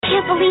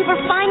can't believe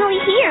we're finally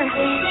here.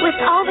 With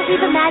all that we've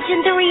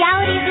imagined, the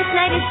reality of this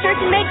night is sure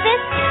to make this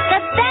the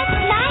best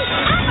night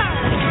ever.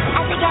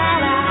 At the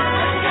gala.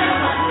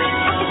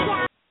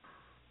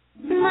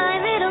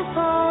 My little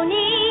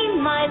pony,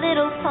 my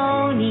little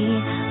pony.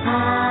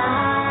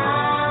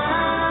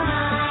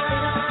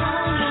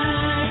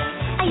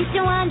 I used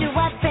to wonder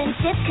what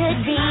friendship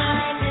could be.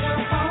 My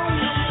little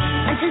pony.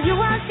 Until you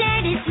all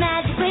shared its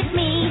magic with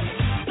me.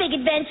 Big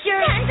adventure,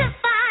 tons of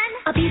fun.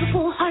 A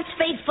beautiful heart,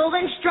 faithful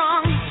and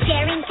strong.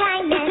 Sharing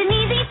kindness, it's an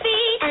easy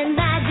feat. And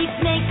magic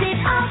makes it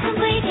all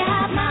complete. You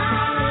have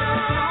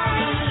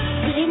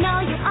mine. Did you know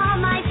you are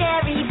my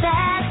very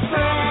best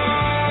friend?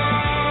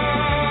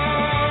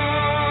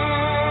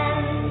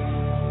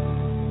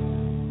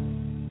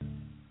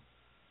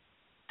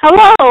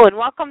 Hello and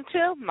welcome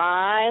to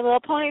My Little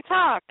Pony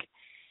Talk.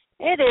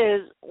 It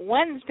is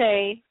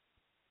Wednesday,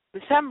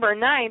 December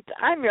 9th.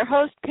 I'm your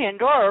host,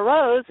 Pandora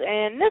Rose,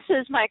 and this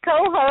is my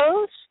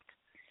co-host.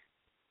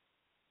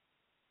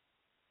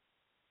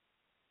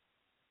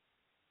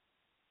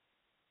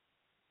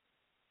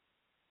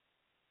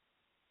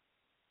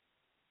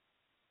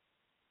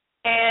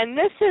 And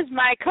this is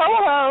my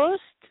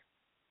co-host.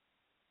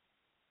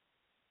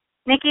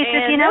 Nikki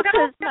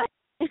Tsukinoko.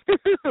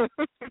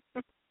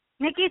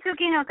 Nikki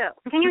Tsukinoko.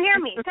 Can you hear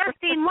me?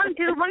 Testing, 1,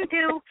 2, 1,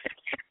 2.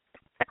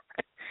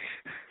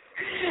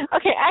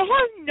 Okay, I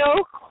have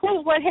no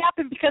clue what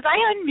happened because I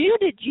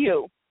unmuted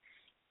you.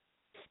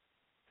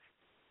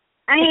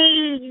 I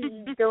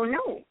don't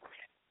know.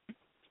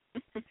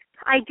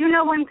 I do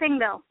know one thing,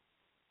 though.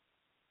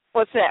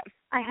 What's that?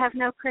 I have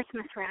no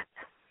Christmas wrap.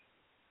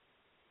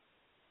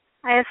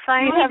 I have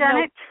finally done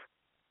it.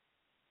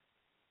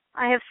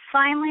 I have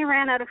finally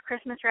ran out of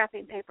Christmas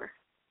wrapping paper.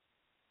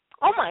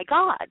 Oh, my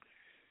God.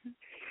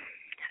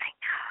 I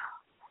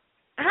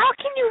know. How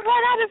can you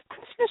run out of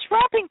Christmas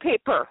wrapping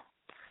paper?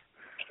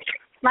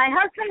 My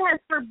husband has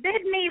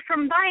forbidden me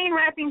from buying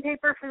wrapping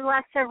paper for the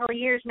last several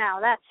years now.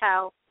 That's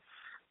how.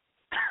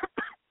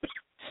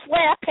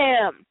 Slap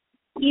him.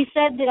 He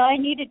said that I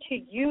needed to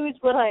use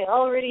what I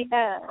already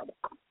had.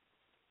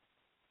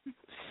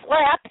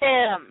 Slap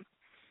him.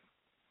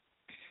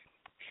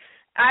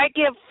 I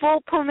give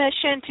full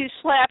permission to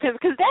slap him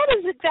because that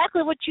is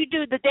exactly what you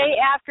do the day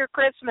after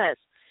Christmas.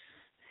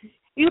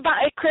 You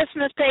buy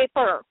Christmas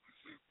paper.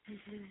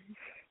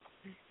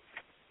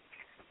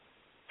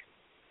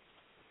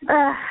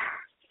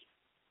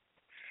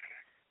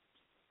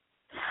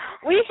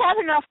 We have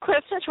enough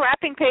Christmas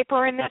wrapping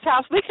paper in this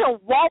house. We can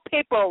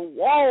wallpaper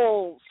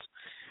walls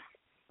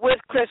with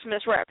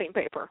Christmas wrapping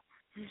paper.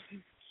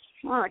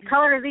 Well, the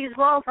color of these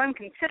walls, I'm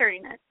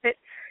considering it.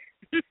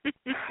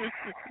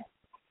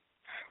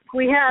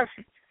 We have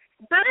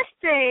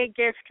birthday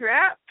gift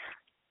wrap.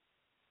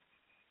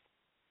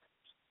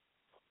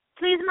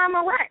 Please,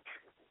 Mama, what?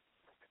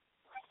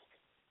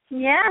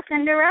 Yeah,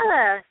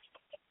 Cinderella.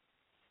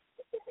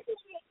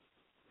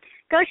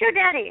 Go show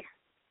Daddy.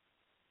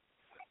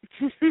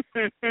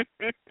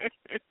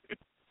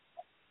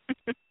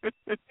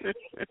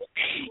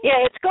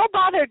 Yeah, it's Go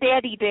Bother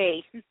Daddy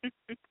Day.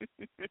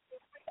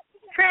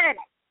 Fred,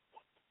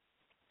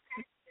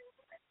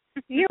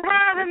 you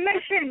have a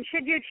mission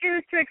should you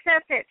choose to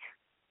accept it.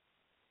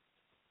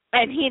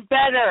 And he'd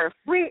better.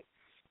 We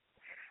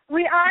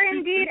are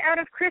indeed out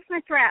of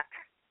Christmas wrap.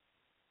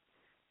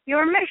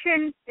 Your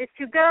mission is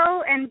to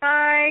go and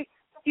buy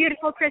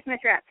beautiful Christmas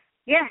wrap.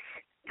 Yes,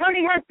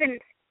 Tony husband,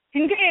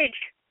 engage.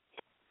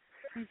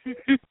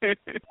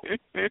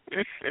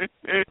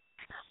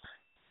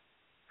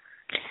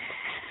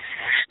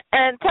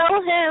 And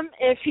tell him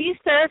if he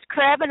starts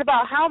crabbing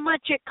about how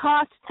much it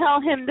costs,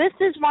 tell him this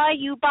is why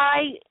you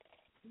buy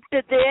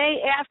the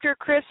day after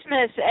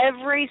Christmas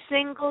every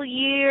single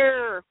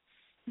year.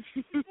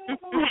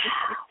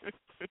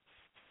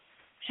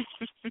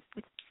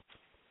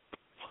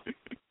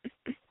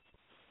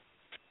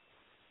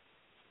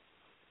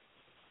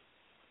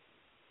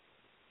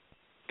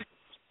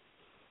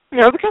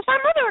 No, because my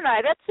mother and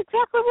I, that's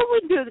exactly what we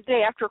do the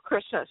day after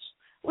Christmas.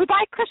 We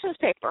buy Christmas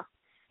paper.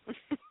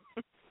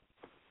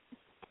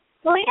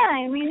 Well, yeah,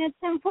 I mean, it's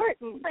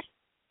important.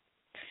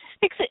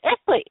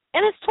 Exactly.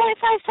 And it's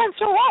 25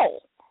 cents a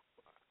roll.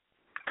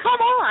 Come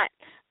on.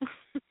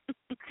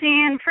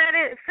 See, and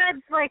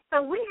Fred's like,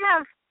 but we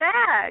have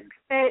bags,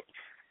 but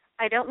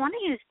I don't want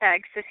to use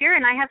bags this year,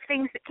 and I have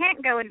things that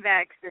can't go in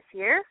bags this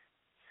year.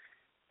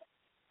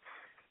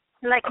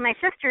 Like my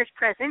sister's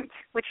present,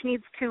 which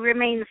needs to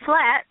remain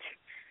flat.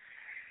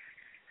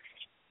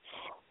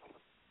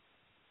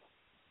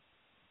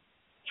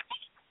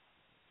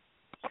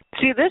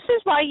 See, this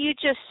is why you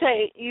just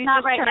say, you Not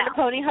just right turn now. to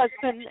Pony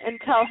Husband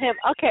and tell him,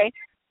 okay,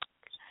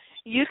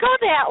 you go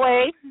that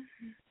way.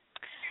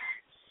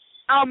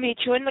 I'll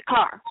meet you in the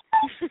car.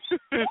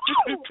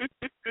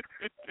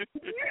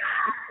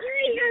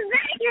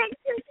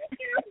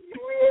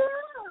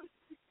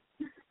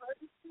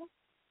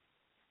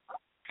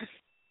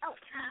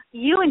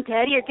 You and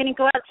Daddy are going to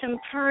go out some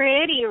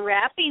pretty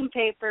wrapping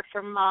paper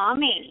for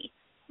Mommy,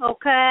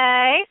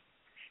 okay?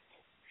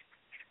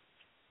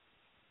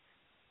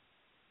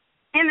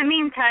 And the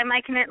meantime,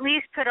 I can at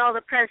least put all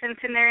the presents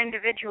in their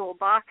individual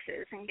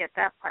boxes and get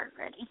that part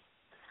ready.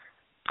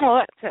 Oh,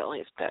 that's at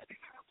least good.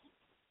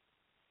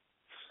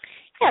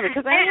 Yeah,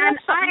 because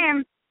I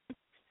am.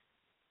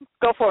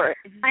 Go for it.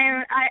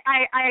 I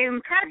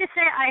am proud to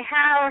say I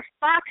have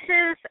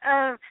boxes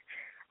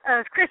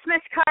of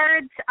Christmas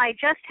cards. I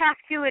just have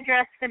to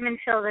address them and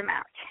fill them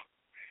out.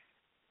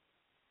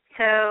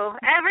 So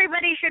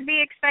everybody should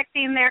be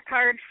expecting their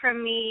card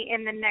from me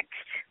in the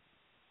next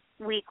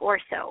week or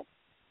so.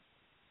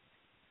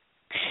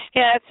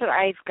 Yeah, that's what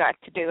I've got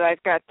to do.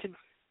 I've got to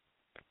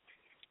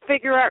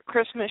figure out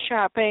Christmas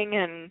shopping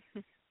and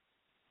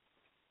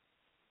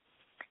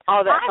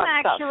all that fun stuff.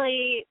 I'm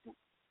actually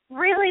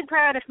really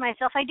proud of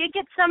myself. I did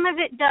get some of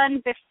it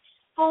done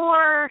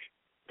before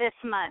this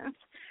month.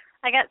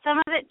 I got some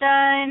of it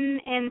done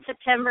in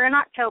September and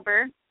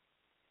October.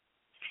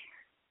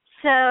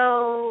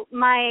 So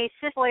my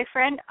sis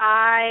boyfriend,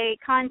 I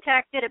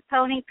contacted a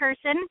pony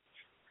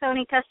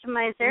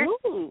customizer,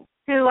 Ooh.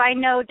 who I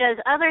know does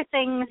other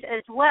things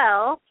as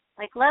well,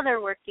 like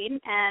leatherworking,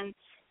 and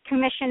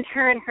commissioned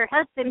her and her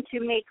husband to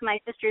make my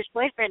sister's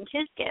boyfriend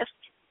his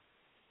gift.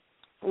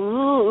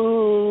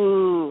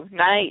 Ooh,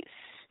 nice.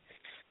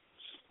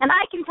 And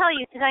I can tell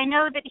you, because I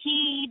know that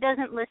he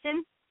doesn't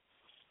listen.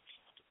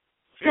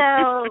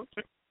 So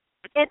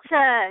it's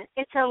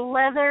a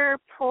leather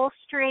pull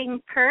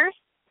string purse,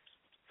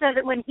 so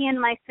that when he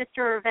and my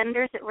sister are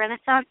vendors at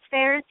Renaissance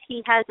fairs,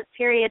 he has a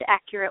period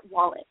accurate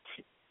wallet.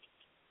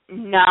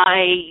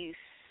 Nice.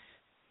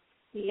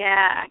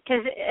 Yeah,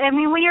 because, I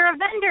mean, when you're a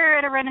vendor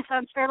at a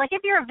Renaissance fair, like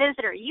if you're a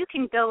visitor, you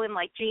can go in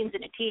like jeans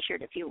and a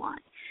T-shirt if you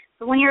want.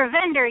 But when you're a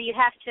vendor, you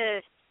have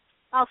to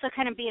also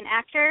kind of be an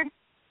actor.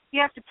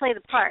 You have to play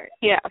the part.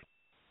 Yeah.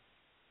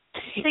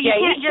 So you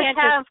can't just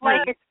have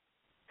like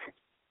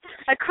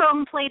a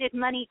chrome-plated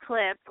money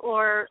clip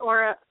or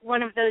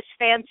one of those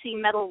fancy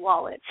metal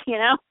wallets, you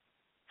know?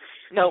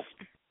 Nope.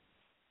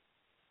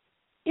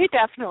 You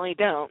definitely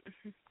don't.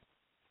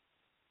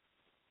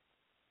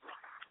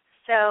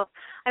 So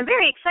I'm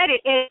very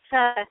excited.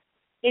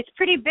 It's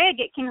pretty big.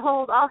 It can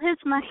hold all his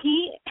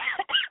money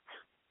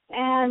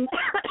and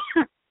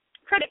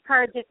credit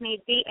cards if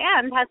need be,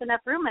 and has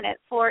enough room in it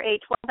for a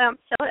 12-ounce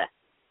soda.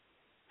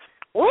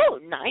 Oh,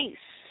 nice.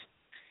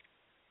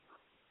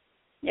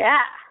 Yeah.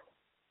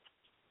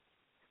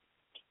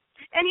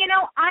 And, you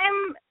know,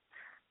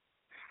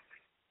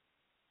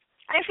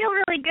 I feel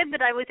really good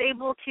that I was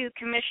able to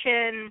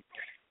commission,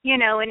 you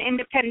know, an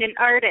independent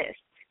artist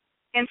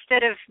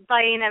instead of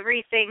buying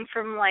everything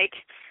from, like,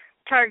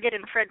 Target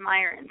and Fred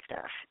Meyer and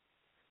stuff.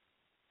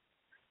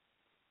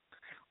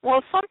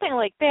 Well, something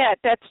like that,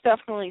 that's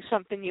definitely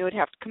something you would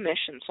have to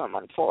commission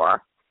someone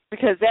for,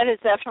 because that is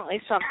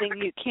definitely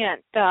something you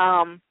can't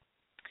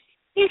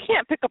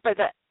pick up at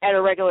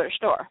a regular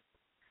store.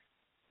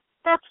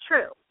 That's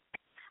true.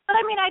 But,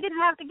 I mean, I didn't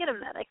have to get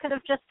him that. I could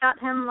have just got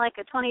him, like,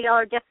 a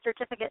 $20 gift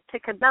certificate to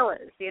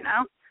Cabela's, you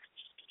know?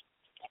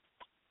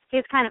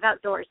 He's kind of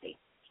outdoorsy.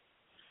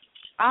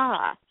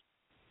 Ah.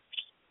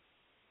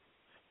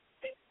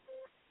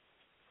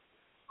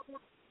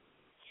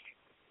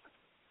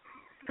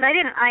 But I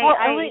didn't.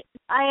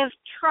 I have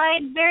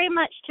tried very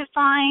much to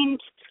find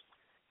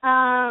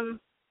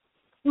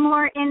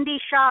more indie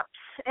shops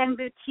and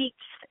boutiques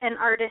and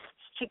artists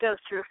to go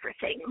through for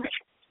things.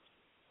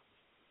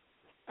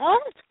 Oh,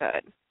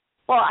 that's good.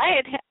 Well,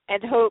 I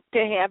had hoped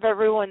to have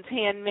everyone's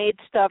handmade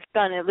stuff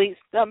done, at least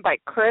done by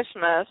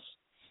Christmas.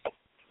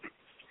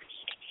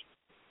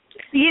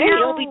 Maybe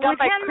it'll be done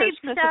by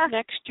Christmas stuff, of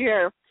next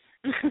year.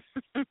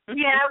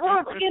 Yeah,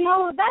 well, you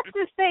know, that's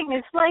the thing.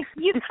 It's like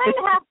you kind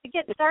of have to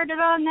get started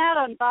on that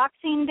on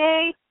Boxing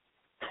Day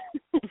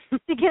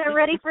to get it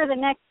ready for the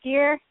next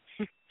year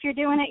if you're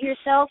doing it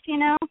yourself, you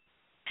know.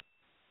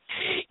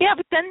 Yeah,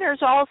 but then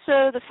there's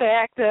also the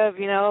fact of,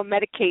 you know,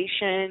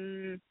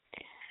 medication.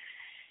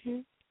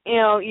 You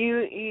know,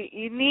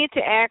 you need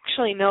to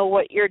actually know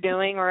what you're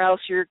doing, or else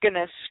you're going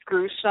to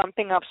screw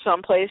something up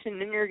someplace, and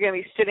then you're going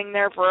to be sitting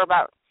there for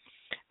about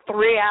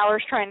 3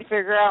 hours trying to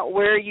figure out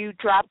where you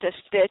dropped a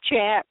stitch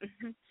at.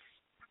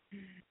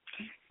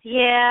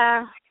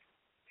 Yeah.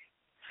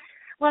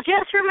 Well,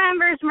 just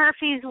remember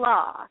Murphy's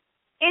Law.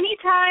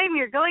 Anytime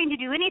you're going to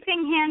do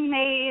anything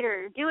handmade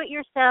or do it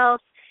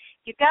yourself,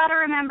 you got to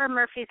remember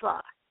Murphy's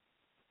Law.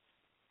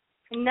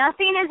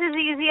 Nothing is as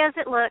easy as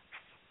it looks.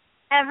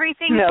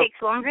 Everything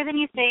takes longer than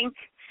you think,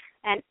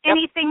 and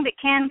anything that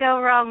can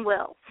go wrong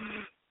will.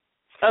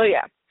 Oh,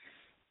 yeah.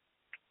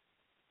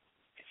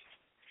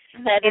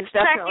 That is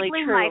definitely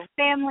true. It's practically true. my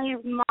family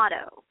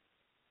motto.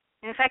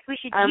 In fact, we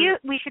should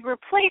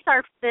replace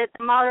the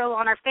motto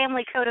on our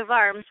family coat of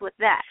arms with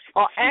that.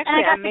 Well, actually,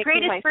 and I got I'm the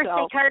greatest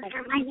birthday card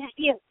from my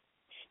nephew.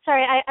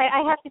 Sorry,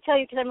 I have to tell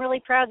you because I'm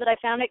really proud that I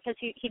found it because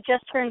he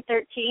just turned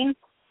 13,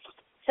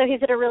 so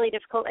he's at a really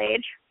difficult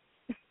age.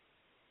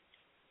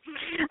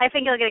 I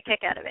think he'll get a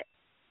kick out of it.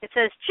 It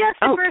says, just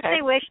a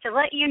birthday wish to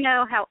let you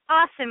know how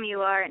awesome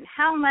you are and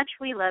how much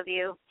we love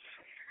you.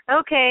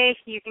 Okay,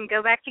 you can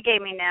go back to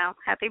gaming now.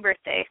 Happy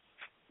birthday.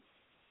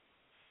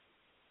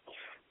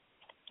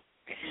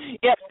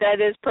 Yep,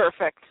 that is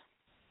perfect.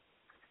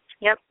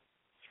 Yep.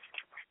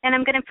 And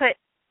I'm going to put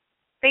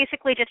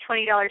basically just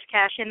 $20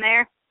 cash in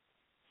there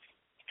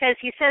because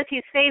he says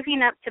he's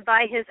saving up to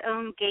buy his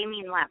own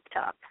gaming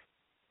laptop.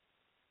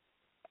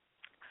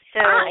 So,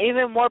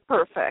 even more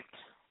perfect.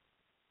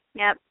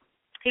 Yep.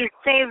 He's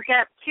saved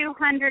up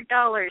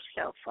 $200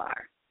 so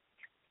far.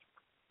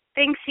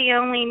 Thinks he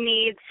only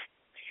needs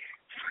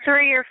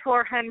 $300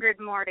 or $400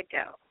 more to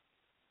go.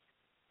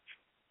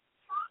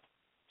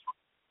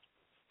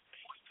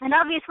 And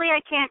obviously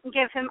I can't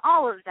give him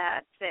all of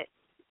that, but...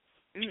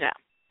 No.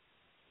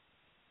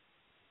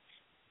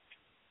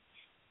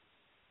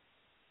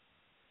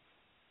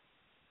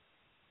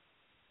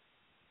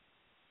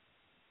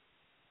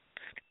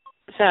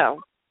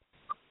 So,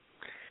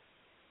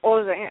 what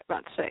was I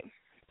about to say?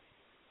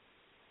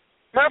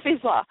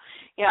 Murphy's Law.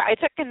 Yeah, I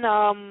took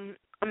I'm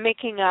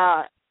making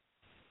a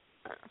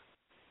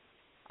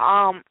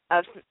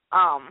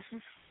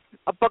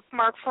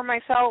bookmark for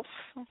myself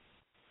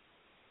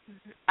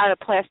out of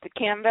plastic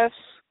canvas.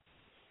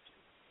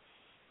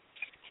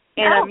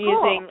 And I'm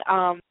using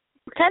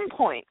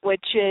 10-point,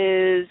 which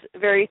is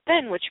very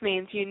thin, which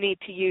means you need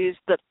to use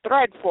the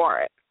thread for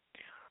it.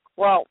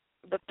 Well,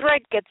 the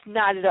thread gets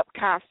knotted up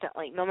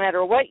constantly. No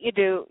matter what you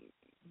do,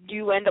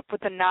 you end up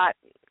with a knot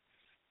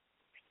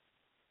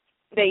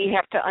that you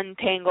have to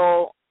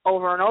untangle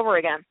over and over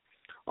again.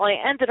 Well, I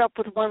ended up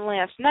with one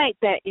last night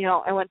that,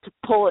 I went to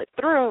pull it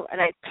through,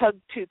 and I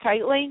tugged too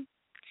tightly,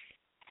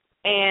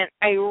 and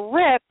I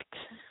ripped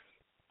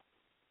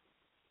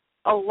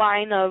a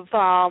line of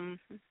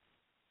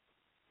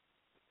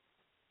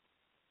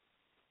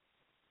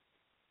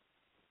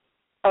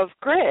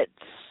grids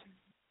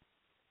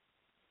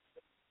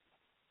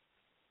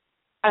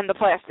on the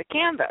plastic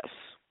canvas.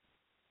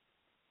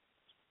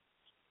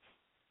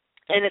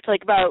 And it's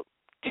like about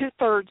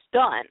 2/3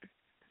 done.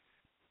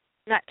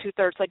 Not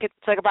 2/3,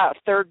 it's like about a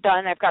third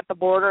done. I've got the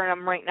border, and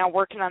I'm right now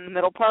working on the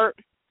middle part.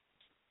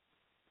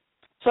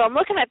 So I'm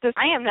looking at this.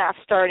 I am now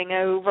starting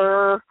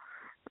over.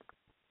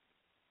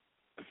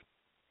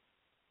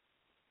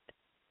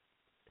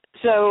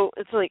 So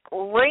it's like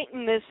right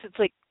in this, it's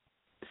like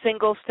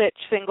single stitch,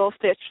 single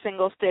stitch,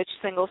 single stitch,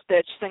 single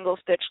stitch, single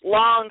stitch,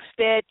 long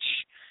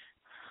stitch.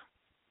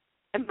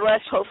 And the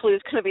rest hopefully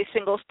is going to be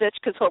single stitch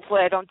because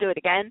hopefully I don't do it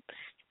again.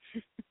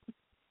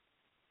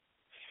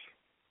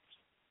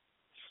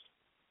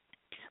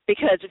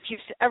 Because if you've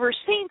ever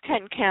seen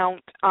 10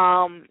 count,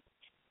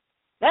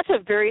 that's a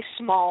very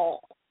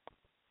small,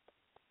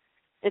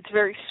 it's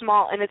very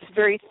small and it's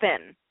very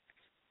thin.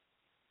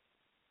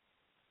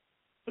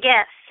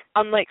 Yes.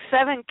 Unlike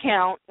 7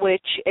 count,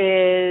 which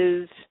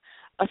is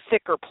a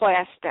thicker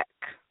plastic,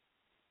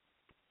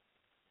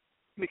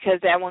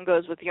 because that one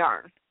goes with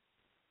yarn.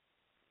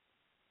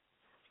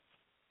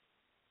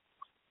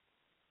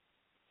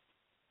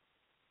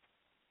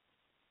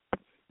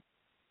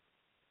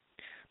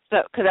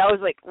 So, because I was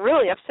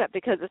really upset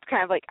because it's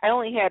kind of I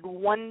only had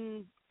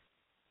one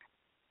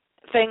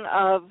thing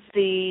of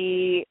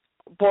the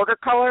border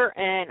color,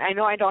 and I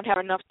know I don't have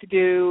enough to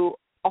do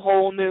a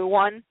whole new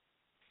one.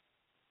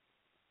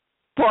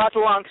 Pull out the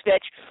long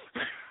stitch.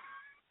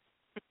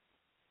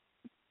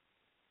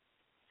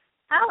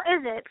 How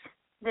is it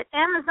that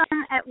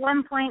Amazon at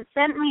one point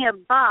sent me a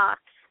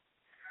box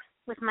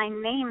with my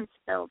name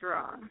spelled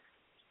wrong?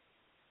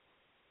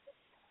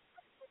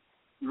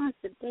 What's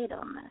the date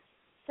on this?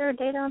 Is there a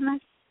date on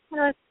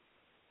this?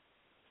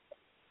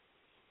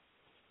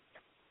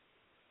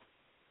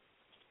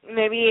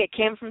 Maybe it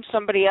came from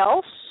somebody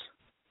else?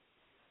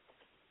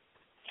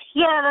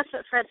 Yeah, that's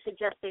what Fred's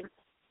suggesting.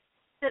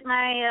 That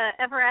my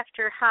Ever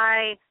After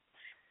High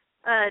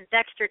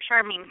Dexter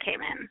Charming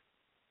came in.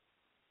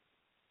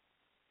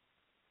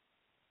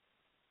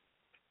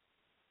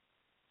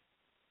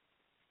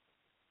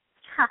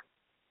 Huh.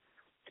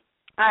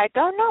 I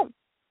don't know.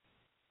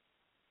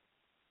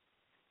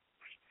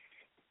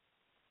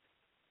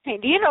 Hey,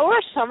 do you know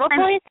where Summer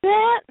Blade's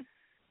at?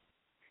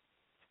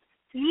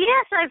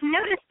 Yes, I've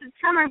noticed that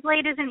Summer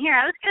Blade isn't here.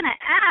 I was going to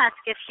ask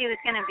if she was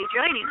going to be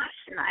joining us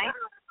tonight.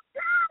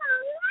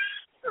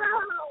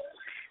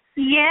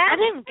 Yeah? I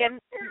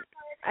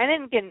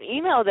didn't get an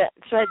email that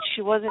said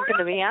she wasn't going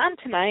to be on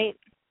tonight.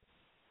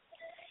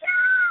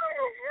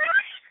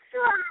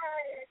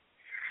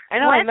 I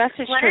know I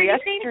messaged her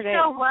yesterday.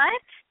 So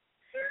what?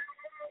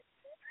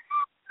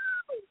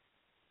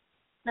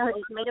 No, he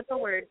just made up a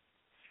word.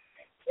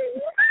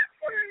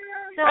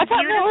 So I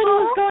thought beautiful. Melody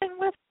was going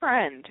with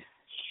Friend.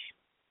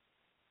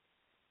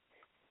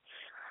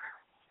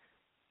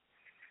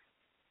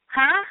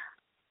 Huh?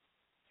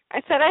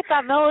 I said I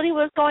thought Melody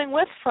was going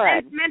with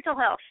Fred. Mental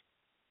health.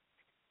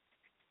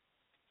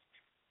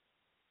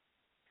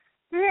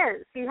 He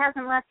is. He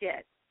hasn't left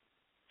yet.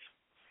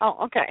 Oh,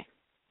 okay.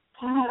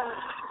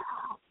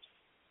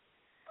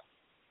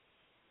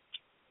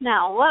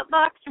 Now, what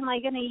box am I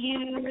going to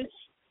use?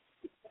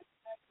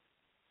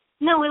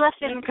 No, we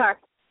left it in the car.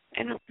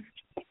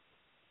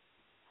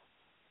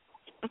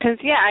 Because,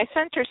 I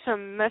sent her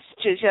some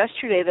messages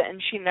yesterday,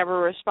 and she never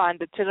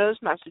responded to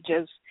those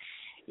messages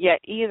yet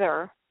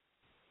either.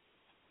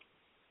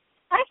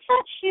 I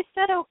thought she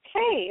said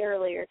okay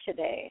earlier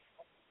today.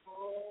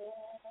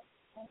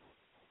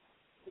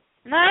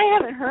 No, I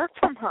haven't heard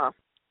from her.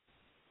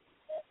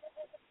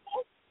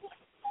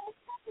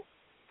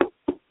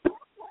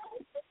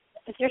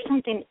 Is there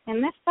something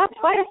in this box?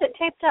 Why is it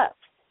taped up?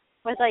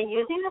 Was I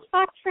using this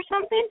box for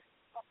something?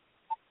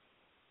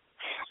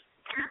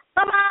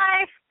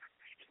 Bye-bye.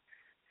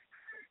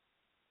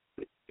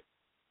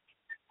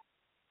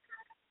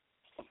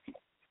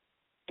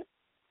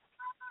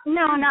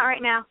 No, not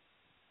right now.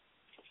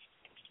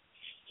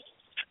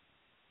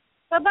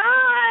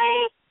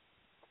 Bye-bye.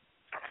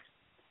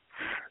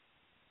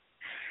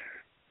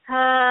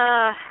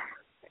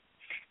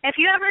 If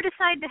you ever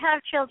decide to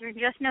have children,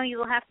 just know you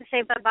will have to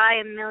say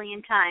bye-bye a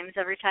million times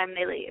every time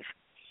they leave.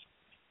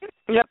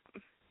 Yep.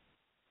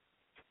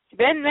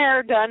 Been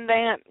there, done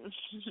that.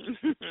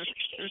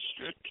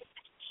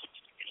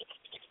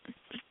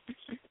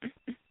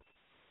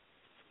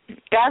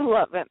 Gotta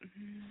love it.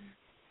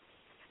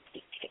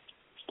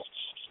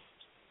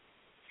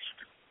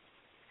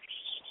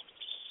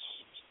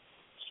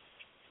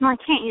 No, I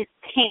can't use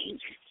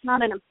pink.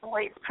 Not in a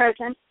boy's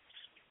present.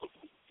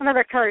 What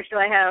other colors do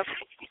I have?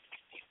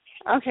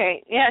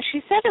 Okay, yeah,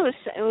 she said it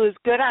was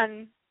good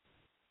on.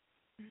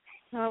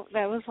 Oh,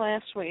 that was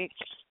last week.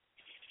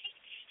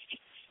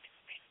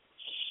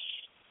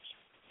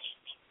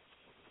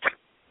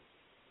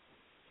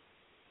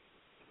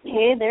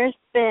 Okay, there's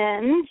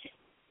Ben.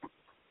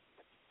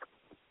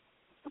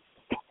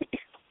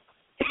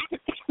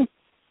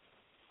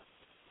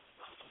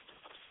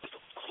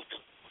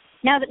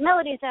 Now that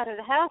Melody's out of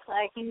the house,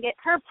 I can get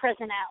her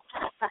present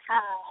out.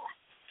 Ha-ha.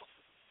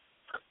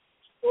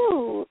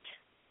 Cute.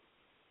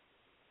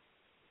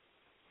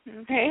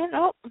 Okay,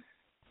 nope.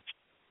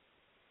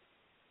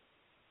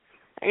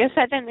 I guess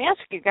I didn't ask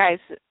you guys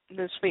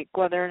this week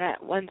whether or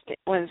not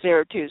Wednesday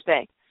or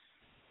Tuesday.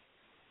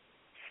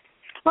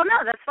 Well,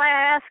 no, that's why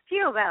I asked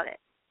you about it.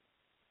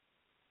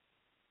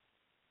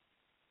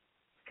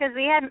 Because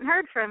we hadn't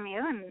heard from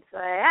you, and so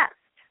I asked.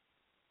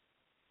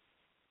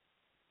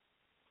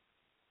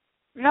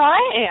 No,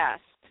 I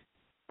asked.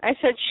 I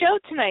said, show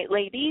tonight,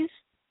 ladies.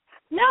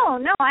 No,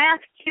 I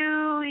asked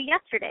you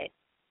yesterday.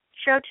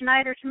 Show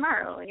tonight or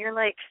tomorrow. And you're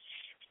like,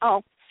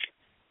 oh.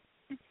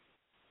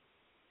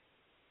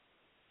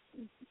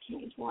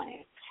 Change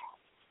blank.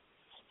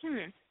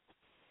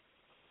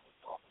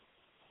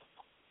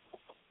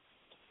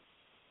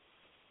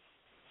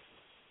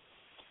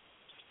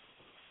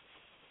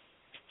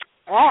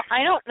 Well,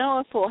 I don't know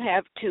if we'll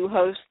have two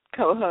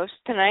co-hosts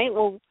tonight.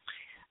 Well,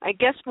 I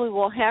guess we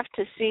will have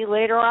to see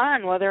later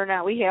on whether or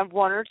not we have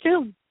one or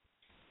two.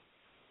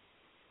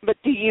 But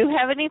do you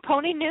have any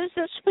pony news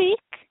this week?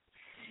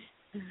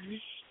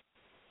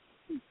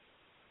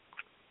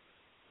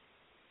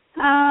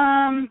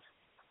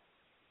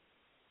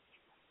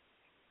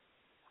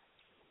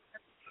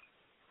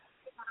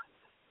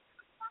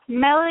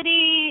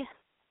 Melody,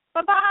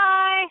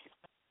 bye-bye.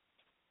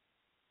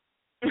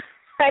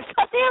 I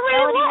thought they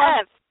already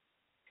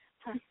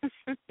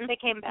left. They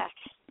came back.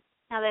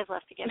 Now they've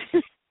left again.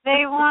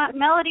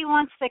 Melody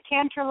wants the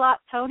Canterlot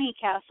Pony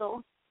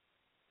Castle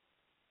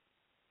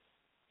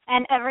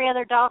and every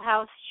other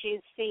dollhouse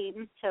she's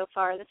seen so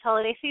far this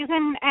holiday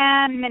season,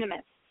 and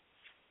Minimus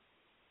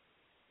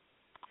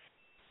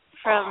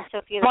from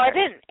Sophia. Well, I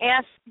didn't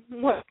ask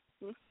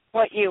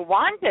what you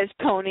want as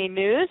pony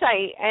news.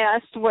 I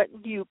asked what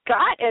you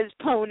got as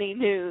pony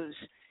news.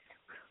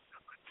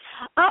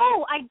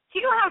 Oh, I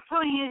do have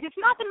pony news. It's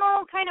not the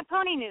normal kind of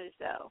pony news,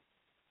 though.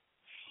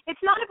 It's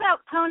not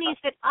about ponies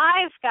that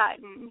I've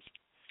gotten,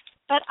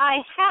 but I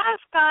have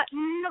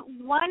gotten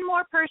one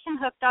more person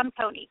hooked on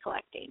pony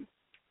collecting.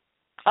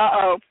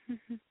 Uh-oh.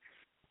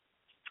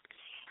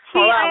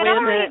 I had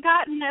already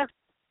gotten a...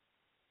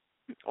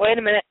 Wait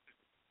a minute.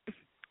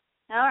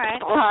 All right.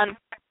 Hold on.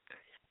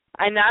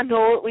 I now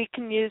know what we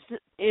can use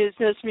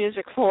this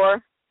music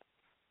for.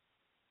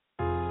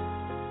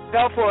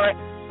 Go for it.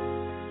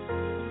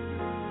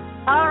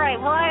 All right.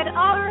 Well, I had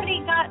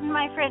already gotten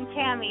my friend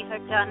Tammy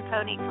hooked on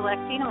pony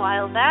collecting a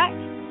while back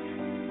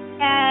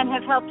and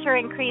have helped her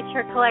increase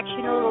her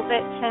collection a little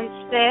bit since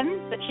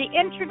then. But she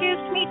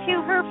introduced me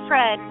to her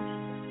friend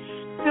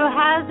who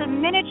has a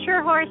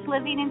miniature horse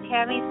living in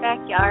Tammy's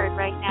backyard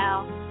right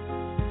now.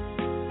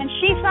 And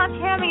she saw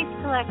Tammy's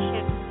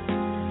collection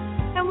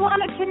and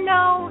wanted to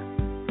know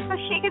how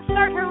she could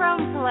start her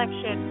own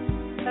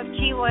collection of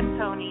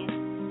G1 ponies.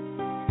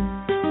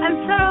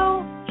 And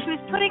so she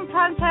was put in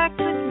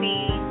contact with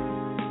me,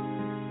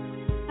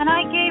 and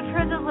I gave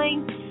her the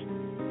links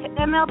to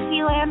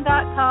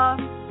MLPland.com,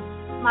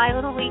 My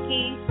Little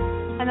Wiki,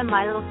 and the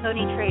My Little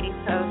Pony Trading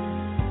Post.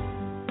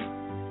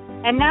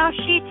 And now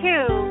she,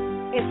 too,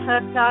 is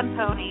hooked on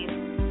ponies.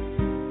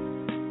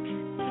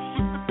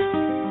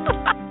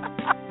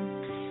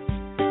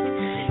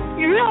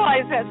 You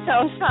realize that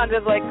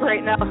sounded like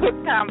right now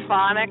hooked on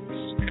phonics?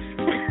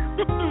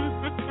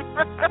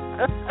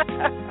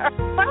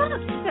 Well,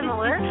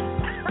 similar.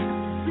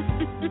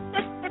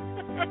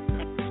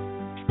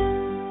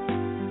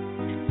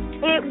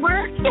 It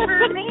worked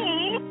for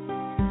me.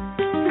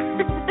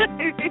 But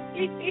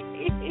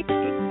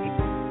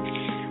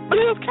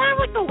it was kind of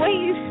like the way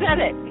you said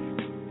it.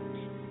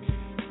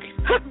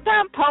 Hooked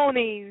on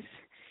ponies.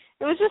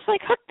 It was just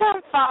like hooked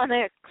on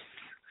phonics.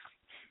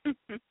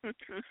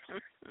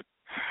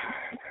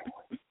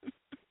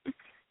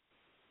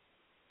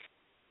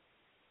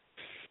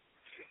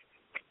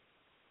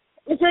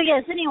 So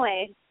yes,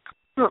 anyway.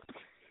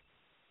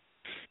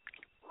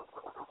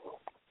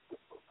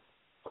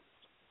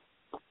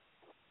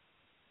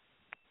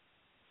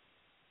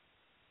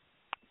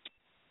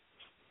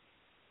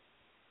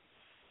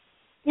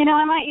 You know,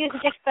 I might use a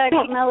gift bag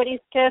for Melody's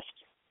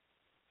gift.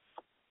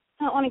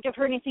 I don't want to give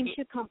her anything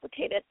too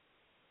complicated.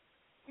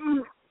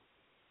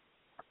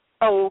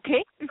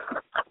 Okay.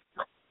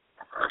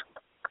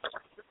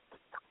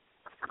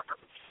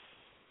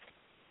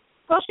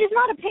 Well, she's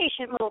not a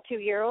patient little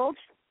 2-year-old.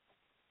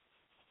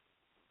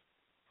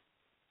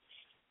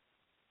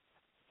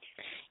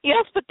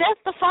 Yes, but that's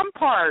the fun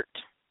part.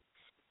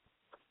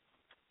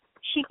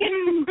 She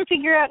can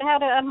figure out how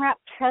to unwrap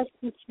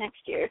presents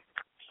next year.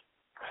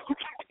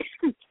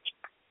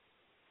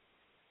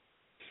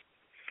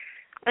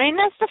 I mean,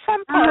 that's the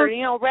fun part,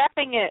 you know,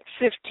 wrapping it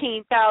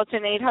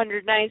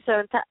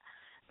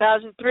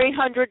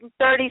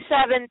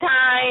 15,897,337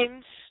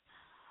 times.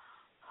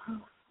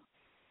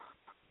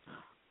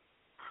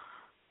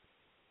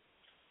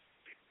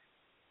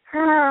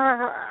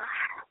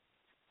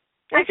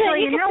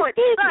 Actually, you know what's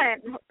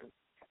fun?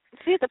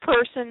 See the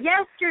person.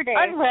 Yesterday.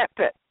 Unwrap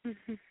it.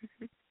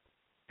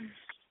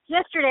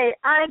 Yesterday,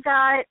 I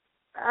got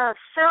a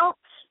felt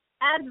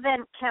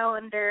advent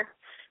calendar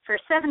for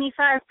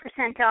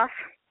 75% off.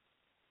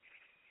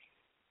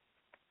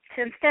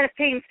 So instead of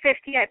paying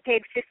 $50, I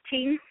paid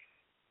 $15.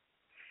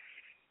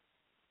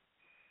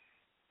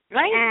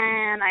 Nice.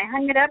 And I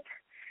hung it up,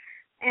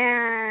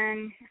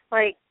 and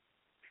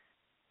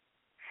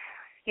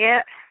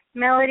yeah,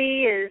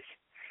 Melody is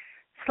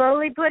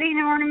slowly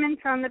putting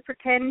ornaments on the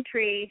pretend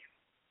tree.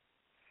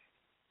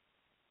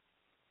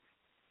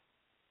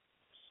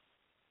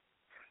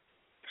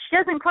 She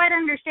doesn't quite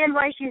understand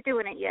why she's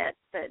doing it yet,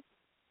 but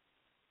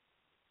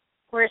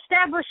we're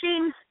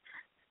establishing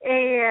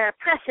a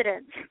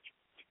precedent.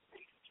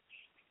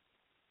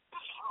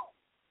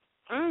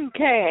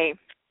 Okay.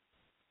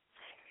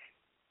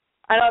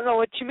 I don't know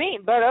what you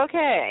mean, but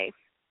okay.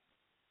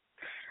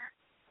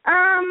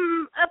 A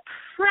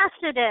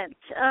precedent,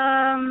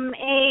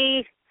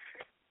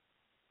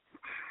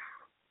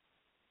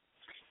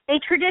 a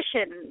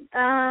tradition,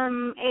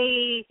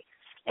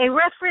 a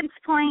reference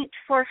point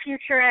for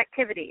future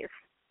activities.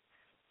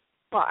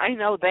 Well, I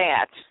know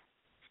that.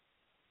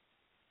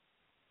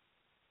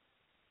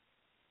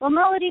 Well,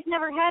 Melody's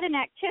never had an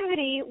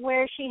activity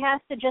where she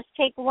has to just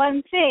take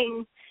one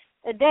thing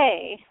a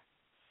day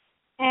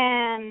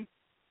and,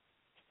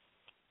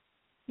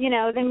 you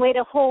know, then wait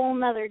a whole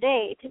nother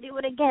day to do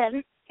it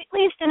again. At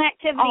least an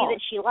activity that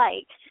she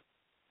likes,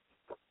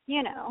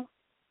 you know.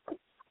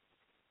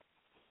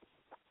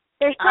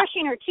 There's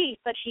brushing her teeth,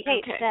 but she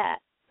hates that.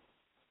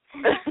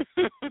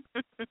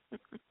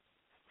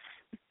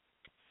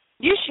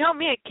 You show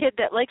me a kid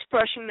that likes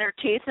brushing their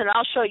teeth, and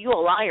I'll show you a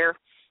liar.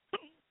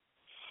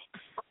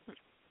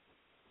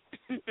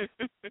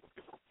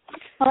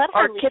 Well,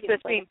 or a kid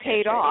that's being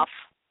paid off.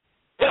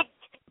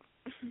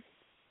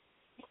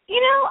 You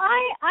know,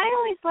 I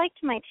always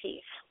liked my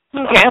teeth.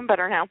 Okay, I'm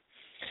better now.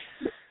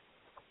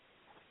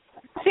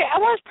 See, I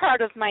was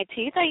proud of my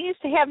teeth. I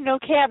used to have no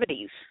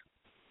cavities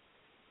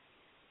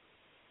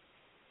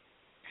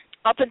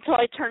up until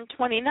I turned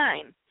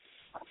 29.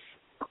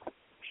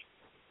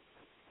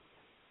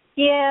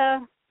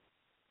 Yeah.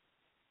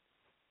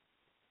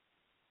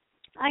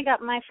 I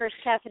got my first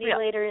cavity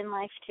later in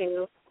life,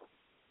 too.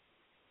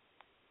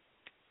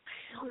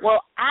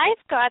 Well,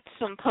 I've got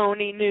some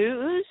pony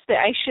news that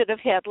I should have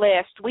had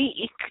last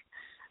week.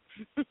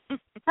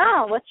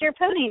 Oh, what's your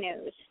pony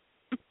news?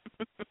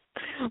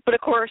 But, of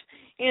course,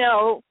 you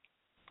know,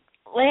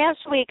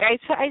 last week I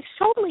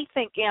totally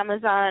think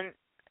Amazon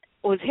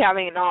was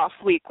having an off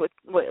week with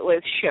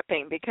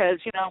shipping because,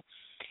 you know,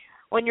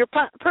 when you're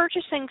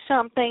purchasing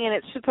something and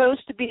it's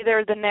supposed to be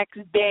there the next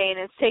day and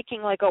it's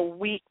taking like a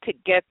week to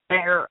get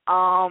there,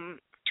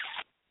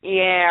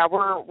 yeah,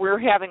 we're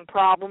having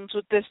problems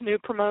with this new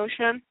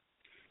promotion.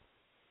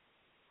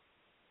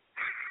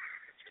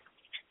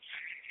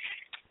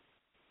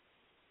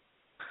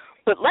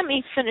 But let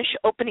me finish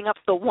opening up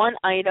the one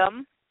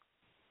item.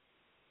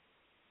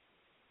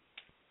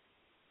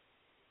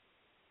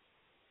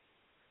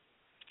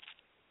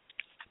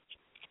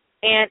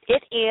 And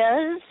it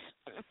is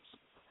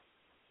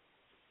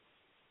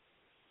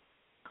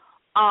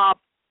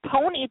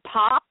Pony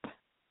Pop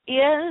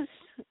is,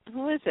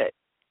 who is it?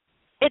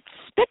 It's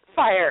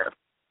Spitfire.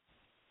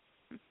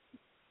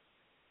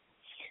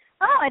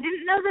 Oh, I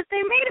didn't know that they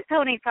made a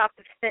Pony Pop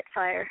of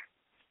Spitfire.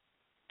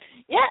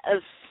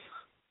 Yes.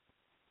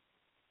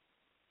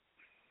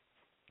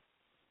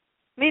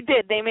 They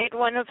did. They made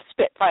one of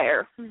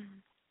Spitfire.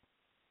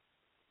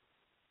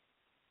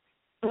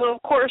 Well,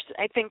 of course,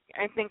 I think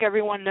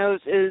everyone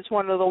knows is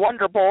one of the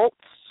Wonderbolts.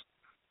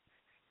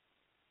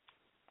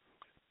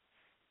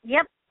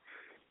 Yep.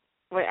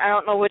 Wait, I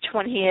don't know which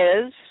one he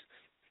is.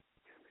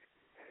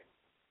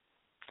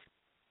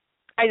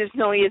 I just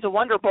know he is a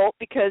Wonderbolt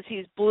because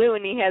he's blue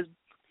and he has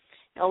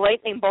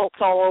lightning bolts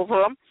all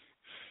over him.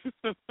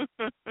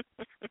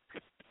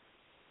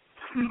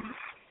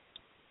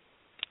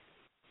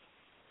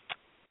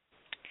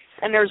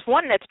 And there's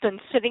one that's been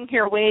sitting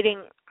here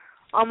waiting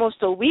almost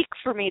a week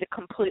for me to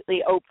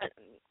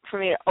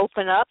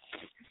open up.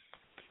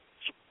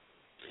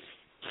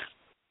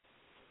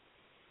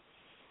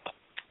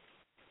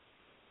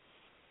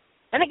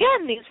 And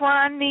again, these were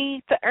on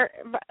the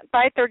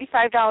buy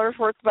 $35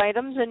 worth of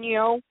items and,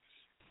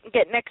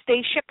 get next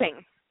day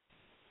shipping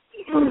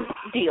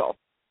deal.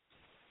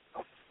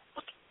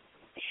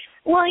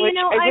 Well, I've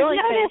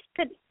noticed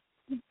that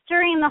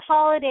during the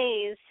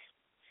holidays,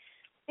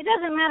 it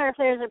doesn't matter if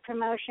there's a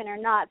promotion or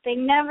not. They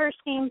never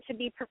seem to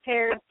be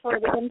prepared for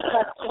the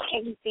influx of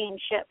things being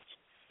shipped.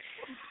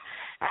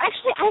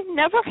 Actually, I've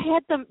never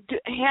had them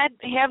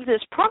have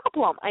this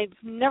problem. I've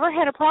never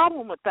had a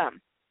problem with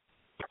them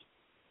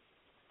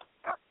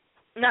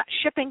not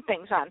shipping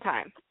things on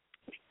time.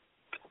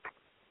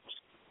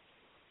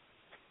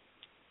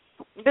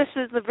 This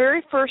is the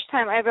very first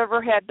time I've ever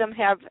had them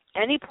have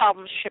any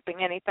problems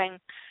shipping anything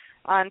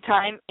on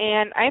time,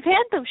 and I've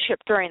had them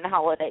shipped during the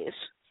holidays.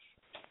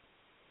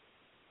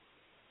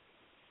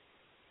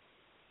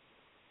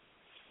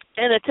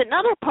 And it's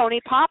another Pony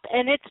Pop,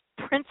 and it's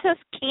Princess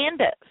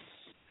Candace.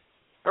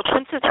 Or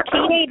Princess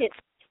Candace.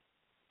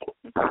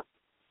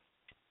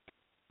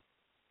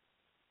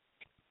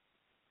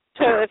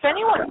 So if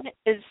anyone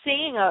is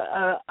seeing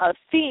a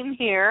theme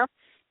here,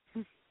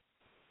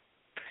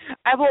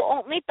 I will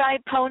only buy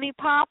Pony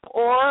Pop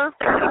or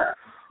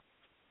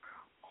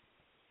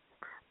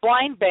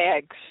blind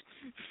bags.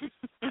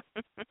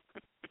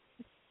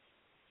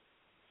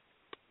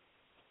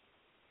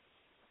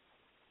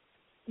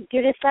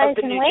 Due to size of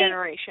the and new weight?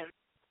 Generation.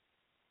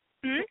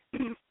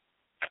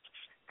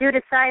 Due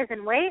to size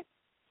and weight?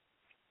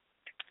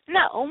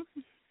 No.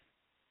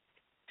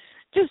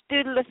 Just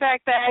due to the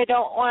fact that I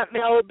don't want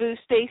Malibu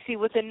Stacy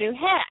with a new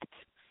hat.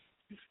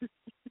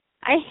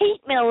 I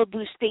hate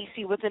Malibu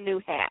Stacy with a new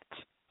hat.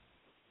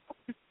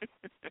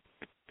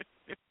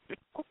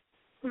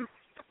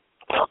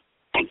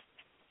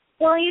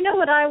 Well, you know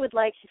what I would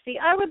like to see?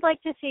 I would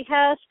like to see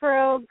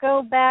Hasbro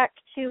go back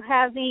to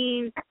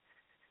having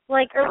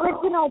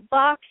original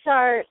box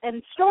art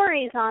and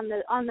stories on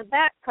the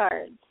back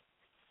cards.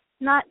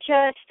 Not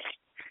just,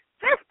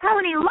 this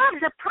pony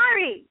loves a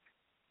party.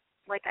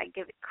 Like I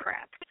give it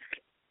crap.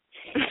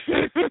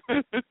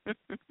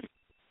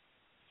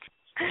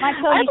 My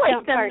ponies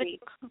don't party.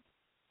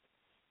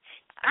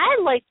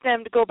 I like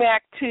them to go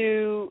back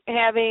to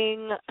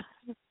having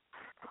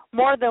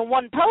more than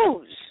one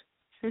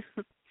pose.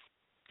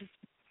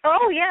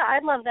 Oh, yeah,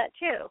 I'd love that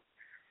too.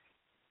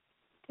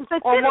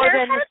 But or more their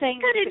than the hats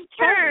thing. couldn't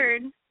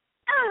turn.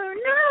 Oh,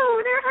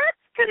 no, their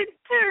hats couldn't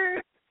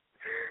turn.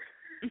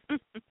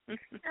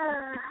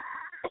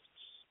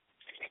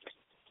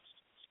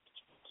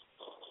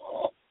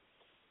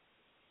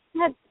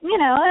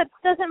 It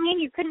doesn't mean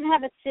you couldn't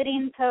have a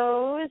sitting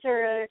pose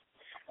or a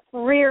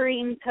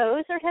rearing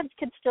pose. Their heads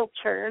could still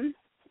turn.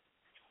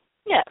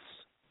 Yes.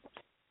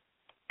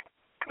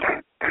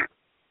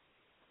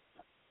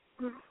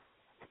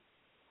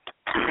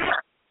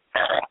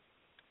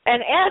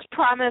 And as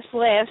promised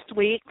last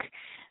week,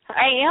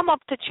 I am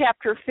up to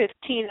chapter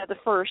 15 of the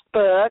first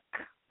book.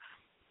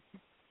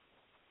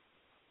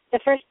 The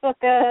first book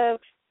of...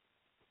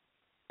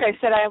 I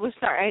said I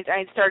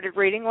started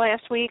reading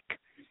last week.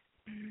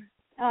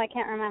 Oh, I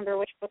can't remember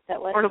which book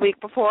that was. Or the week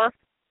before.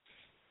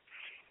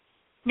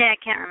 Yeah, I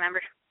can't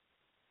remember.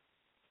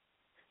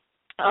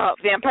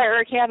 Vampire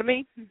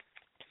Academy.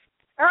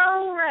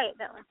 Oh, right,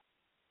 that one.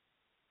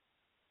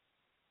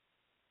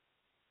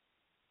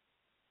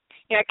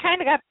 Yeah, I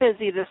kind of got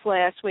busy this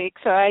last week,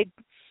 so I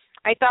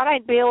thought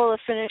I'd be able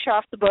to finish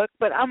off the book,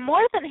 but I'm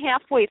more than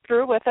halfway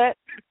through with it.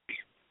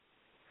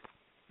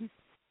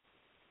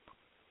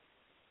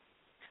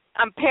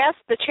 I'm past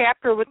the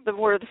chapter with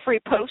where the free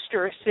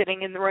poster is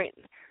sitting in the right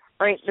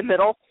in the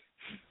middle.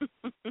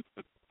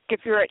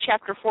 If you're at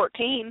chapter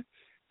 14.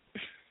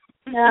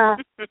 Yeah.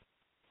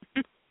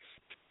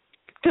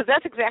 Because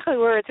that's exactly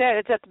where it's at.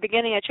 It's at the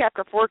beginning of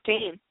chapter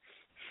 14.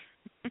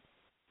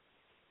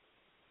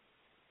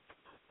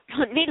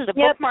 Needed a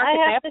bookmark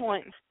at that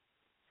point.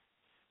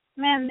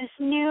 Man, this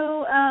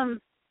new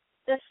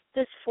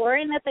this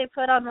flooring that they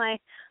put on my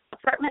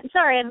apartment.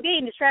 Sorry, I'm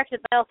getting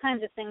distracted by all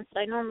kinds of things that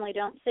I normally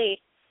don't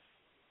see.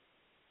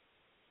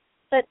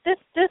 But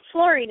this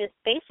flooring is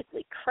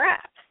basically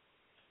crap.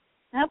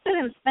 I hope they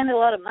didn't spend a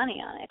lot of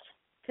money on it,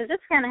 because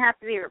it's going to have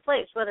to be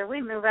replaced, whether we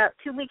move out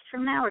 2 weeks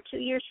from now or 2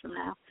 years from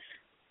now.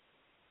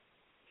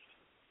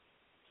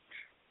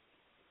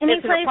 Any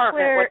it's place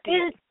where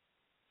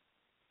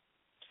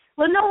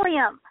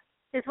linoleum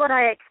is what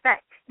I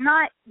expect,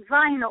 not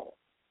vinyl.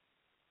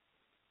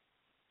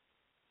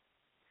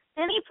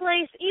 Any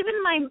place,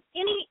 even my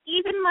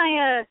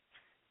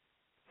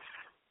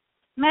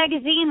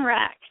magazine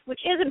rack, which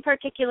isn't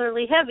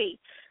particularly heavy,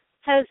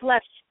 has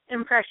left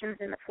impressions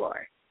in the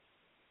floor.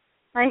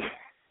 Like,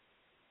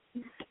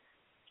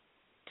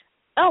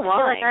 Oh, I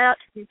feel like my. I ought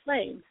to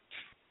complain.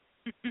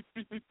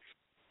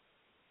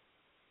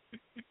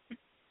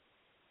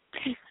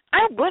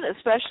 I would,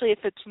 especially if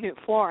it's new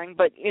flooring,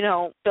 but,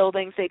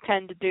 buildings, they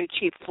tend to do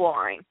cheap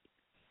flooring.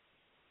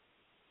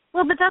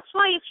 Well, but that's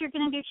why if you're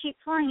going to do cheap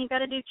flooring, you got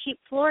to do cheap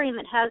flooring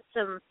that has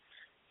some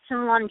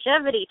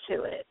longevity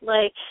to it.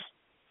 Like,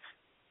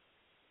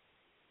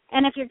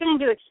 and if you're going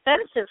to do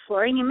expensive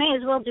flooring, you may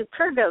as well do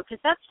Pergo, because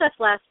that stuff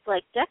lasts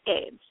like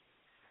decades.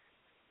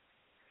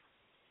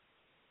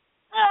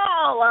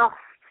 Oh, well.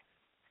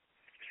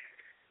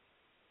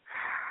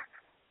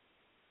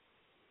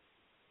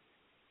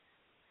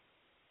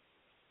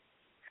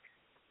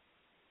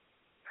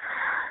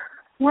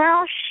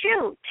 Well,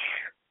 shoot.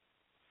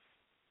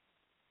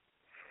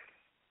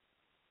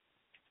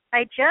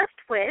 I just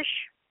wish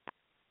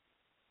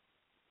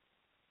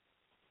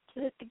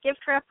that the gift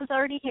wrap was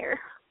already here.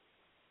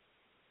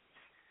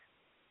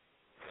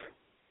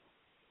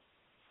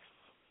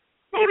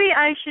 Maybe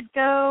I should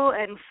go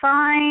and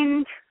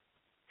find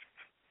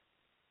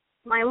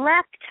my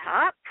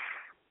laptop.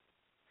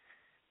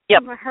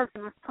 Yep. My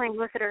husband was playing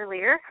with it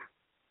earlier.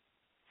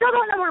 Still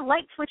don't know where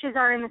light switches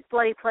are in this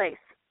bloody place.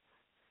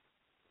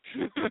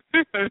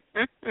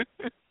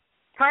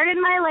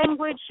 Pardon my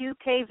language,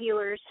 UK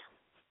viewers.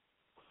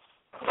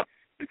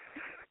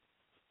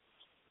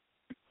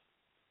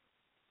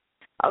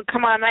 Oh,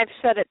 come on, I've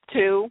said it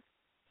too.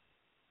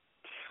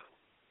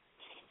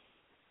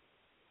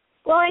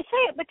 Well, I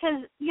say it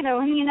because, in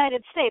the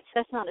United States,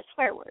 that's not a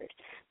swear word.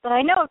 But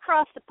I know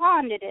across the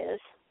pond it is.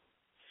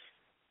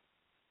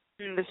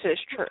 This is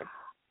true.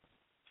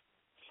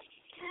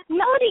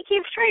 Melody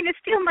keeps trying to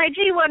steal my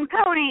G1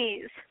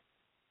 ponies.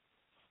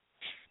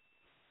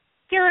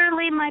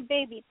 Particularly my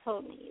baby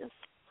ponies.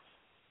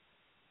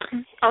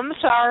 I'm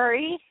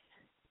sorry.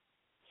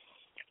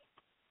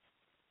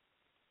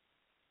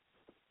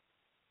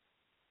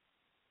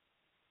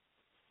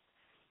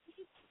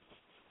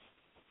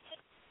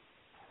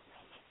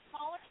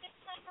 Smaller this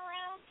time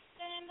around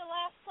than in the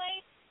last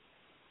place.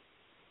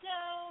 So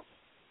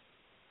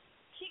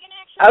she can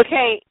actually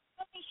Okay.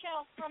 pony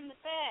shelf from the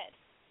bed.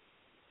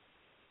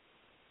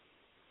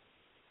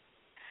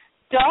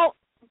 Don't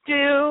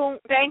do.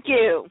 Thank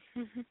you.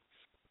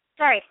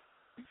 Sorry.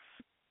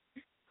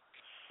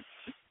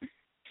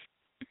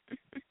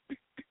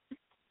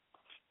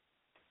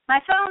 My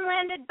phone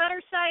landed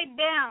butter side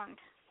down.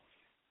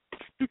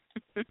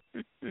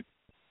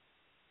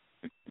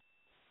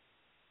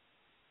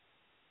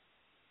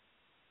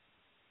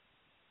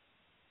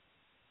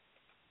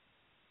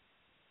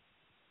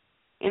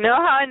 You know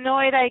how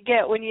annoyed I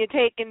get when you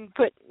take and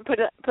put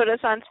us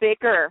on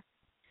speaker.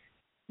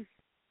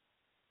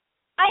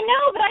 I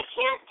know, but I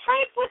can't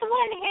type with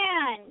one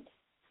hand.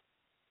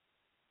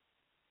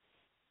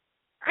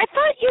 I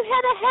thought you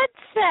had a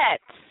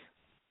headset.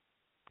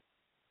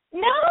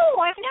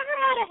 No, I've never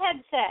had a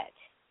headset.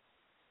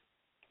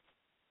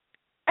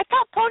 I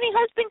thought Pony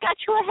Husband got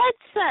you a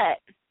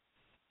headset.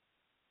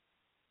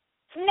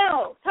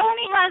 No,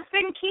 Pony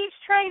Husband keeps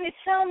trying to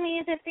tell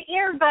me that the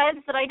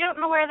earbuds, that I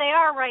don't know where they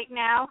are right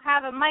now,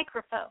 have a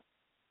microphone.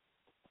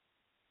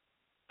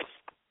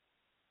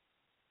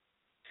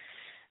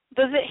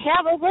 Does it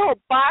have a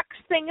little box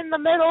thing in the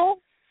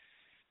middle?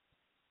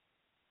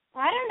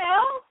 I don't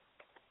know.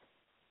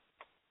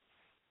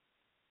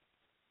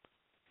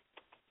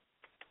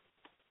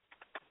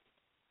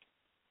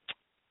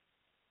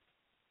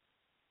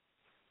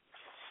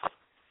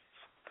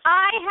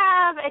 I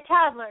have a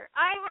toddler.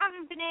 I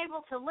haven't been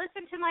able to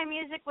listen to my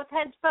music with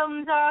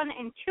headphones on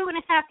in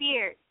 2.5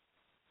 years.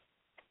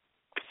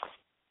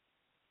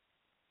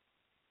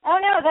 Oh,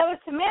 no, that was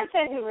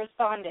Samantha who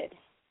responded.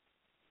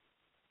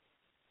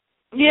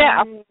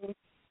 Yeah.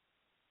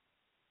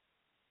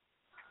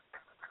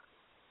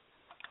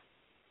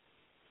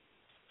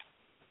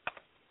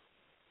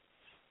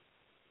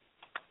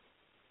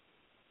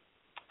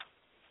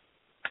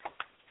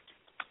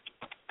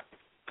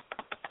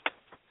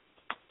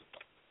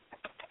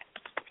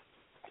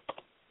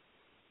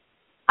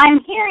 I'm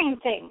hearing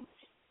things.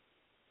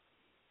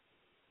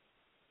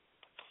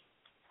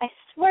 I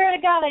swear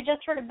to God, I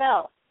just heard a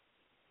bell.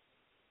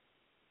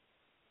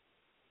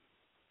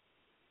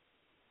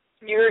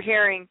 You're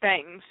hearing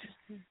things.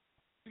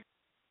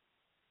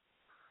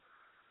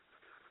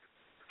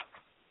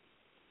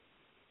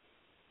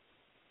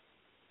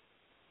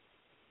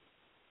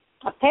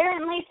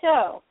 Apparently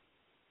so.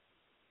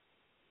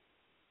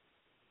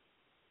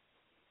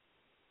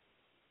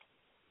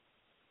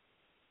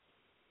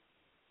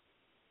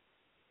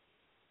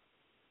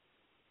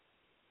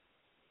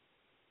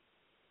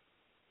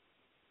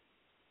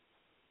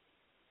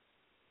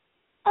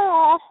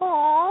 Oh.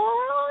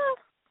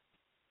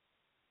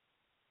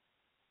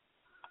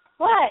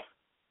 What?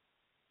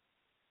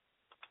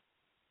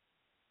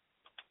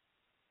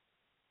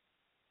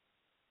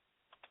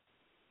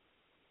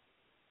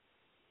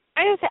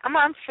 I'm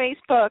on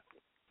Facebook,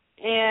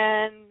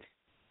 and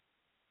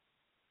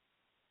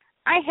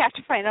I have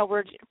to find out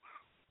where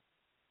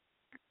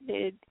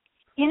did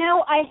You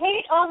know, I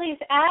hate all these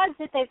ads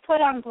that they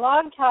put on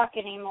Blog Talk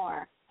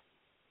anymore.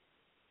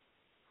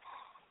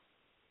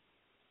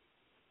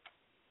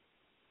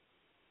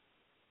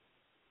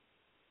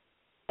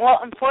 Well,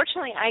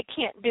 unfortunately, I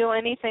can't do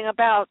anything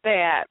about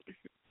that.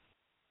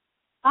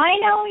 I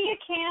know you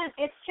can't.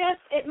 It's just,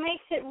 it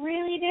makes it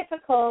really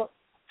difficult.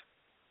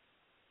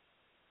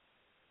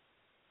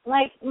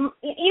 Like,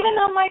 even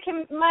though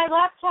my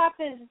laptop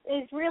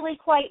is really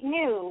quite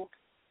new,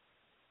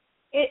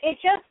 it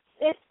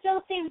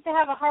still seems to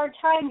have a hard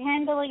time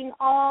handling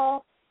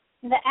all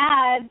the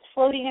ads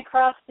floating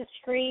across the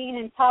screen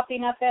and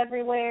popping up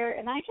everywhere,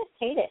 and I just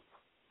hate it.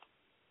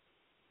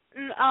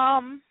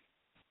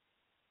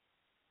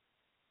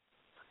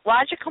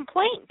 Lodge a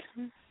complaint.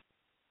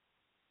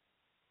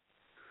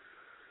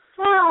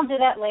 Well, I'll do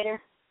that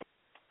later.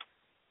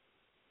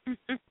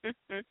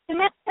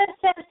 Samantha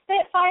says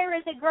Spitfire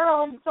is a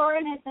girl and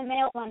Soren is the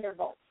male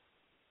Thunderbolt.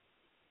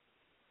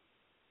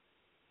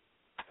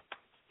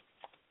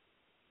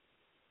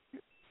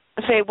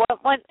 Say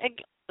what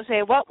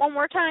one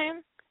more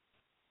time?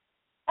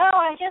 Oh,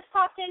 I just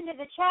popped into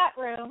the chat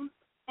room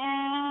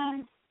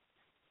and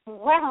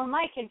wow, am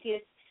I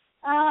confused.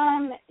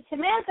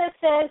 Samantha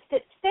says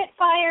that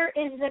Spitfire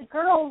is the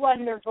girl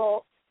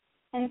Wonderbolt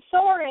and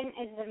Soren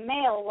is the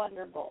male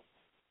Wonderbolt.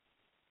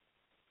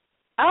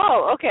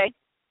 Oh, okay.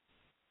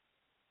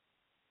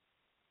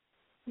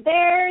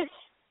 There's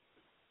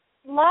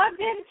logged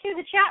into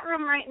the chat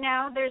room right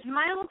now. There's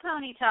My Little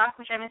Pony Talk,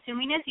 which I'm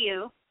assuming is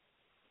you.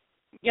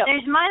 Yep.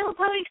 There's My Little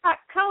Pony Talk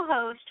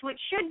co-host, which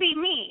should be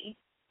me.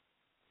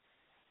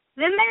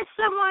 Then there's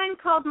someone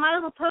called My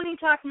Little Pony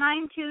Talk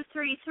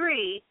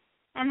 9233,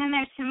 and then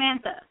there's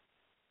Samantha.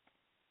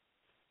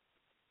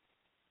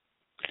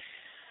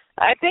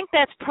 I think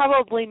that's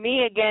probably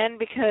me again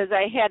because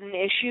I had an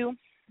issue.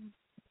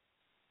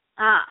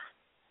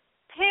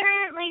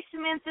 Apparently,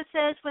 Samantha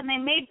says when they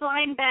made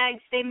blind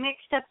bags, they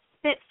mixed up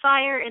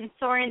Spitfire and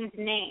Soren's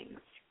names.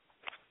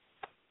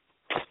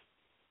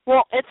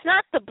 Well, it's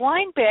not the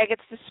blind bag.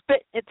 It's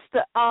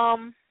the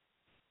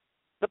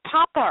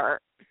pop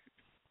art.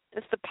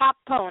 It's the pop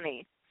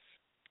pony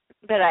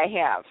that I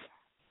have.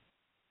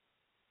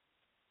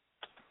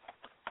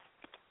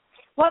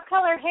 What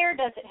color hair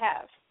does it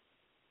have?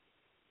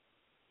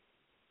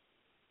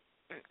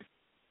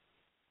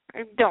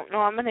 I don't know.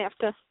 I'm gonna have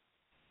to.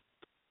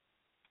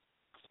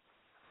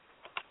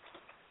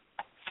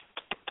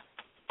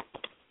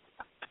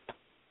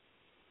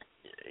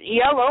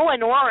 Yellow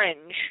and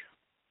orange.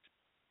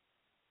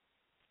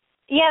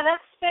 Yeah,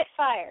 that's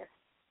Spitfire.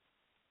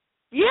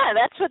 Yeah,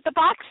 that's what the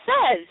box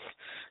says.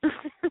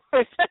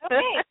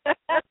 Okay,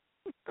 that's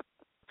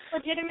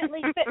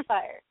legitimately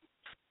Spitfire.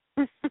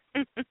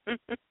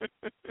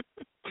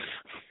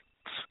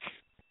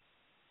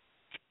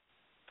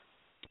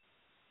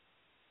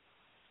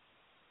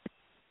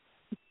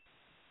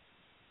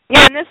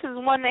 Yeah, and this is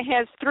one that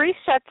has 3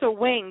 sets of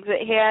wings.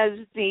 It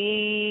has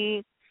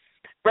the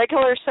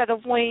regular set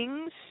of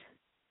wings.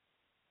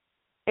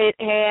 It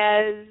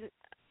has,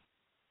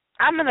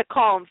 I'm going to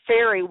call them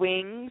fairy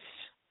wings.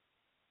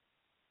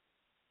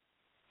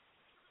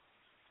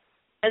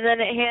 And then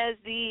it has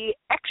the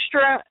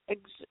extra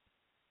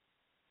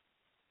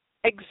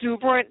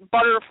exuberant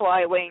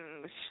butterfly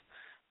wings.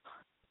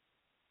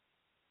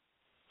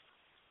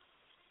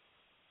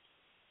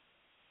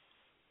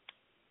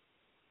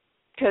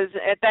 Because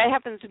that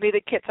happens to be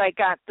the kits I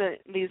got.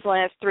 These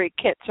last 3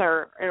 kits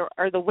are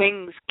the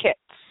wings kits,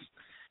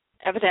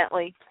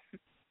 evidently.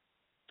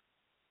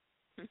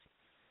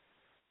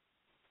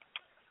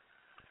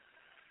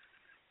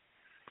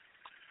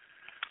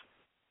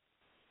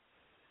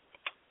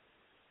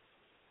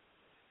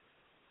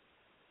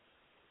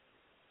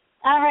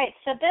 All right,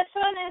 so this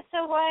one is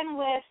the one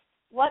with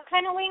what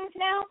kind of wings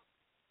now?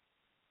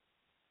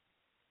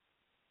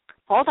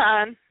 Hold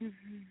on.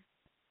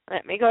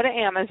 Let me go to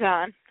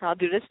Amazon. I'll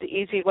do this the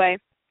easy way.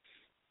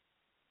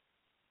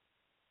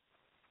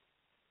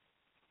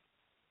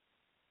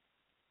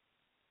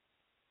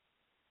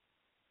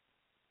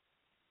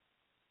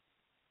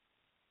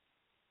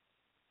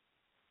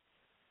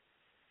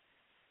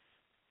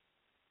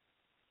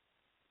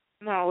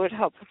 No, it would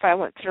help if I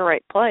went to the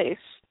right place.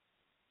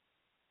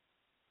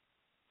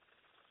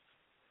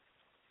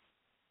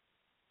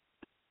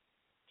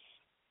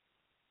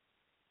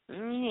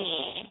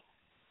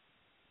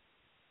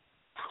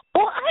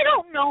 Well, I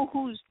don't know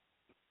who's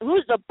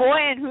the boy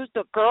and who's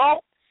the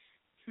girl.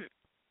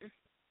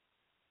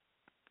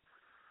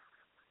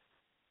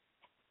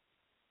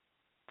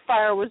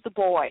 Fire was the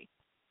boy.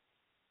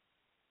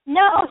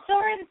 No,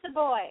 Soren's the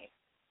boy.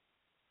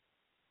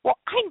 Well,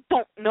 I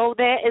don't know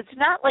that. It's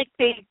not like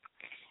they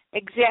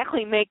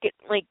exactly make it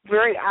like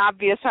very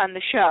obvious on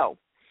the show.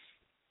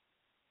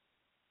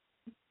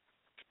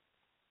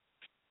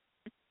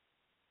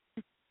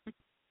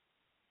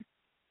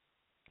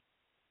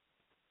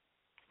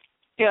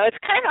 You know,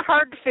 it's kind of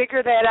hard to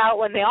figure that out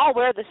when they all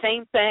wear the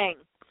same thing.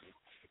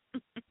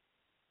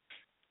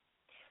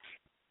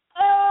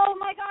 Oh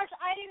my gosh,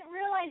 I didn't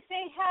realize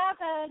they have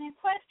an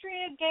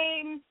Equestria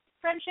Games,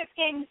 Friendship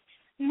Games,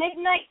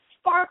 Midnight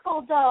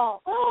Sparkle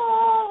doll.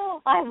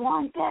 Oh, I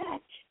want that.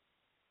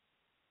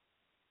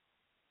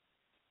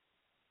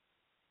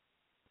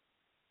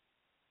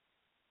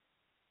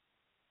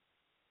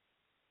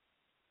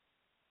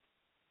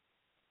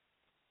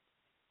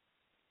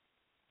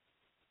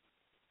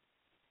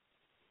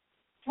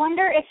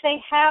 Wonder if they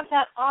have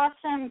that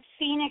awesome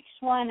Phoenix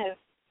one of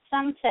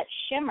Sunset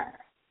Shimmer.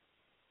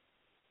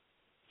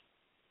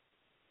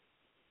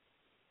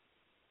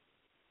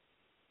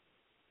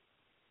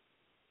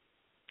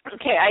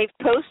 Okay, I've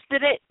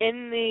posted it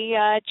in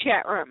the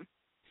chat room.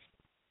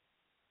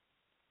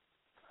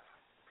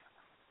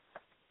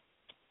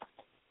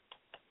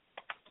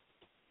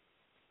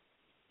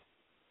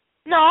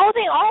 No,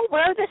 they all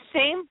wear the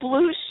same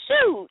blue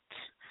suit.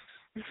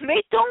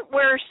 They don't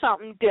wear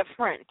something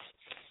different.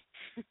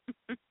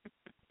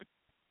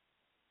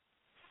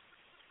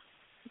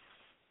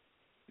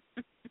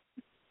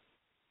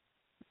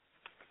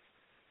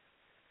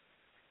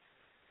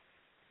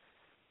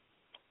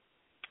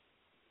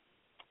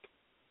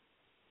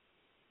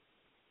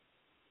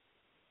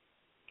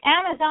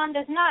 Amazon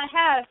does not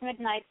have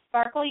Midnight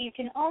Sparkle. You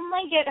can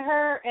only get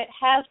her at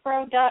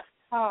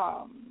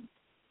Hasbro.com.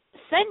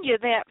 Send you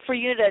that for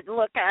you to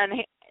look on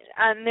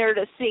there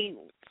to see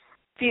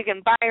if you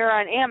can buy her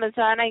on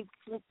Amazon. I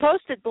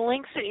posted the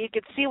link so you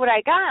could see what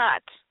I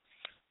got.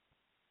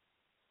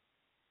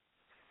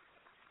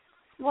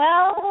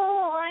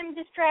 Well, I'm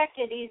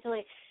distracted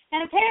easily,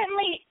 and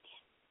apparently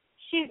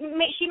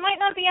she might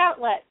not be out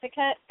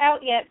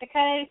yet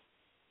because it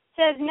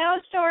says no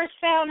stores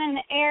found in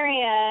the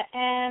area,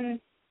 and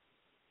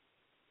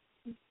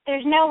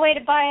there's no way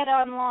to buy it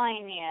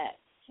online yet.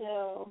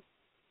 So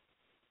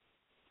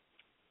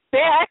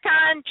back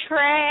on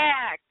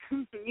track.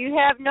 You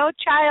have no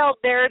child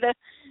there to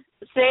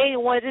say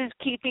what is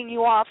keeping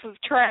you off of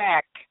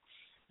track.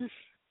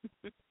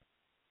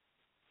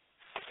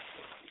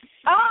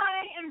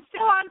 I am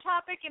still on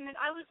topic, and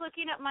I was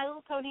looking at My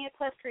Little Pony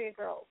Equestria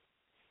Girls.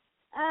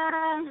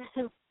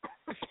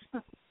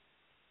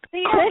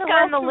 Click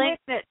on the link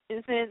that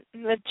is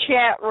in the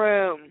chat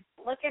room.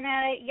 Looking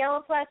at it,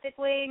 yellow plastic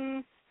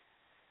wings,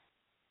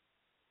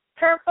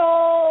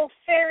 purple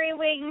fairy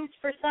wings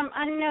for some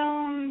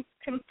unknown,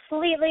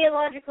 completely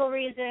illogical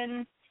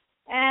reason,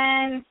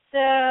 and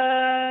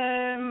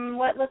some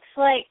what looks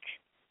like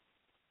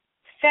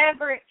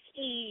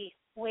fabric-y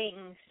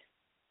wings,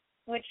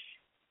 which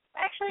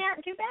actually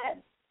aren't too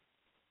bad.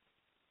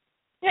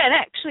 Yeah, and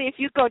actually, if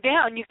you go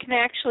down, you can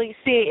actually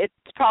see it's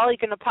probably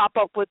going to pop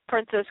up with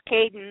Princess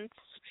Cadence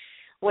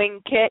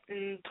wing kit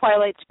and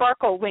Twilight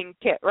Sparkle wing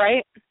kit,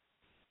 right?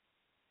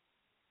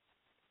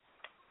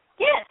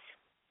 Yes.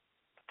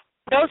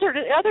 Those are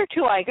the other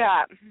two I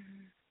got.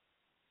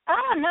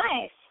 Oh,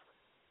 nice.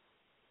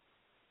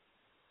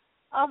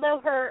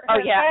 Although her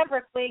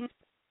fabric wings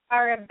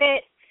are a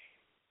bit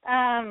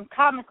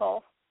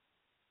comical.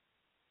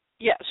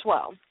 Yes,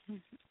 well.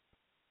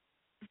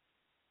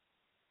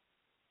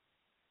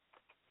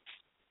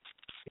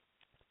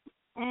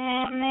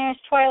 And there's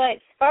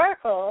Twilight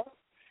Sparkle.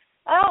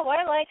 Oh,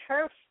 I like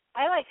her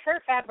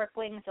fabric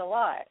wings a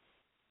lot.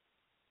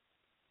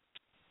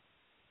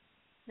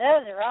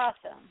 Those are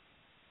awesome.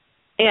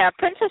 Yeah,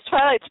 Princess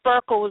Twilight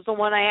Sparkle was the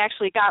one I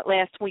actually got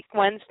last week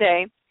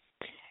Wednesday.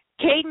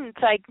 Cadence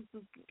I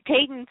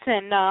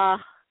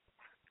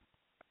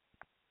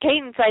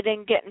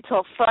didn't get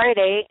until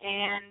Friday,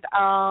 and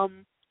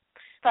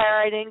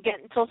Fire I didn't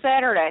get until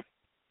Saturday.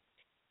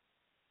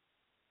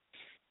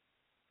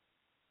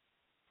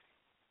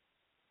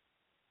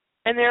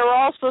 And they were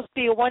all supposed to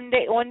be one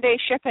day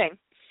shipping.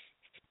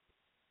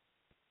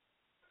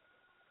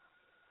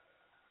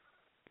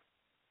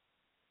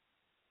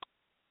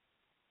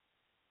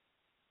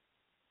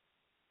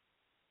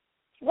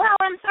 Well,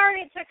 I'm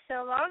sorry it took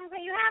so long, but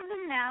you have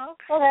them now.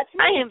 Well, that's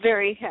nice. I am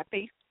very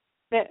happy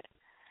that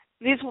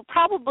these will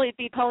probably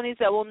be ponies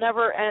that will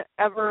never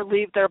ever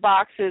leave their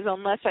boxes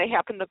unless I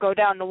happen to go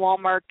down to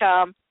Walmart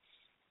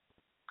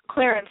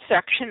clearance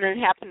section and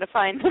happen to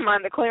find them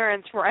on the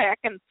clearance rack.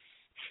 And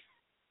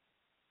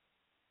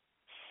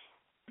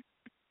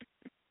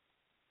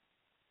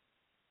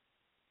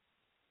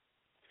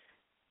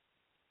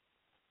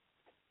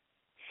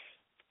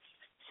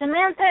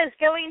Samantha is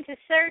going to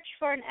search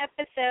for an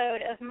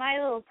episode of My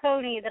Little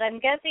Pony that I'm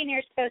guessing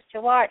you're supposed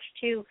to watch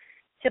to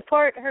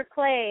support her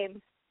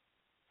claim.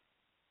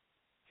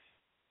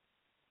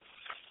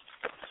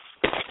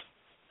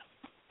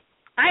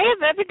 I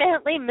have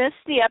evidently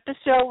missed the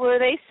episode where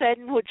they said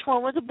which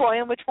one was a boy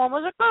and which one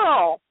was a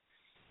girl.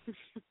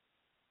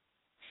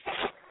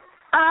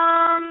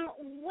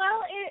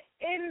 Well,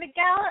 in the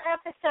gala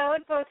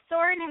episode, both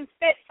Soren and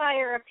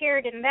Spitfire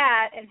appeared in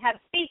that and had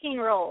speaking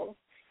roles.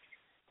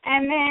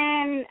 And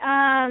then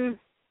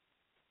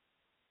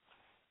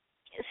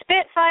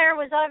Spitfire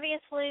was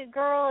obviously a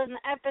girl in the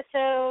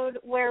episode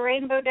where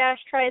Rainbow Dash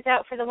tries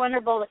out for the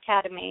Wonderbolt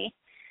Academy.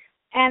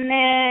 And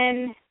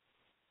then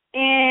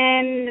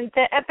in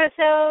the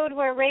episode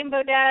where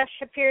Rainbow Dash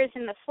appears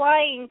in the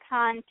flying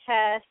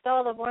contest,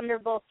 all the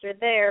Wonderbolts are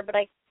there, but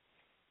I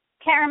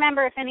can't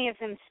remember if any of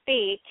them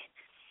speak.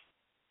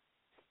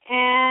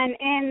 And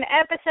in the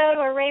episode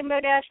where Rainbow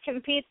Dash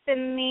competes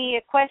in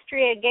the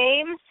Equestria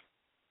Games,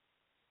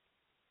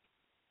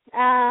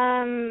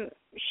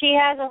 she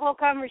has a whole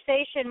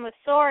conversation with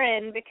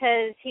Soren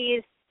because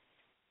he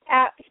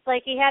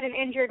had an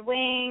injured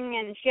wing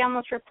and she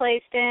almost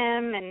replaced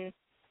him and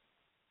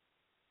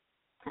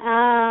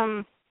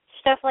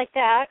stuff like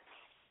that.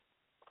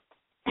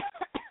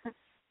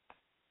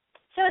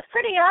 So it's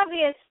pretty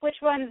obvious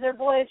which ones are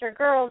boys or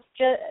girls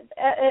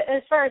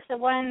as far as the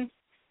ones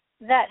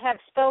that have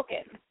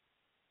spoken.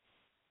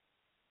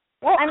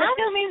 Well, I'm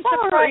assuming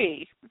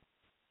sorry.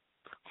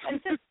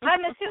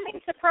 I'm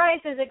assuming Surprise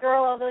is a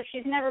girl, although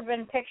she's never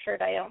been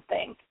pictured, I don't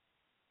think.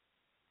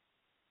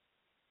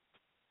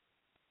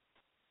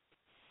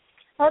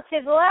 Let's see,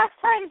 the last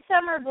time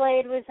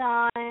Summerblade was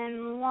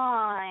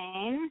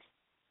online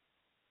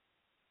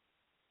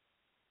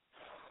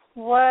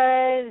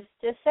was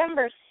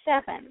December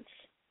 7th,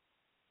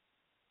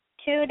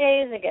 2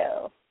 days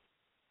ago.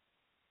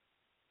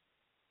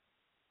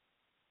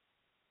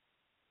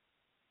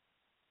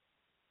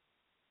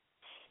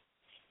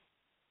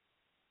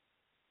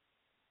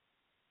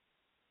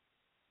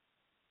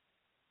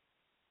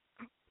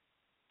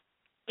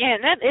 Yeah,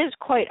 and that is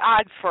quite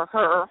odd for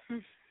her.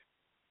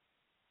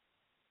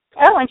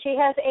 Oh, and she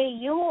has a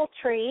Yule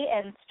tree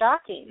and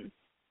stocking.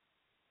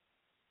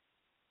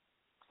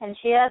 And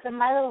she has a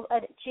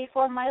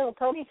G4 My Little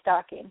Pony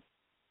stocking.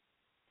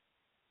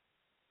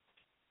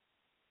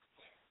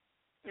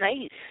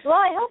 Nice. Well,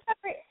 I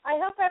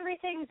hope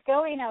everything's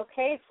going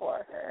okay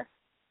for her.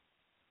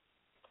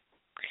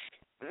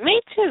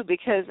 Me too,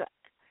 because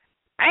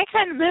I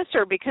kind of miss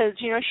her because,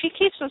 she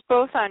keeps us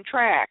both on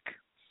track.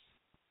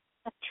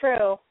 That's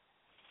true.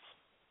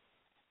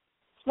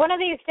 One of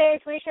these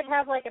days we should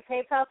have like a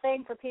PayPal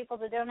thing for people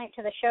to donate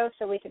to the show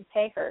so we can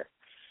pay her.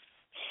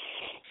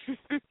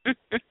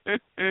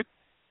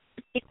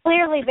 She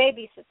clearly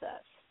babysits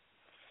us.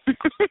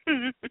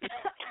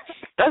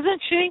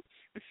 Doesn't she?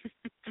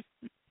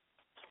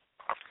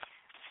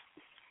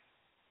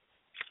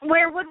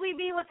 Where would we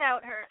be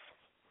without her?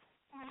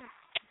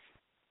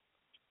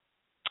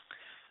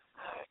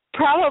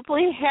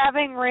 Probably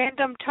having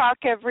random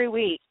talk every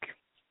week.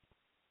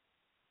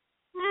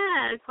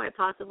 Yeah, quite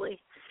possibly.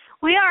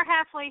 We are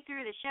halfway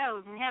through the show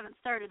and we haven't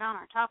started on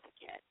our topic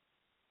yet.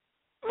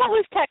 Well,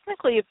 we've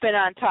technically been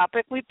on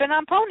topic. We've been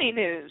on pony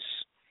news.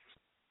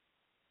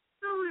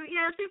 Oh,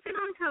 yes, we've been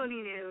on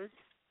pony news.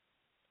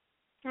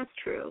 That's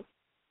true.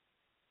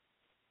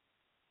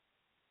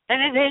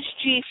 And it is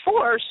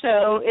G4,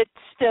 so it's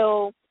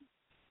still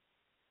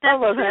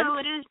relevant. That's true.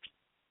 It is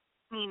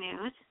pony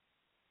news.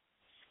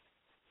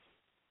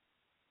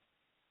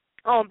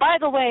 Oh, by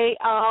the way,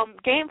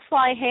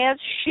 Gamefly has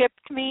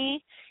shipped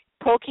me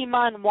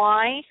Pokemon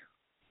Y.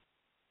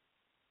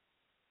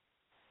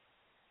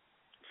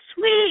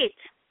 Sweet.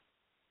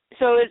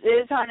 So it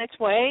is on its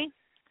way.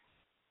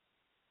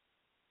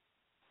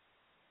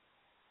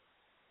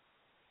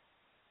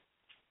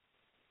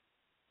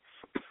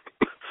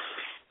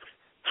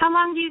 How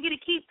long do you get to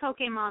keep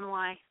Pokemon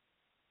Y?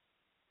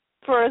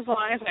 For as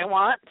long as I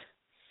want.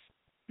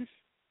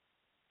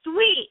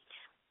 Sweet.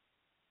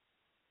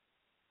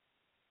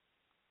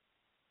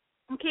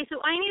 Okay,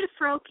 so I need a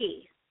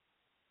Froakie.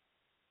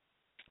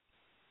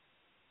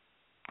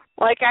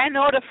 Like, I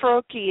know what a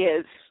Froakie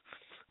is.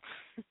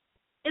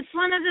 It's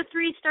one of the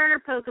 3 starter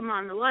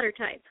Pokemon, the water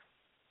type.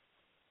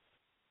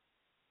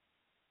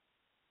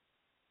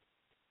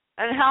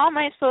 And how am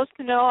I supposed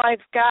to know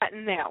I've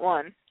gotten that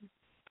one?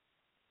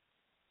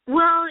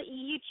 Well,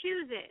 you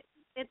choose it.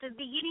 At the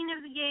beginning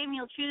of the game,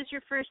 you'll choose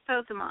your first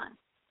Pokemon.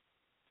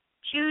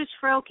 Choose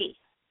Froakie.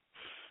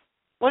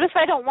 What if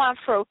I don't want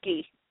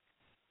Froakie?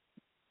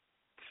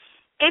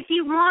 If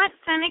you want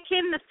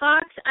Fennekin the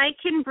fox, I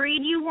can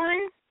breed you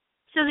one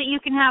so that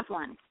you can have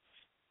one.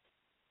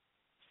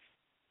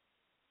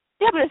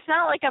 Yeah, but it's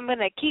not like I'm going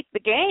to keep the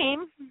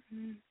game.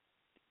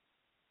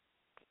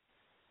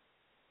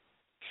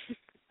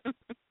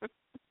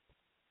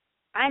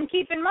 I'm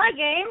keeping my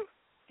game.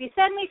 If you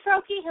send me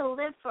Froakie, he'll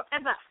live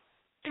forever.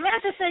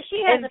 Samantha says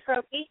she has a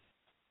Froakie.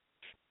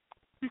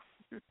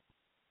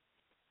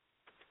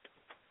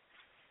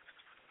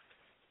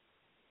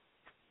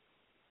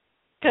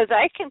 Because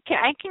I can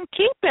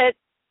keep it,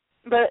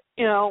 but,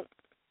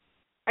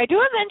 I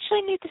do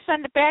eventually need to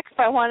send it back if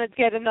I want to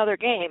get another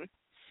game.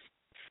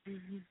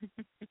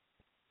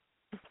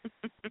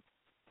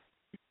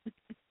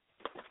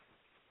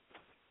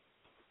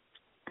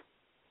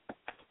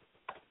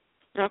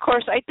 And of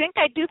course, I think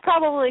I do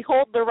probably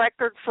hold the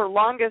record for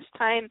longest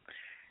time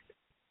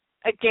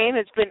a game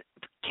has been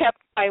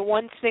kept by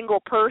one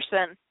single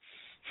person.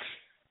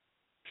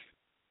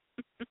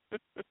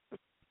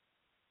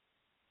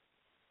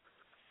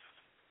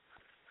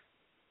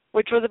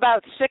 Which was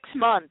about 6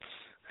 months.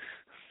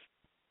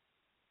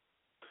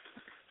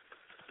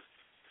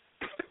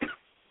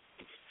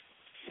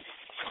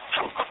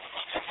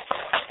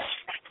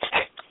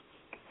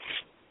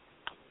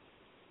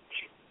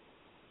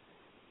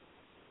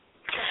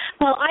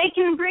 Well, I I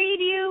can breed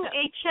you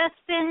a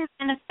Chespin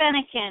and a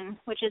Fennekin,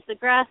 which is the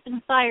grass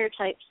and fire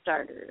type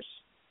starters,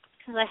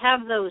 because I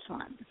have those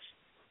ones.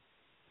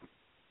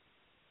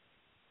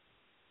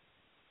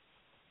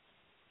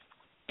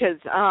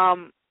 Because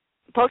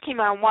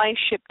Pokemon Y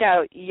shipped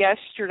out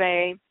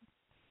yesterday,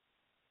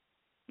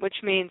 which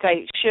means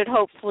I should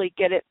hopefully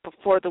get it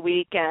before the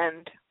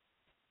weekend.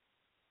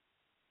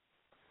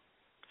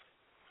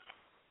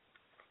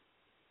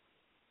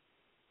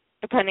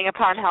 Depending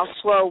upon how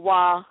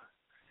slow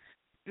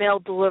mail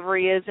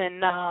delivery is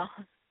in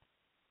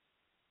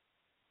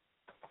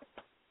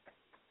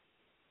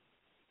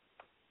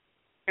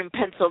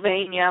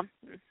Pennsylvania.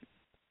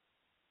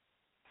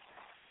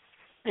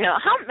 You know,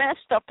 how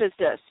messed up is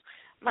this?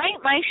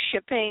 My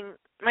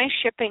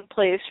shipping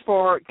place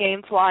for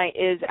GameFly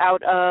is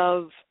out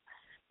of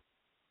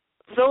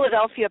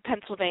Philadelphia,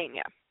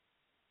 Pennsylvania.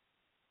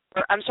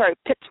 Or, I'm sorry,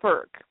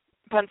 Pittsburgh,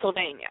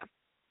 Pennsylvania.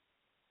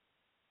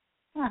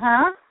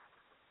 Uh-huh.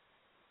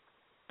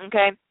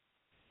 Okay.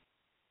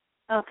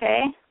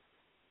 Okay.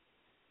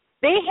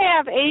 They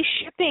have a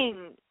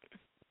shipping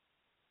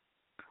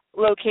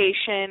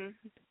location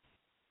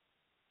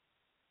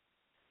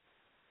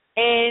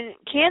in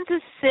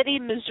Kansas City,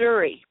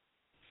 Missouri.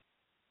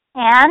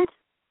 And?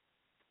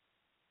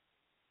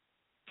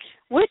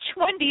 Which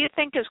one do you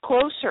think is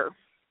closer?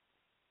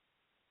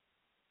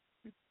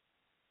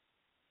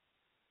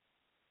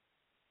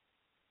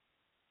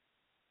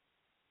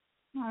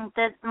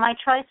 That my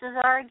choices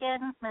are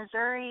again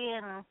Missouri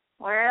and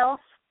where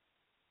else?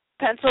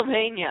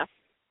 Pennsylvania.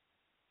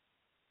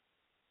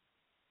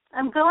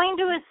 I'm going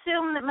to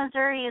assume that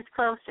Missouri is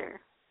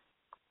closer.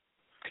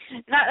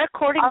 Not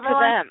according to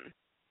them.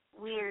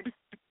 Weird.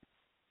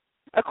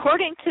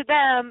 According to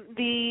them,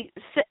 the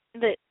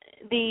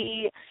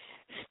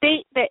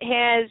state that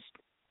has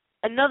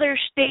another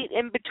state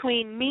in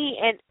between me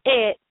and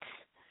it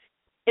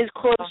is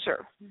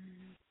closer.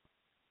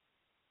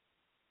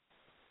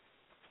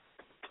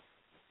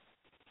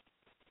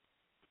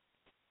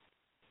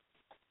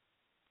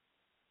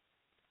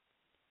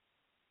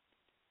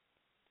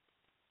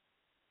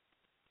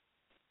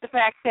 The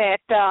fact that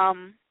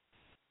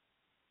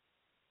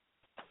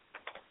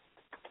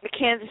the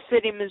Kansas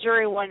City,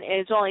 Missouri one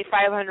is only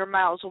 500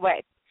 miles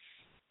away.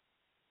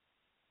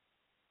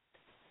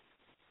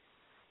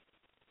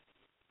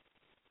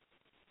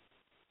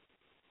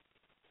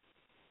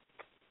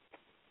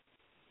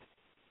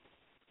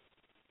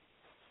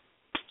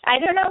 I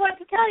don't know what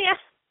to tell you.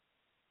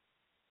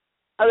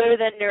 Other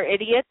than they're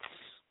idiots.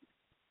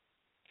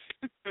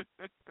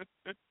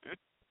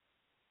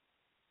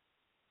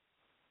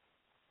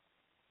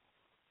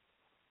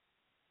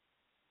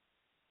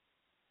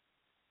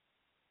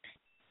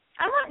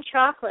 I want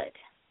chocolate.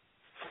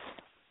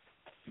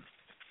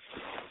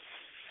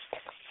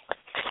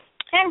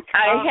 And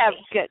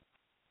coffee.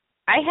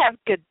 I have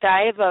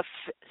Godiva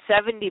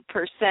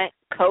 70%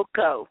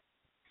 cocoa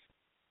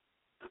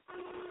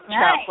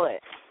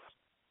chocolate.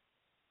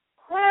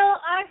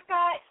 Well, I've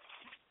got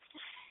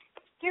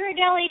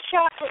Ghirardelli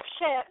chocolate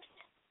chips,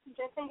 which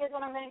I think is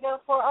what I'm going to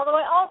go for. Although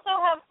I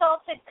also have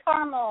salted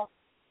caramel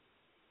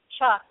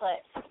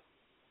chocolate.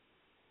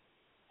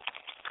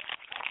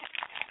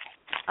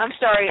 I'm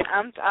sorry.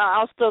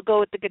 I'll still go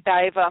with the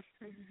Godiva.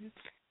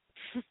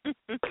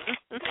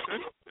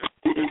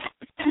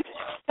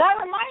 That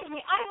reminds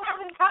me, I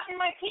haven't gotten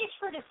my piece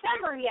for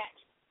December yet.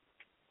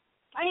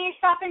 I need to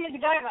stop into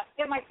Godiva,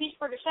 get my piece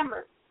for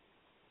December.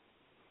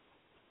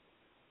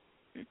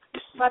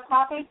 Want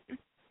coffee?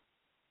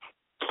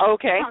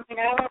 Okay.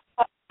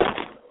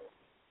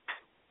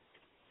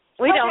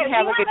 We don't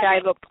have a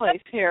Godiva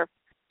place here.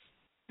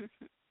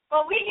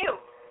 Well, we do.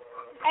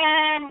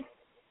 And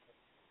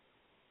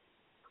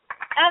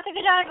at the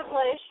Godiva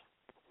place,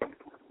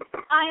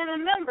 I am a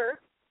member.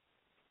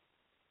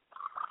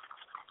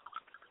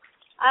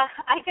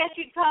 I guess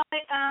you'd call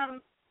it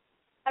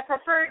a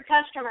preferred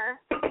customer.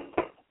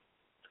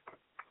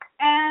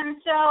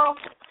 And so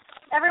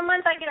every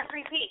month I get a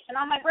free piece. And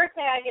on my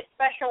birthday, I get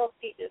special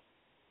pieces.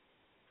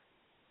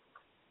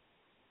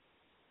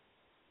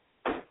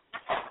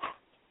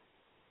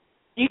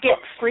 You get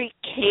free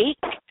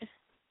cake?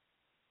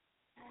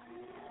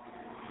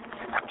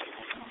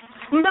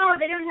 No,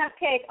 they don't have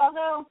cake.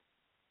 Although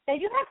they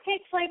do have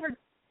cake-flavored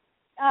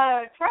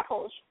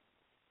truffles,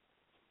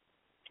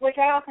 which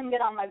I often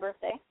get on my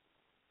birthday.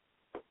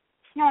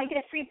 No, I get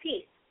a free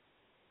piece.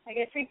 I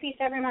get a free piece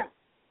every month.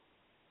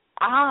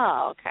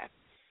 Ah, okay.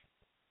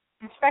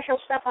 And special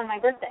stuff on my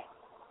birthday.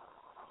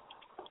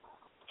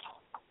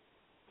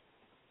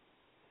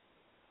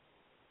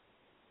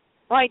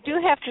 Well, I do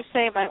have to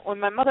say, when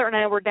my mother and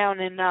I were down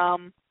in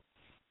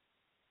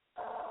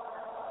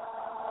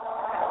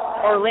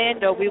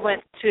Orlando, we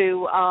went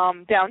to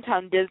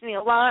downtown Disney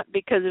a lot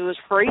because it was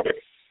free.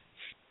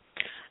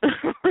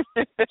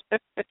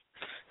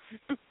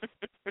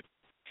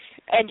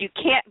 And you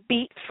can't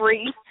beat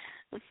free.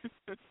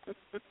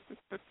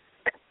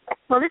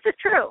 Well, this is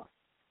true.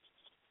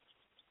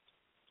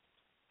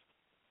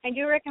 I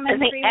do recommend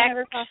free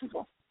whenever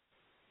possible.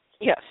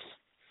 Yes.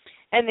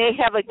 And they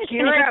have a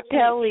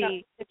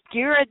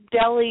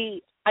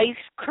Ghirardelli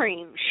ice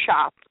cream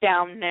shop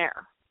down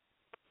there.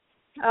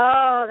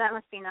 Oh, that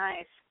must be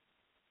nice.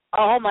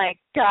 Oh my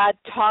God!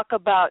 Talk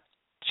about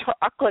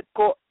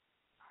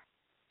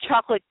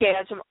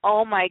chocolate-gasm.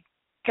 Oh my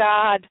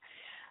God!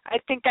 I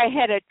think I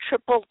had a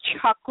triple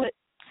chocolate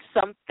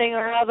something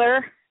or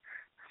other.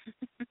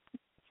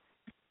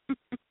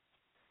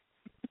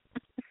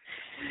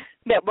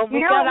 That when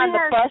we got on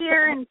the bus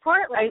here in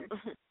Portland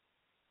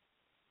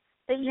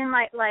that you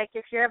might like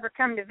if you ever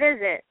come to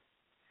visit.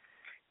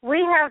 We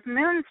have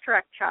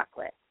Moonstruck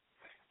chocolate,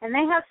 and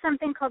they have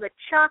something called a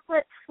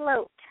chocolate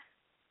float,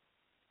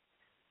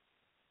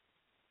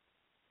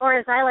 or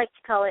as I like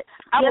to call it,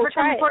 I will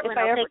try it if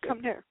I ever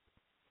come here.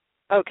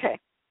 Okay.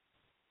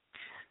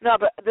 No,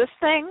 but this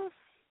thing,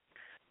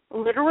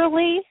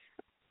 literally,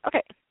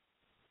 okay.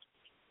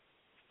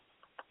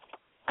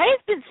 I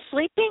have been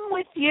sleeping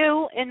with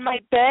you in my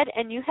bed,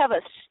 and you have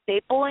a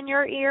staple in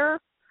your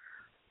ear.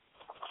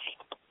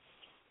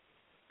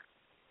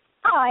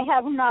 I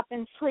have not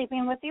been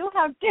sleeping with you.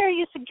 How dare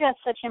you suggest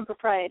such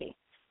impropriety?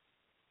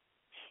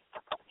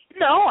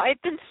 No,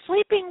 I've been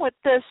sleeping with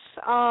this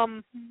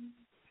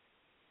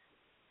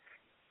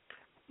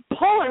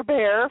polar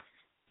bear.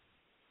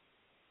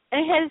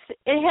 It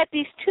had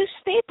these two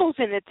staples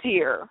in its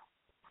ear.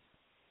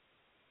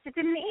 It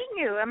didn't eat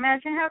you.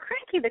 Imagine how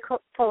cranky the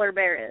polar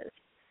bear is.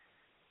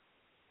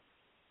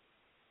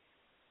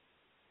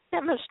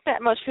 That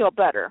must feel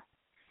better.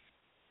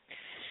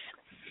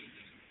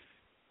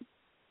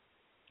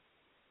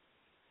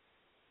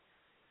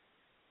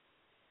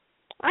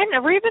 I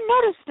never even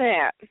noticed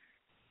that.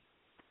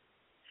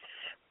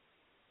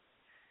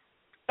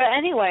 But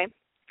anyway,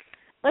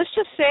 let's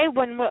just say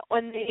when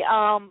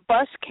the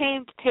bus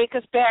came to take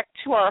us back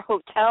to our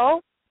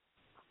hotel,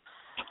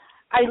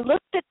 I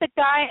looked at the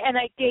guy and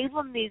I gave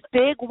him these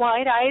big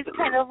wide eyes,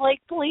 kind of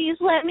like, please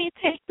let me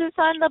take this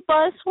on the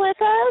bus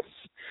with us.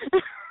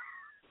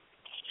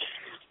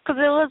 Because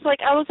it was like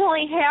I was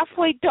only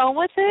halfway done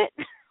with it.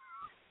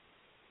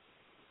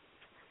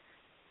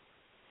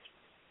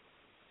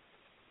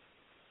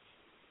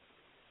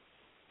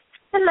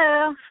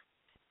 Hello.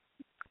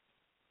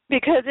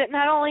 Because it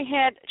not only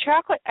had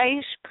chocolate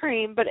ice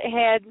cream, but it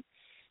had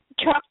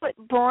chocolate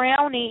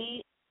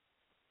brownie,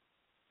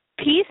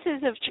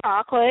 pieces of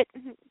chocolate,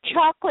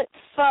 chocolate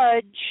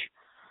fudge,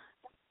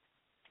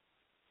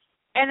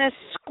 and a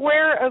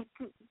square of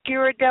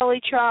Ghirardelli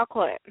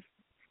chocolate,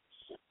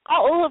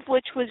 all of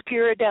which was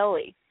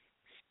Ghirardelli.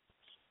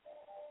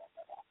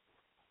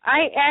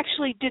 I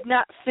actually did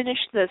not finish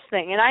this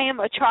thing, and I am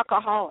a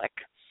chocoholic.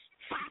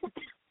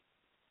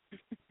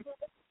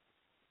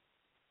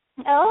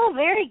 Oh,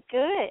 very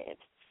good.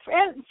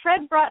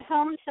 Fred brought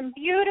home some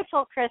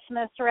beautiful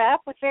Christmas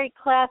wrap with very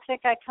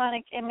classic,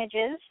 iconic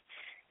images.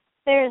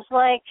 There's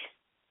like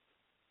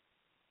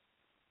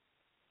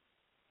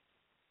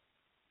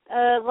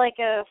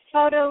a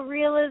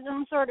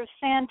photorealism sort of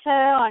Santa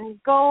on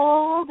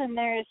gold, and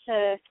there's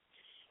a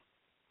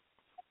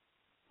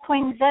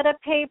poinsettia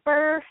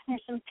paper.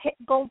 There's some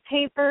gold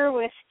paper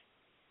with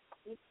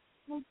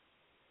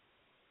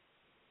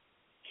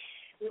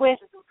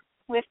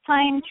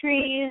pine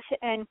trees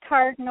and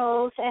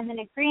cardinals, and then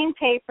a green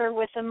paper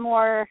with a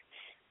more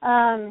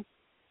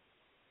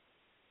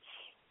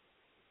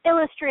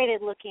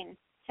illustrated-looking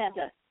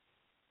Santa.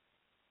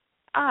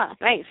 Ah,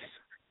 nice.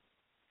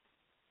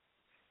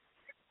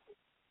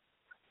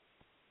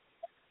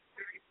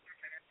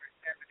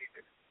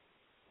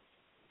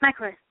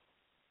 Michael.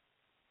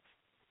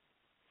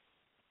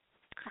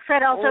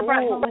 Fred also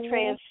brought home a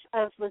tray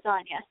of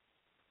lasagna.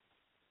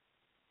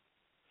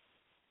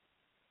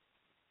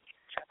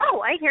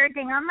 Oh, I hear a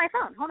ding on my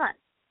phone. Hold on.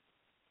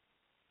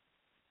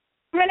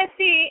 I'm going to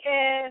see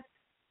if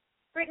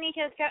Brittany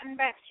has gotten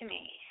back to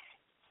me.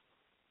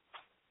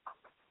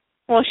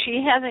 Well,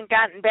 she hasn't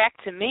gotten back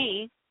to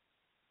me.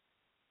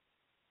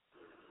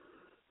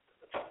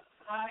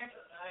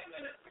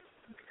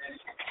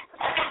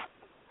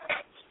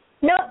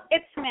 Nope,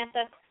 it's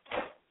Samantha.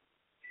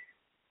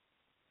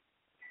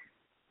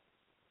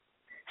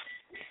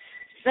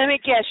 Let me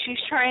guess, she's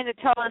trying to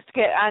tell us to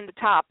get on the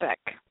topic.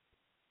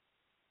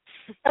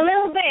 A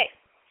little bit.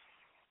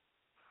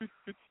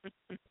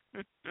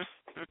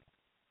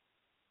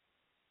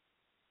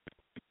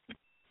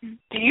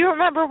 Do you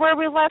remember where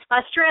we left?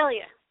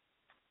 Australia.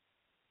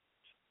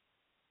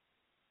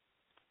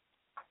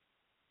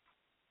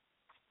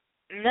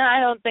 No, I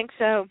don't think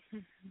so.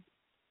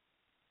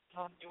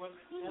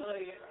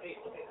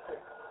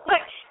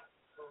 What?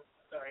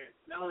 Sorry,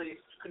 Melody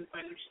couldn't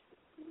find her.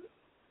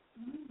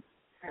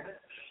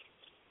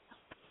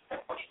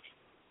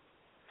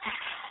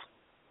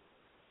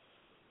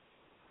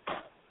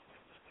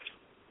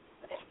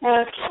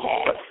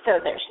 Okay, so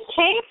there's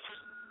tape.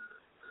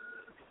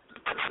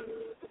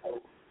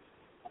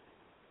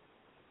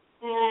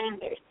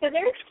 And there's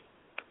scissors.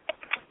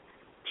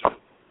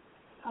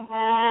 And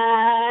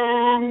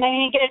I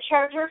need to get a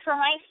charger for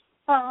my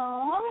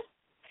phone.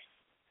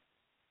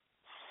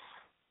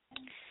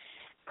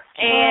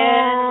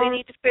 And we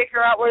need to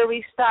figure out where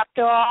we stopped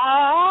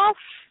off.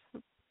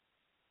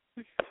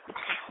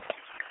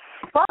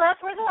 Well,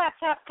 that's where the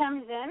laptop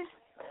comes in.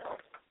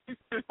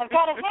 I've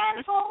got a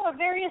handful of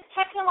various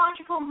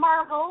technological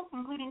marvels,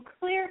 including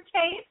clear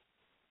tape,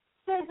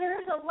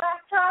 scissors, a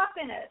laptop,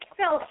 and a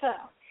cell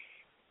phone.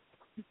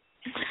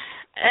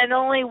 And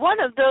only one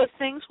of those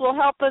things will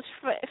help us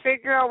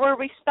figure out where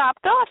we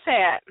stopped off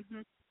at.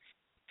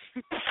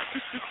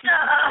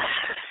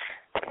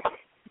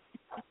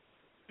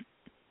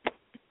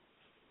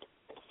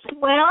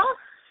 Well,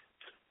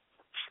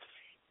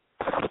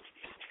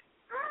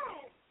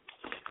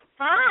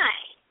 hi.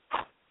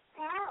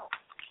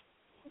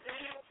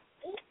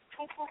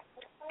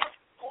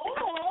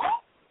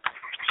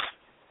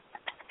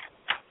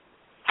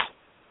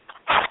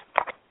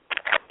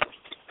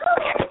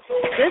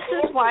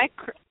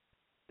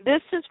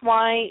 This is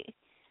why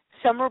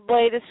Summer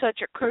Blade is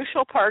such a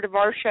crucial part of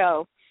our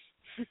show.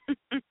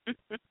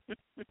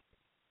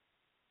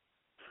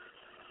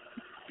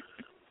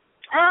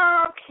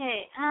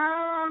 Okay.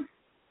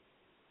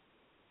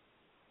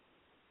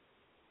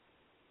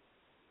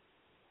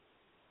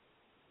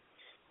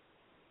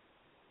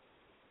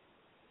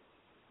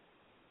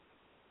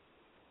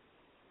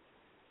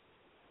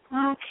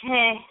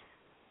 Okay.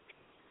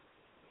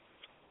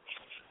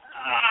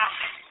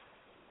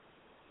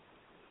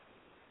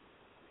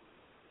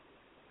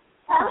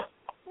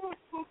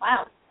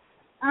 Wow.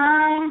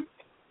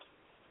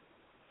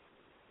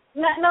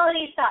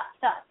 Melody,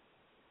 stop.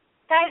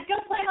 Guys, go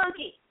play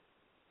monkey.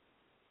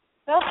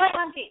 Go play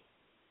monkey.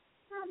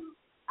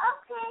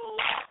 Okay.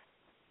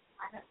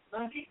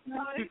 Monkey,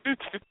 Melody.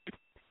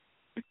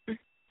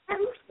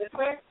 This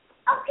way?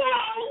 Okay.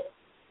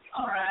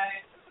 All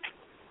right.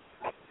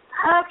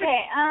 Okay,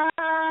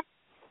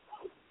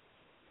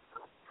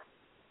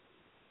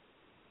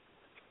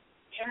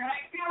 here I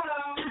go.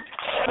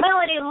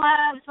 Melody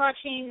loves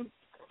watching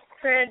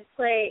Fred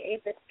play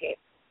Ape Escape.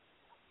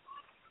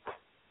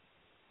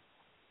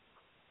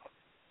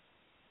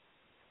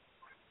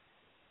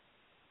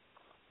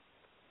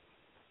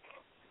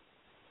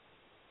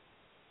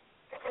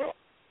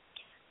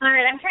 All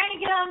right, I'm trying to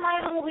get on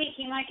my little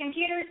wiki. My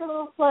computer's a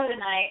little slow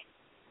tonight.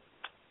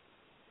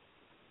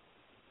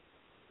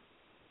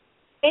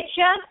 It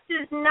just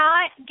does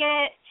not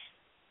get,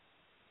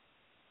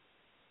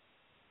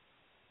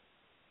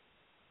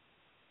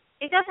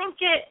 it doesn't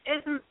get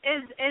as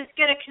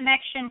good a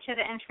connection to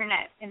the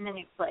internet in the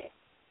new place,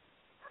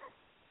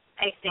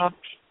 I think.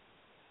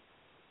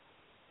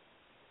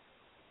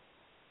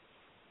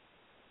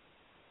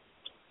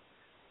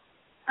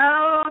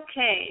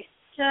 Okay,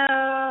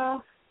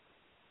 so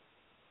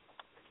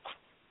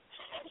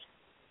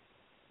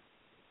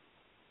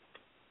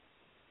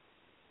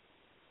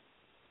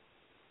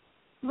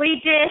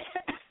we did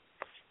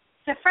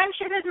the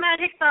Friendship is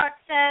Magic box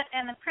set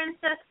and the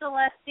Princess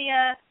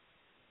Celestia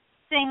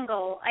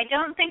single. I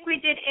don't think we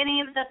did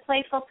any of the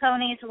Playful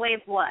Ponies Wave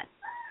 1.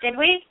 Did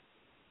we?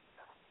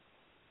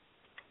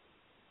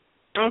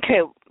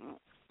 Okay.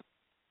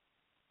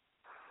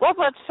 What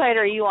website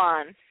are you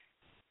on?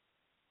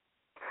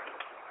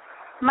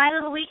 My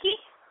Little Wiki?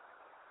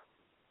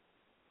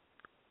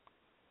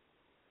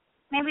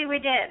 Maybe we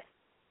did.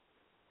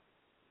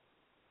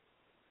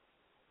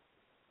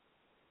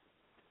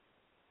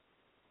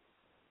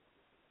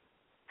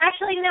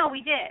 Actually, no,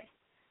 we did.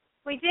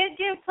 We did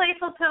do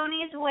Playful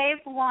Ponies Wave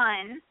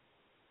 1.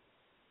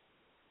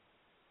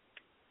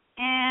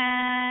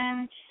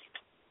 And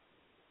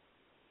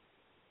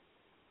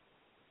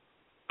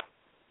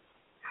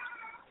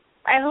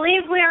I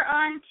believe we're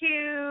on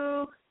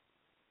to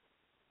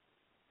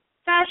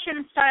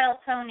Fashion Style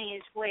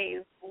Ponies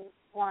Wave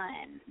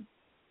 1,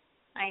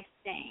 I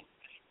think.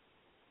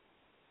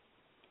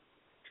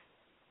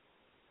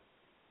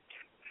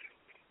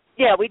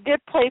 Yeah, we did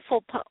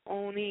Playful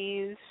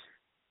Ponies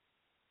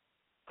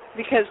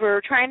because we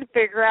were trying to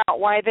figure out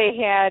why they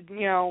had,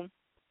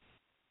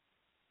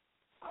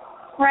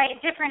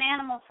 Right, different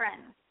animal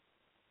friends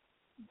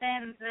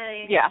than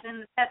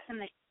the pets in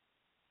the.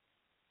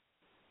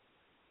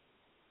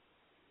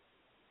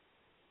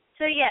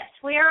 So yes,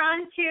 we are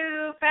on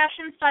to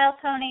Fashion Style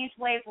Ponies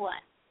Wave 1.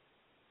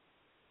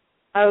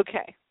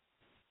 Okay.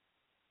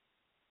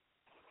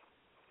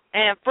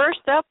 And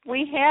first up,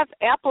 we have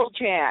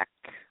Applejack.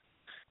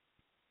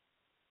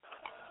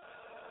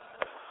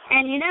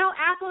 And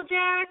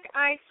Applejack,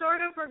 I sort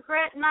of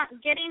regret not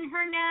getting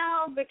her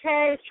now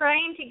because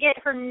trying to get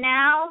her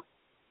now,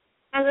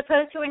 as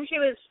opposed to when she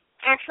was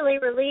actually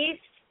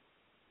released,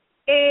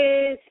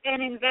 is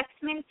an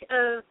investment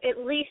of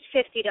at least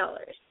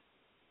 $50.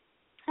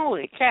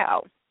 Holy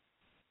cow.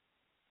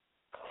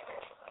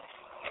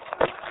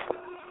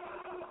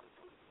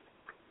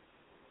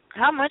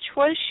 How much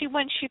was she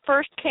when she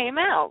first came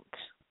out?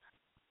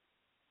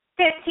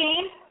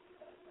 15.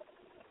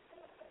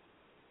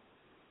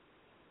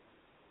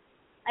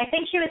 I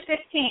think she was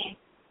 15.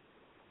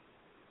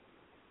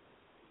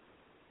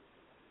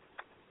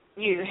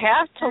 You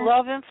have to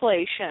love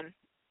inflation.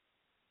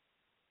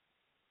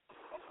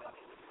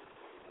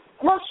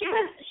 Well, she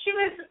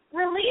was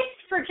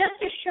released for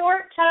just a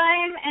short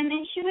time, and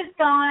then she was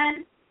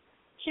gone.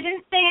 She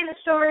didn't stay in the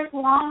stores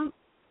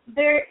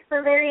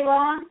for very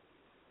long.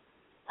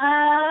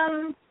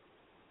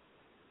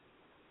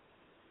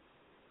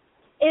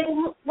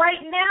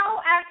 Right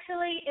now,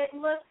 actually, it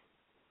looks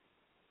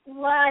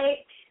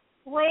like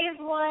Wave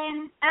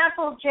 1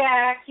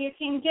 Applejack. You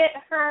can get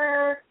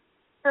her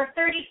for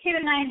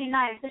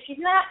 $32.99, so she's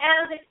not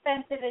as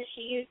expensive as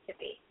she used to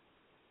be.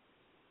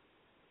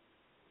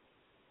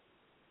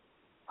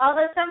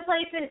 Although some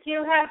places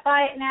do have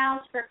buy it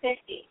nows for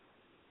 $50.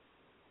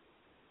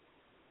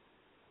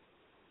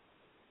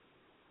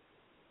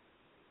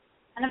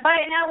 And a buy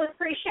it now with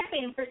free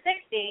shipping for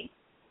 $60,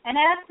 and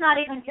that's not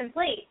even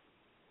complete.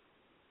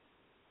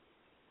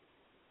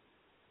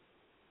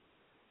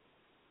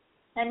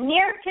 A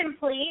near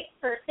complete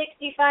for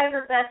 $65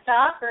 or best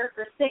offer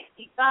for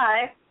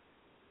 $65.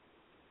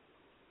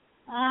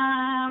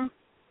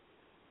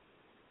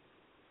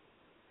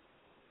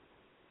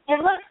 It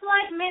looks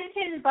like mint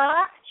in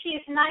box.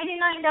 She's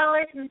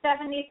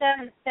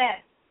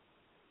 $99.77.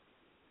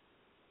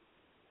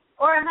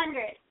 Or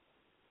 $100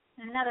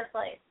 in another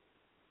place.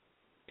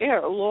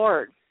 Dear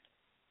Lord.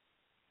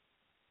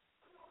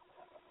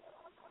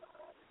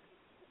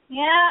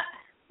 Yeah,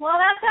 well,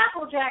 that's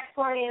Applejack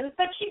for you.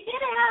 But she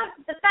did have,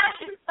 the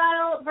fashion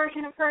style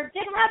version of her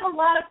did have a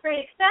lot of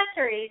great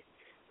accessories.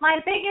 My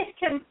biggest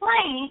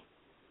complaint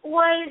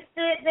was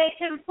that they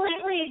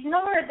completely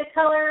ignored the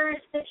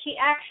colors that she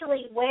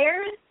actually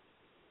wears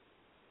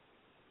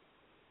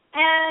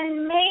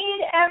and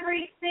made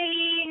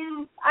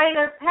everything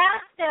either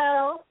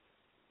pastel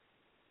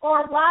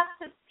or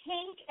lots of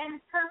pink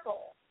and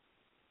purple.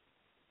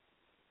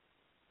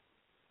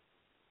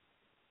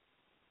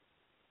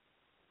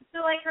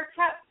 So like her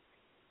cup,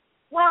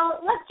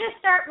 well, let's just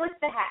start with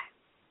the hat.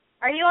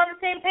 Are you on the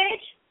same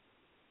page?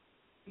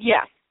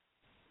 Yeah.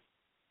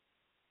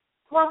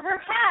 Well, her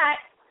hat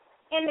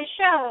in the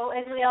show,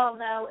 as we all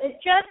know, is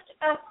just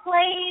a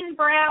plain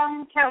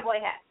brown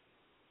cowboy hat.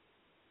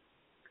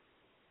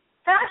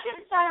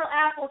 Fashion style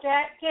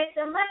Applejack gets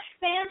a much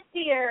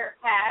fancier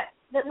hat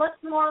that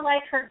looks more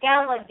like her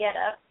gala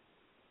getup,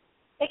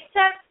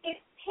 except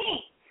it's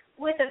pink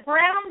with a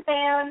brown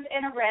band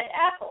and a red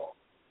apple.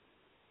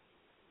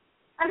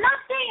 I'm not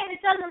saying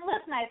it doesn't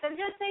look nice. I'm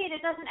just saying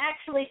it doesn't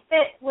actually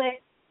fit with,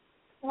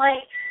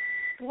 like,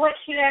 what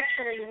she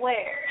actually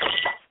wears.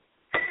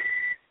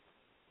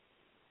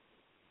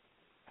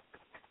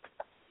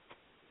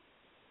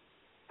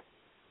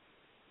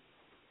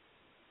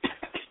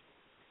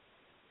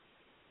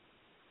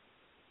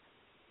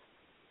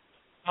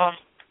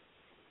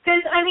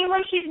 Because, I mean,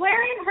 when she's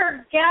wearing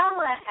her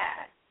gala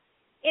hat,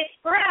 it's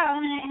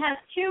brown and it has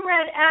two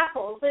red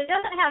apples, but it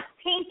doesn't have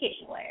pink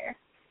anywhere.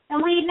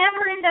 And we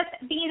never end up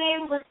being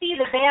able to see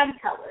the band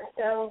color,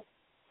 so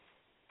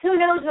who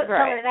knows what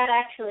color that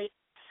actually is.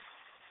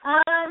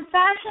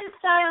 Fashion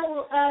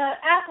style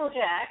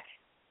Applejack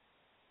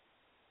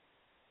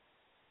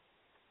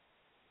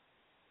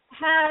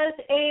has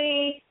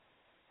a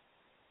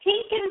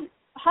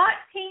hot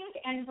pink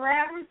and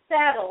brown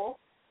saddle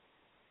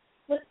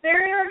with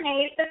very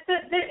ornate.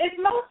 It's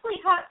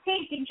mostly hot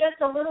pink and just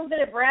a little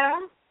bit of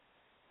brown.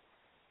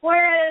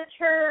 Whereas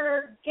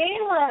her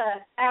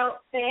gala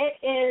outfit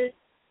is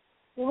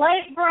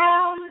light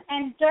brown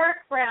and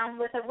dark brown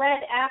with a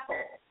red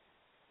apple.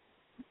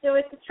 So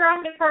it's a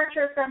strong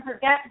departure from her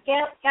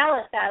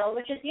gala saddle,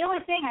 which is the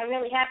only thing I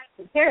really have to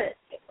compare this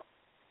to.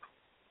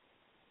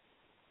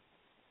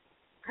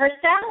 Her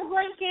saddle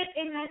blanket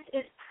in this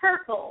is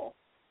purple,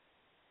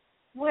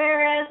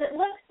 whereas it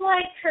looks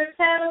like her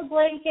saddle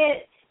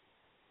blanket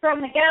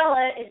from the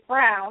gala is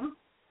brown,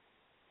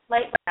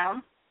 light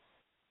brown.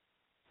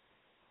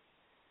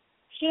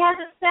 She has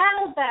a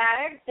saddle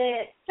bag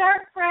that's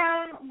dark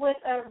brown with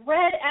a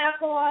red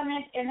apple on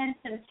it and then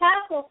some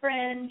tassel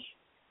fringe.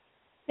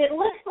 It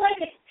looks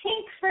like it's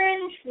pink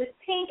fringe with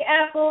pink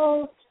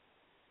apples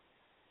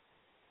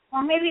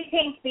or maybe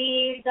pink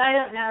beads. I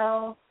don't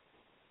know.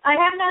 I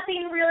have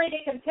nothing really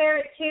to compare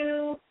it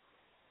to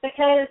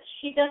because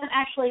she doesn't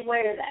actually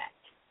wear that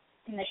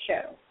in the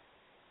show.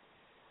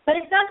 But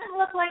it doesn't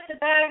look like the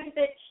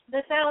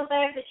saddle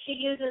bag that she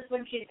uses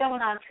when she's going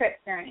on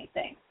trips or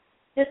anything.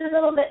 This is a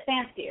little bit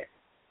fancier.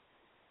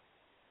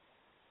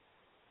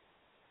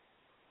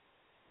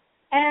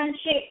 And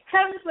she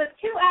comes with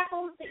two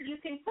apples that you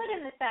can put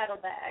in the saddle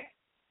bag,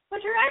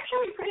 which are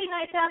actually pretty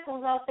nice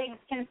apples, all things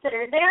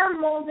considered. They are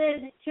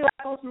molded, two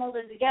apples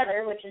molded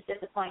together, which is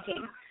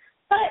disappointing.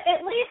 But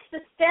at least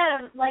the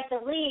stem, like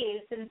the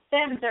leaves and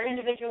stems, are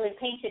individually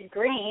painted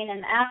green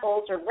and the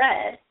apples are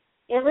red.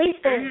 At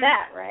least there's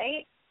that,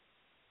 right?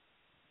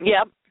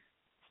 Yep.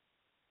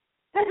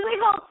 Because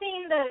we've all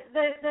seen the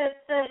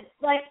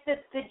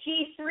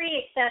G3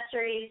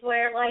 accessories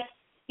where, like,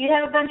 you'd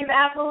have a bunch of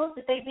apples,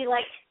 but they'd be,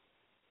 like,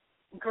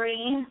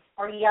 green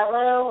or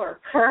yellow or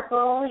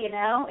purple, you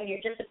know, and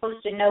you're just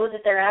supposed to know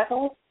that they're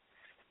apples.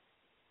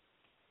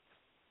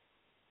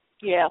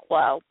 Yeah,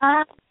 wow.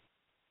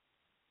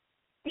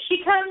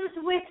 She comes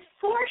with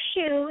 4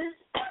 shoes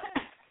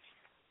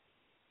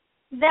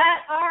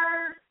that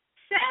are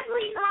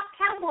sadly not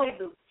cowboy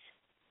boots.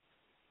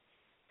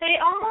 They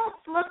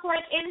almost look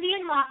like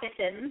Indian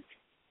moccasins,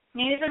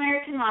 Native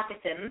American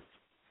moccasins,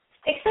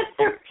 except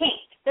they're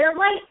pink. They're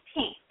light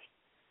pink.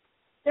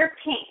 They're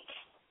pink.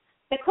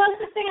 The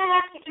closest thing I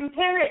have to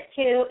compare it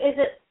to is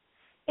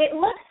it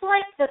looks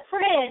like the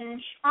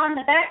fringe on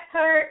the back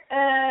part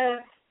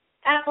of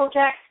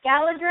Applejack's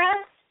gala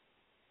dress.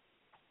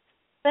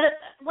 But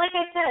like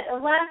I said,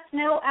 alas,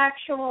 no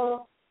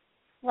actual,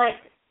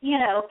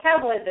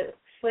 cowboy boots,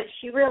 which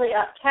she really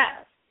ought to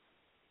have.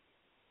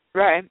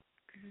 Right.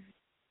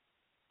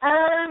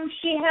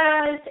 She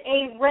has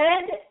a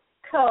red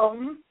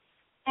comb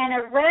and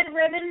a red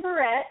ribbon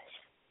barrette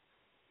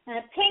and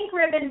a pink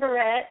ribbon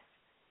barrette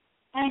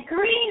and a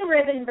green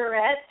ribbon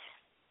barrette.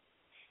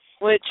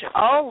 Which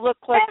all look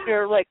like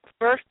they're like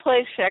first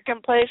place,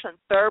 second place, and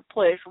third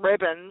place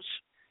ribbons.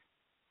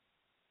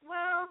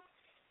 Well,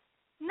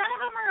 none of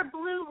them are a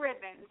blue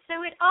ribbon, so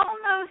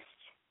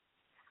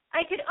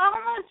I could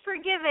almost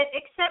forgive it,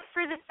 except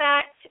for the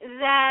fact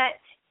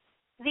that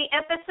the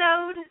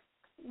episode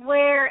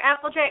where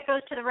Applejack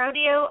goes to the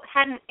rodeo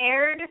hadn't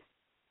aired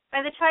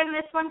by the time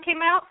this one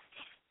came out.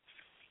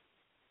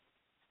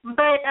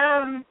 But,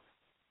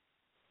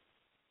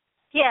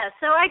 yeah,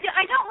 so I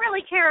don't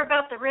really care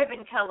about the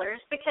ribbon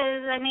colors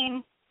because,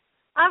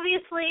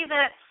 obviously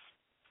that's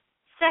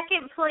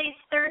second place,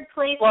 third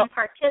place, and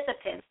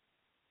participants.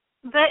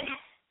 But...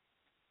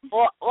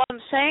 Well, what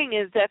I'm saying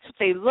is that's what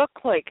they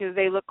look like. Is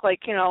they look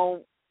like,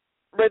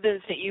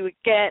 ribbons that you would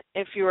get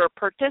if you were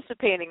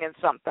participating in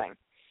something.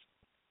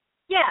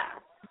 Yeah,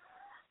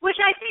 which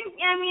I think,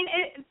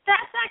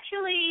 that's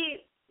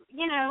actually,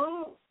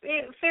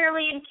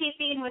 fairly in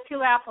keeping with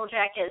who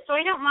Applejack is, so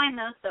I don't mind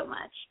those so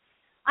much.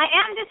 I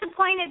am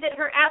disappointed that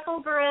her apple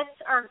barrettes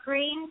are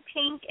green,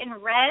 pink, and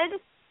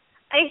red.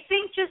 I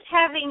think just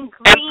having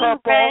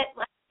green, red,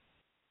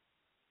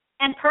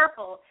 and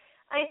purple.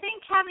 I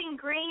think having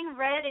green,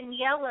 red, and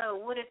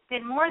yellow would have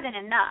been more than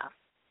enough.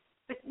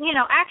 But,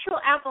 actual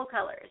apple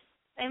colors.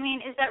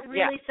 Is that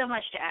really so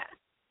much to ask?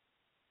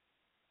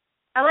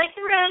 I like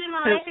the red and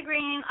I like the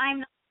green. I'm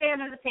not a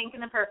fan of the pink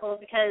and the purple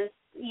because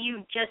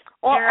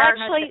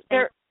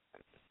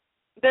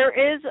there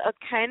is a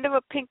kind of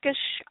a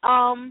pinkish,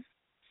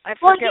 I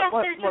forget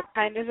what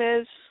kind it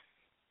is.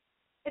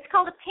 It's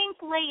called a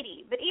pink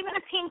lady, but even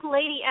a pink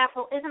lady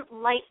apple isn't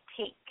light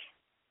pink.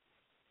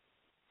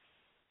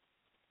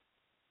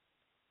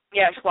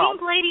 Yes, a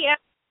pink lady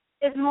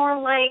apple is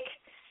more like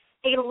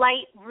a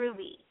light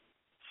ruby.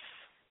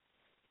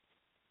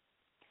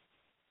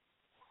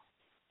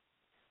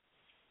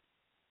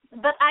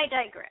 But I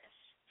digress.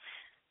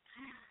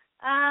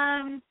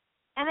 And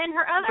then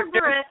her other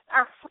barrettes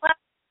are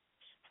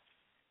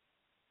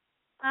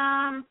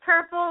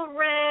purple,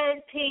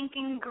 red, pink,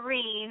 and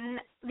green.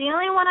 The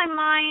only one I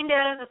mind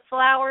out of the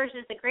flowers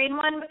is the green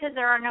one because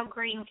there are no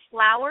green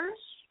flowers.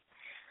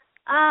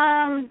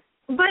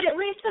 But at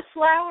least the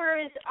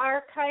flowers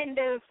are kind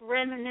of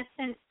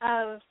reminiscent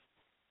of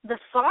the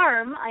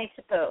farm, I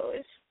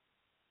suppose.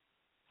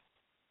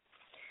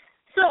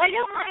 So I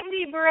don't mind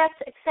the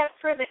barrettes except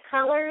for the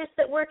colors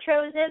that were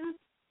chosen.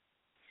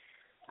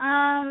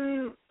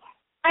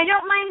 I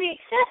don't mind the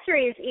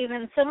accessories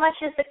even so much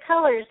as the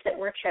colors that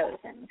were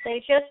chosen. They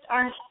just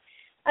aren't.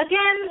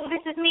 Again,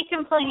 this is me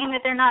complaining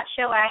that they're not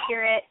show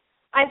accurate.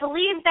 I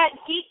believe that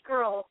Geek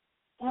Girl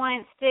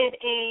once did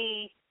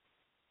a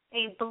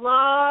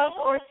blog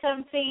or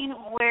something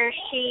where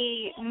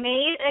she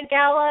made a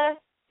gala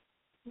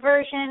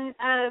version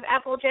of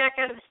Applejack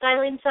out of the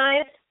styling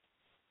size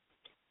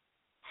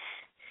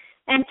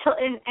and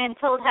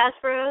told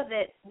Hasbro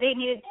that they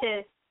needed to.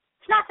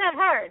 It's not that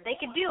hard. They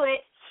could do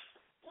it.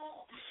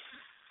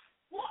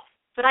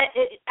 But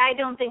I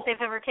don't think they've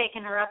ever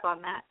taken her up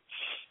on that.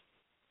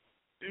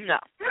 No,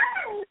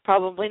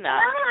 probably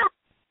not.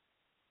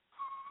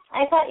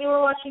 I thought you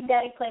were watching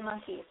Daddy play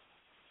monkeys.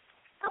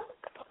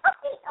 Okay.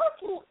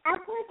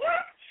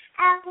 Applejack,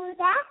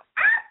 Applejack,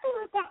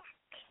 Applejack.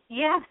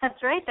 Yeah,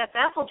 that's right. That's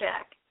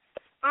Applejack.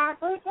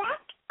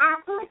 Applejack,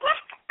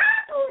 Applejack,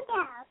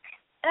 Applejack.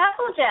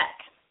 Applejack.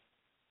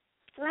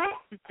 1,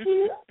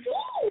 2,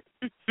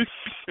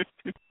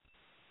 3.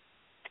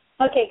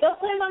 Okay, go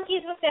play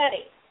monkeys with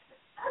Daddy.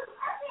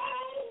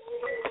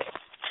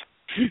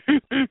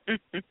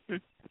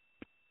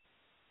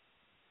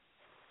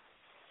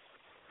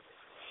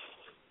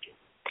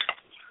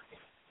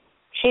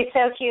 She's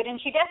so cute,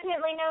 and she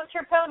definitely knows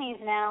her ponies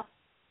now.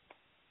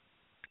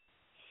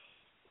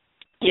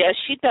 Yes,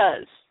 she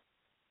does.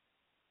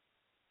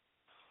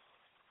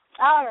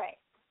 All right.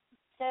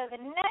 So the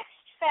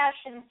next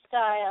fashion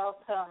style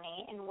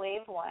pony in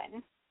Wave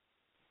 1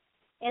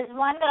 is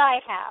one that I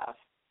have.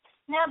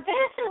 Now,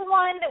 this is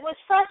one that was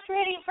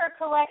frustrating for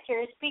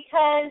collectors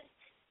because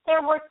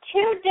there were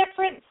two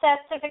different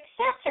sets of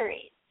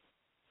accessories.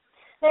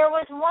 There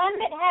was one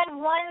that had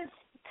one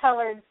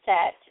colored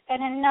set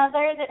and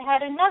another that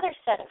had another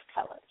set of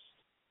colors.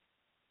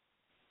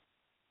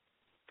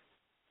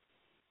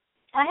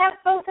 I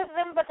have both of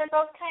them, but they're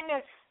both kind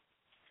of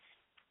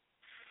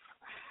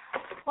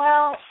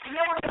Well,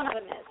 no one of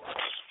them is.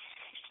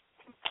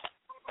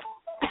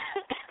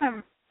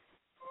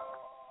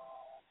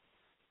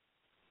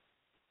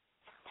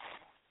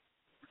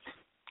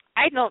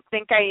 I don't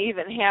think I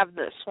even have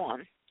this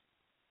one.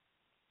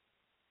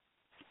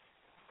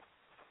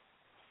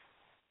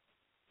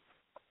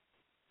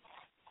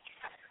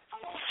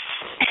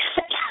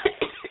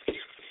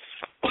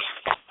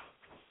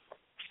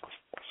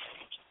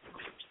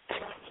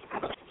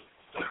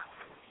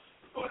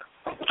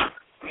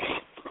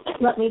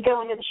 Let me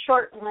go into the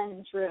short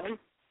lens room.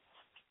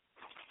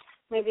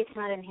 Maybe it's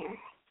not in here.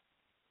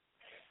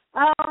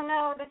 Oh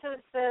no, this is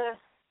the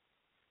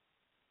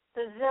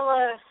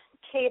Zilla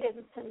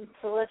Cadence and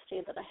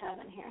Celestia that I have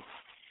in here.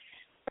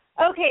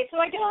 Okay, so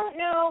I don't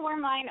know where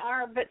mine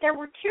are, but there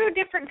were 2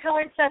 different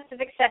colored sets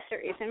of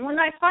accessories, and when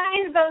I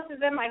find both of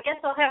them, I guess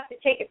I'll have to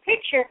take a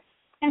picture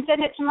and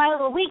send it to my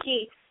little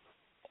wiki,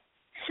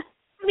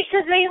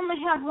 because they only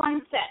have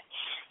one set.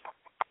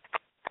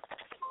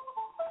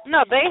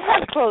 No, they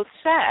have both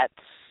sets.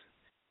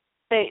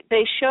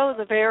 They show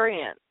the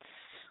variants.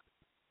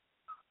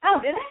 Oh,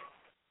 did they?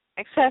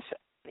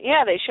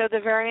 Yeah, they show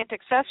the variant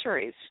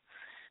accessories.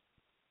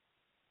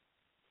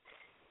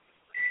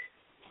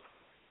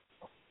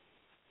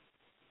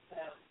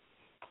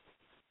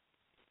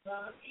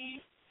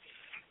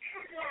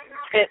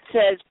 It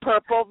says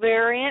purple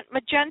variant,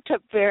 magenta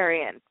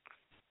variant.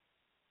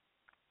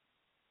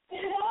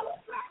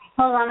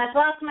 Hold on, I've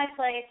lost my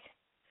place.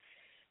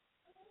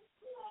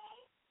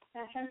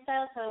 Fashion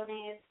style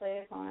ponies,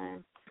 wave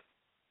one.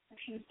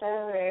 Fashion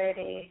style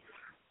rarity.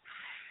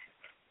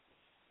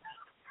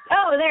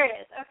 Oh, there it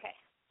is. Okay.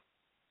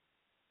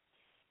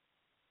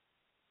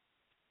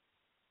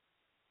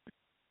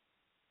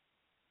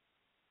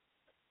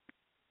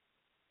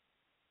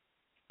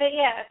 But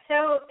yeah,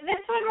 so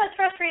this one was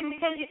frustrating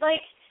because you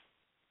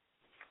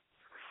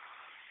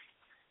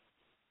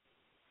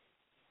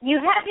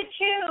had to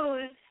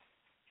choose.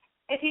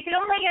 If you could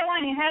only get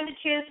one, you had to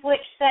choose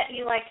which set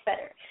you liked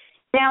better.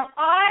 Now,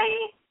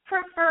 I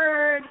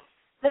preferred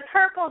the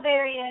purple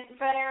variant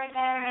better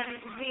than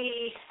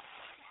the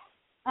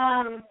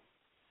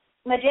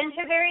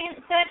magenta variant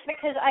set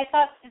because I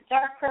thought the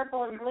dark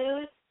purple and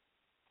blues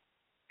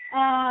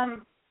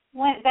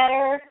went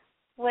better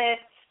with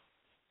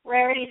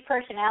Rarity's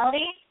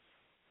personality.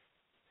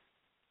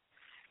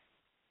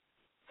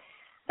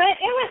 But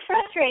it was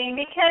frustrating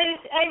because,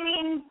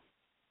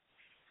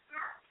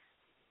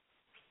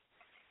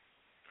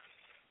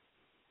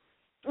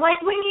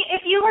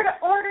 if you were to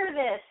order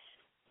this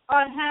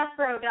on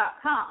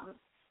Hasbro.com,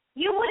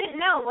 you wouldn't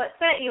know what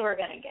set you were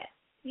going to get.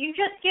 You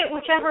just get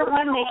whichever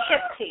one they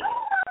ship to you.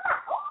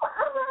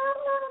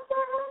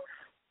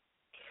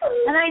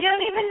 And I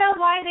don't even know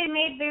why they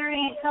made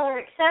variant color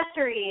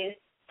accessories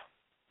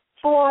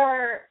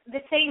for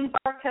the same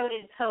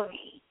barcoded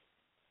pony.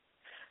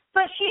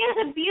 But she is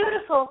a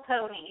beautiful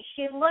pony.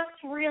 She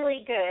looks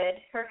really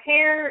good. Her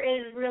hair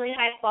is really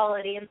high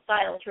quality and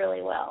styles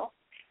really well.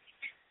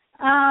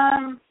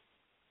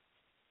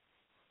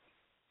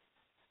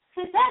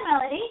 Who's that,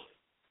 Melody?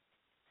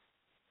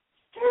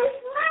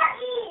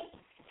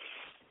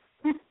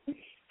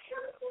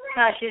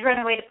 Oh, she's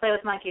running away to play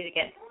with monkeys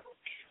again.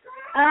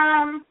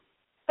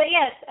 But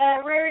yes,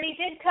 Rarity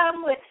did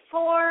come with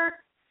 4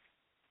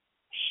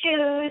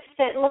 shoes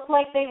that looked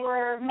like they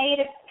were made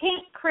of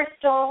pink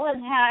crystal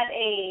and had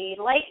a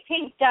light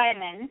pink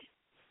diamond.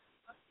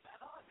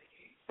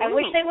 I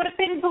wish they would have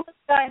been blue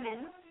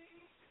diamonds,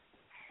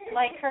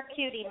 like her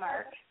cutie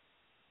mark.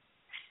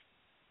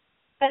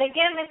 But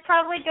again, this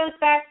probably goes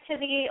back to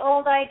the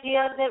old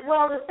idea that,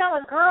 well, to sell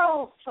a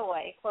girl's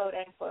toy, quote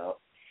unquote,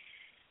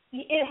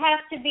 it has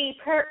to be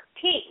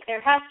pink.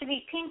 There has to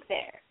be pink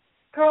there.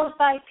 Girls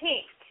buy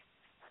pink.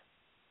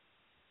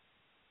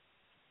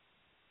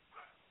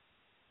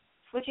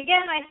 Which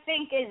again, I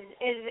think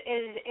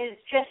is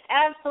just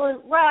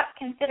absolute rot,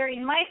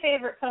 considering my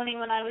favorite pony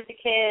when I was a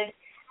kid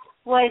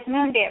was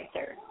Moon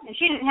Dancer, and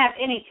she didn't have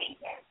any pink.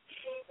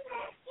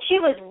 She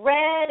was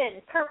red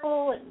and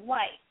purple and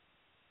white.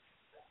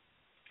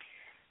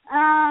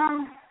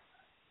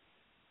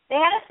 They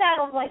had a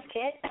saddle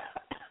blanket,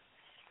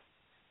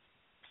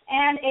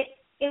 and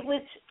it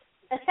was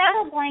a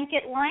saddle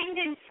blanket lined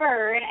in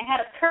fur, and it had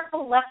a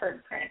purple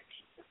leopard print,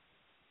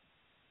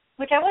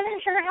 which I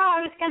wasn't sure how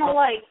I was going to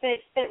like,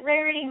 but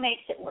Rarity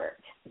makes it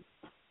work.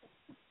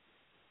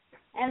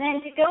 And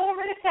then to go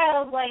over the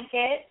saddle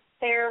blanket,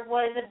 there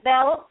was a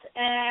belt,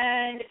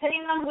 and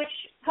depending on which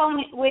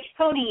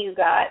pony you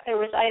got, there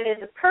was either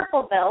the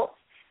purple belt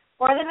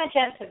or the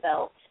magenta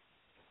belt.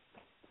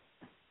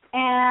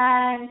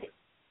 And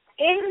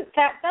in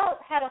that belt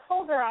had a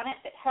holder on it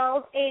that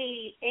held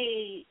a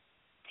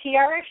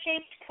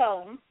tiara-shaped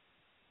comb.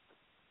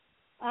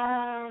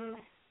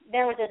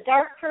 There was a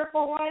dark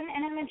purple one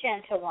and a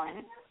magenta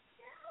one.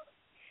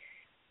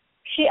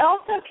 She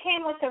also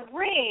came with a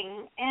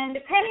ring, and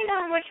depending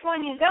on which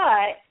one you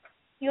got,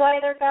 you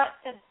either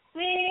got the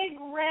big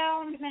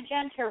round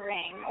magenta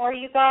ring or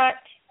you got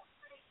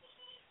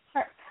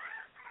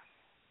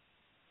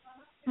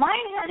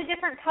Mine has a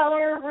different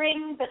color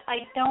ring, but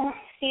I don't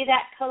see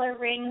that color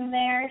ring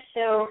there,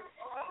 so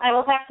I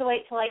will have to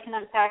wait till I can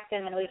unpack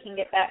them and we can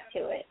get back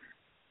to it.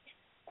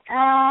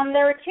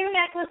 There were two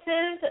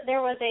necklaces.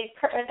 There was a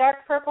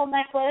dark purple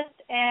necklace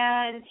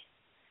and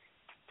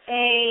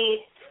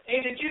a...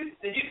 Hey, did you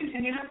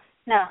continue that?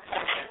 No,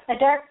 a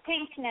dark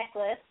pink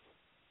necklace.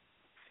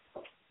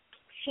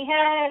 She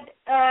had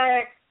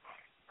a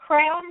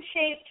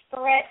crown-shaped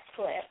barrette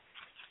clip.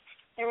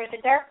 There was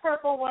a dark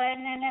purple one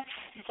and a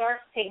dark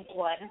pink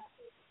one.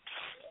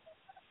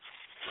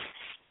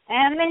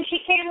 And then she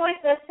came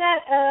with a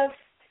set of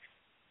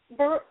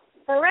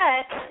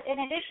barrettes. In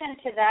addition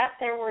to that,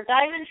 there were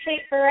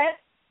diamond-shaped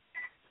barrettes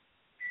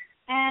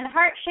and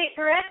heart-shaped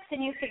barrettes,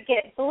 and you could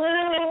get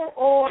blue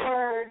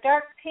or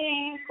dark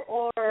pink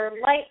or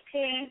light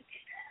pink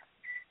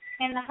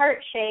in the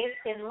heart shape,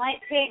 and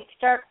light pink,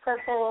 dark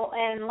purple,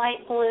 and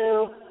light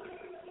blue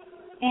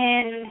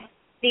in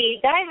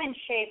the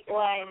diamond-shaped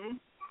one.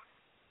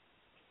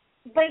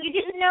 But you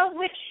didn't know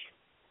which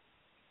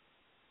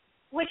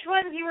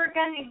ones you were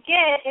going to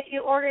get if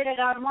you ordered it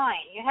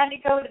online. You had to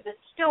go to the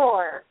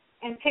store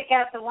and pick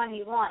out the one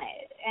you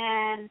wanted.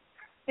 And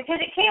because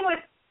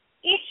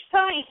each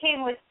pony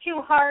came with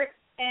two hearts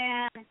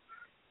and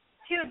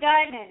two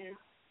diamonds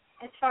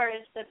as far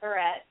as the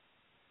barrette.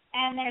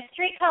 And there's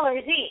 3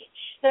 colors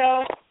each.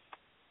 So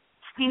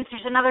means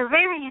there's another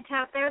variant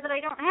out there that I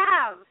don't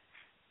have.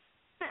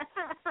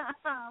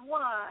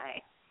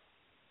 Why?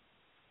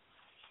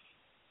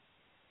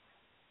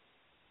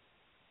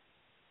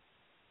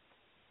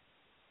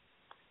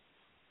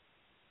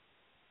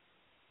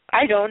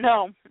 I don't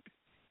know.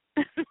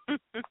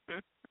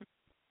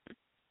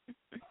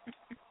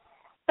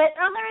 But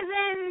other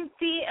than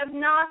the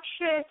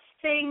obnoxious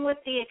thing with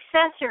the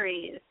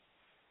accessories,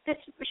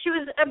 she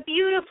was a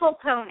beautiful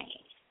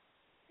pony,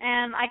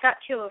 and I got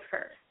 2 of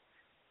her.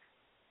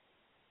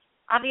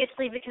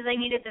 Obviously, because I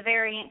needed the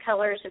variant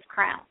colors of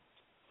crown.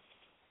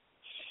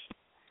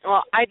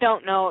 Well, I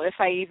don't know if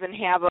I even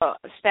have a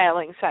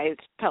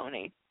styling-sized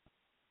pony.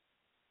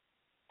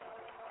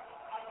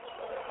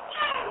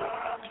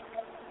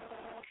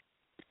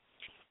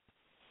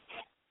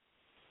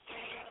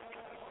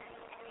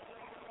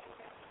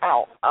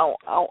 Ow, ow,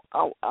 ow,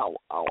 ow, ow,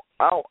 ow,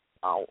 ow,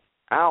 ow,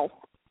 ow.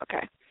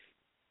 Okay.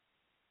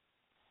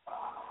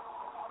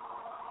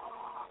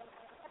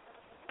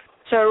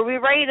 So are we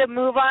ready to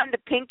move on to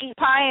Pinkie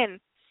Pie and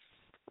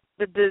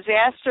the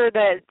disaster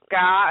that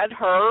got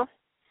her?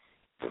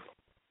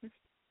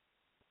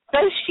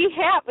 Does she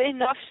have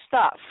enough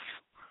stuff?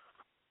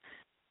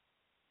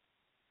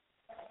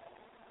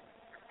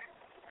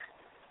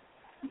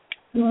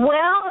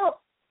 Well,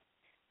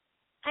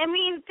 I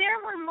mean, there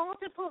were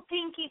multiple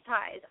Pinkie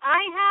Pies. I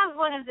have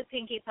one of the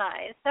Pinkie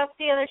Pies. That's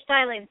the other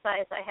styling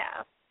size I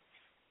have.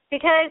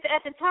 Because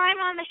at the time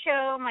on the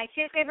show, my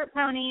 2 favorite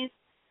ponies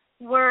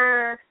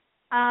were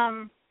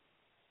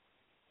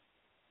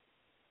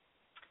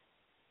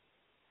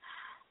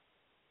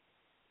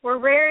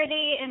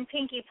Rarity and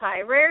Pinkie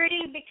Pie.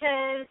 Rarity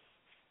because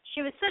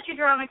she was such a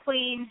drama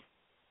queen,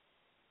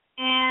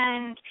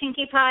 and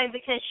Pinkie Pie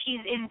because she's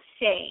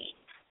insane.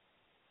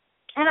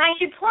 And I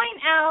should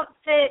point out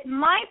that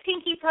my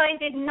Pinkie Pie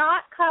did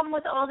not come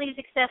with all these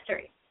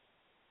accessories.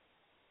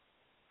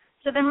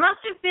 So there must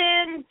have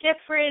been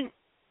different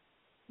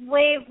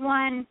Wave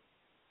 1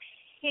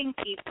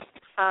 Pinkie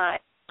Pie.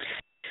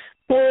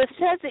 Well, it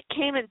says it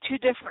came in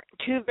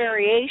 2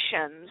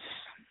 variations.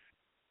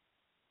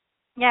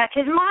 Yeah,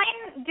 because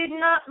mine did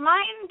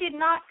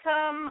not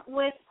come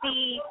with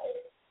the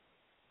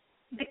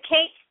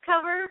cake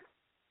cover.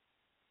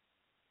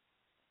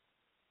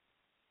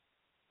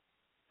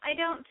 I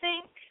don't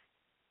think.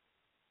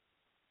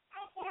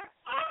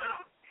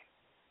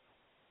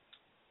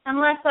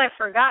 Unless I've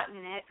forgotten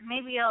it.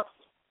 Maybe I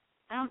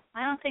don't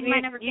think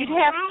mine ever came.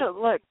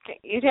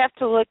 You'd have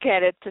to look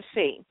at it to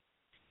see.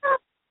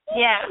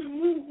 Yeah.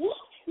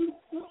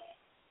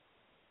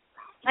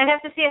 I'd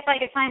have to see if I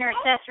could find her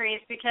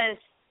accessories because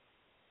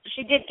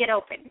she did get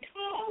opened.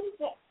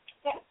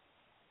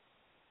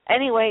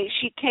 Anyway,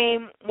 she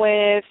came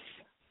with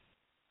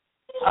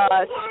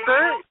a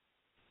skirt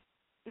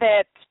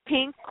that's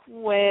pink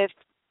with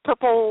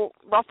purple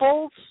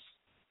ruffles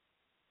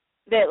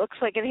that looks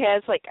like it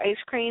has like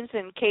ice creams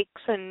and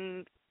cakes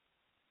and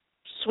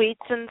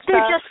sweets and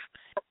stuff.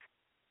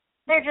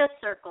 They're just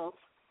circles.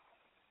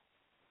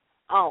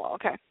 Oh,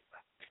 okay.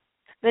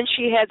 Then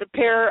she has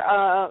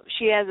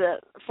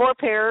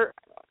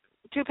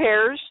two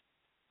pairs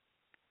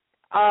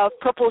of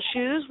purple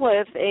shoes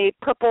with a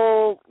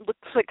purple,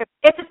 looks like a...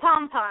 It's a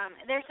pom-pom.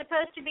 They're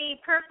supposed to be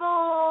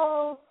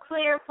purple,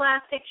 clear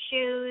plastic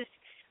shoes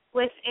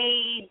with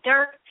a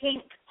dark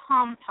pink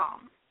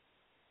pom-pom.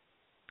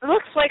 It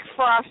looks like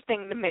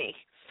frosting to me.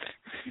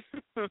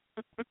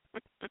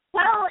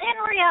 Well, in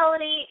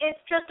reality,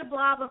 it's just a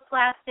blob of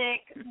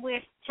plastic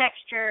with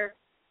texture.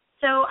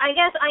 So I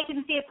guess I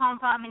can see a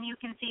pom-pom and you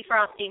can see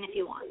frosting if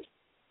you want.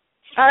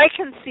 I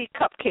can see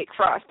cupcake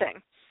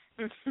frosting.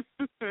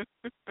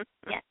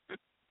 Yeah,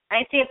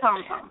 I see a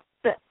pom-pom.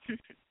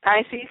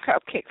 I see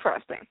cupcake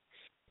frosting.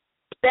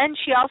 Then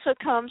she also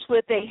comes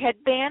with a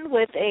headband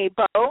with a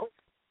bow.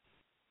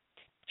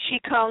 She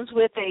comes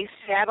with a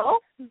saddle.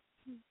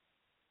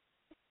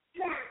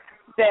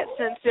 That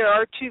since there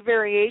are two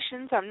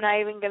variations, I'm not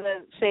even going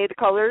to say the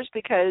colors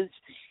because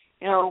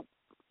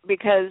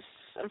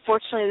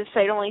unfortunately the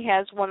site only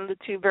has one of the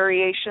two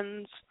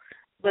variations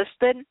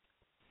listed.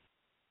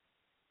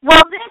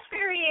 Well, this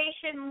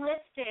variation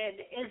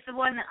listed is the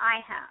one that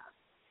I have.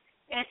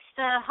 It's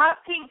the hot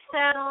pink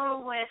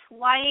saddle with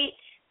white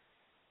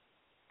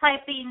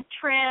piping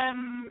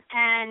trim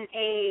and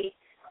a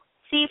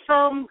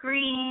seafoam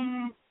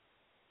green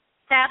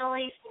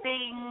saddle-y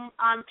thing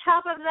on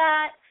top of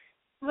that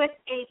with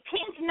a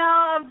pink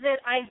knob that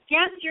I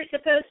guess you're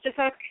supposed to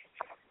hook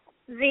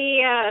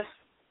the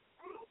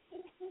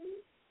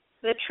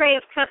tray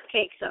of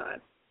cupcakes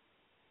on.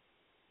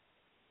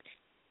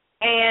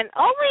 And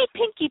only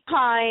Pinkie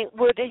Pie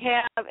would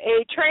have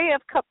a tray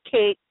of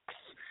cupcakes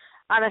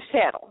on a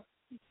saddle.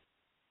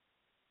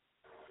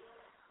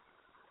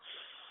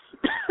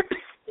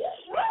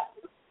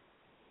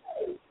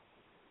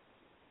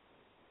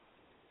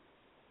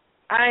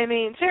 I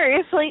mean,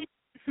 seriously.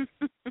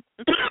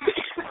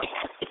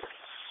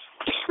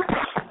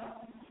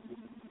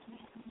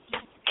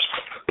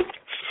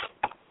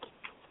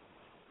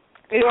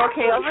 Are you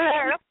okay over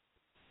there?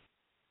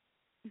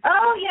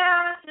 Oh,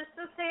 yeah, just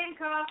the same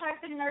cough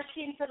I've been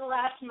nursing for the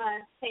last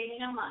month. Pay me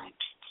no mind.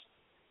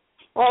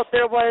 Well,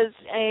 there was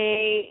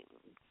a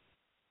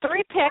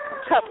 3-pack of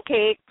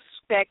cupcakes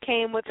that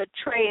came with a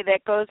tray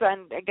that goes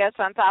on, I guess,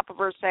 on top of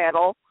her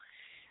saddle.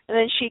 And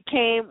then she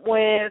came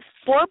with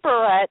 4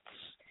 barrettes,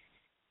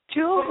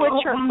 2 of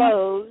which are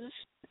bows.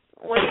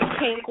 One is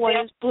pink, one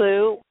is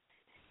blue,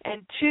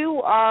 and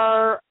 2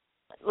 are,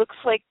 looks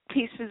like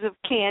pieces of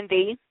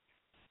candy.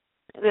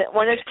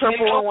 One is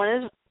purple and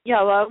one is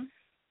yellow.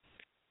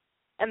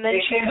 And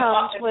then she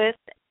comes with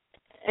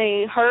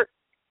a heart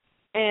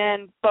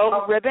and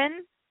bow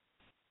ribbon.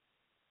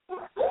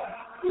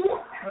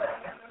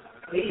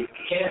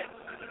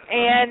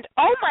 And,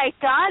 oh my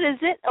God, is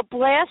it a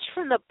blast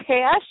from the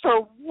past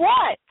or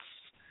what?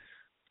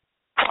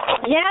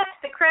 Yes,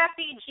 the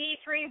crappy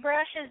G4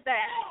 brush is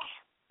back.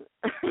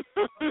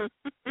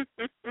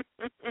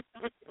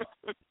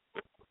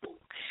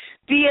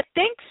 Do you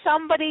think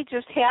somebody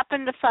just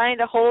happened to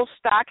find a whole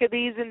stock of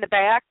these in the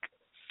back?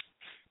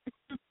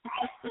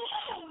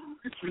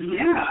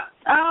 Yeah.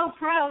 Oh,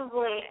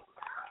 probably.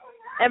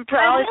 And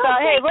probably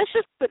thought, hey, let's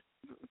just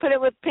put it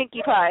with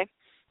Pinkie Pie.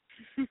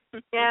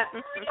 Yeah.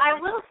 I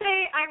will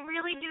say I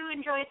really do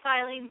enjoy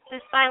the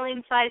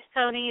styling size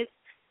ponies.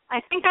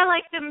 I think I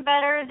like them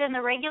better than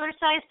the regular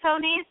size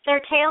ponies.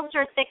 Their tails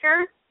are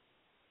thicker.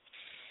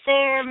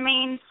 Their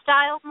mane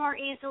styles more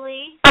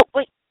easily. Oh,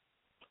 wait.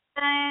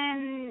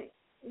 And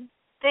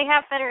they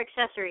have better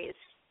accessories,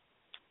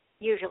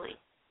 usually.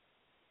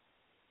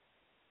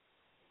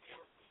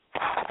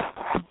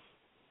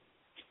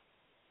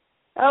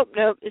 Oh,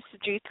 no, it's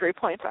the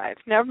G3.5.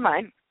 Never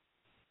mind.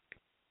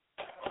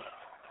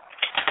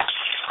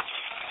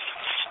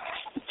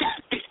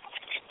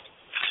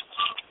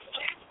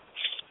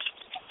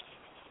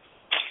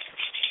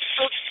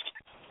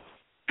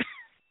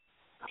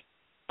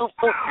 Oh.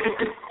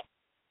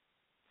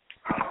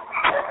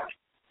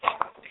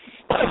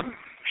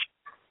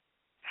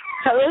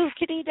 Hello,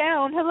 kitty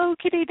down. Hello,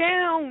 kitty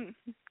down.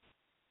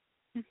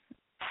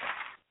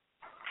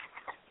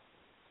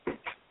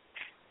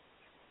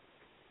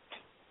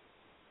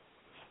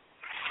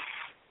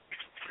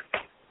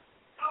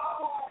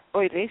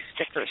 Boy, these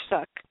stickers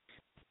suck.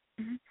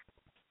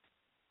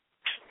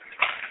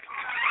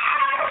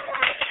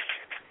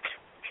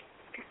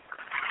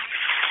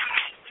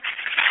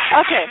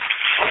 Okay.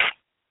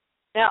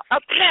 Now,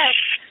 up next.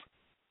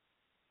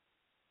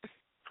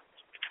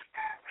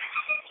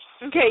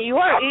 Okay, you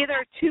are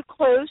either too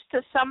close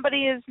to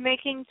somebody is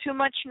making too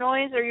much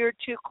noise or you're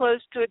too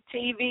close to a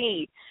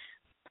TV.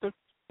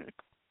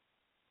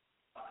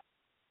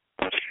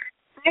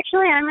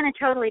 Actually, I'm in a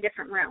totally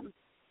different room.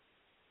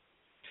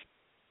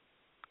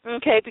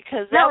 Okay,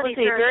 because that Melody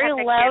was a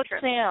very loud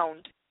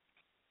sound.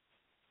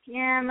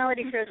 Yeah,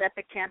 Melody throws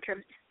epic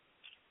tantrums.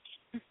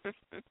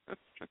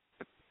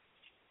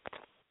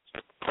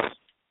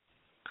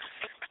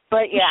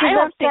 But yeah, I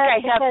don't think I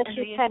have because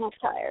she's kind of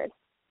tired.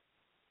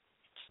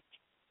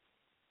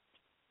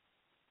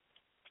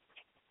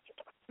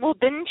 Well,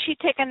 didn't she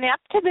take a nap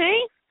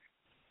today?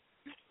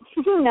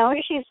 No,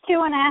 she's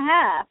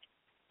 2.5.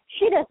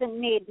 She doesn't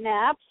need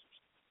naps.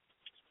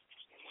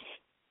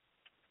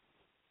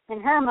 In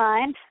her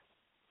mind.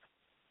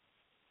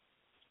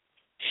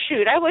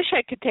 Shoot, I wish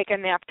I could take a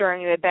nap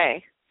during the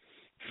day.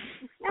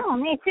 No,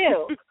 me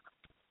too.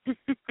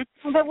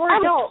 But we're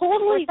adults.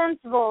 We're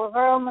sensible of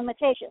our own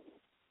limitations.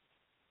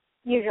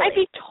 Usually. I'd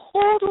be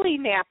totally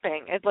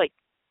napping at like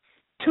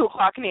 2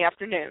 o'clock in the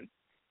afternoon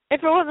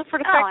if it wasn't for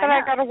the fact that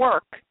I got to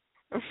work.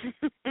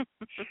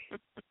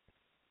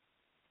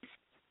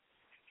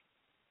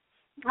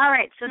 All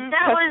right, so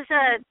that was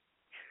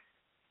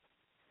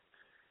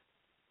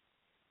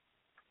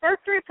those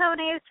 3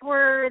 ponies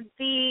were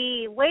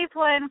the Wave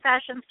 1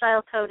 fashion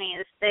style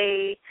ponies.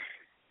 They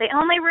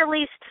only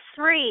released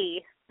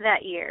 3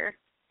 that year,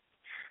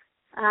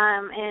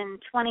 in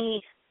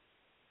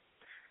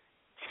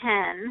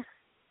 2010.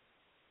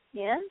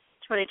 Yes,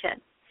 2010.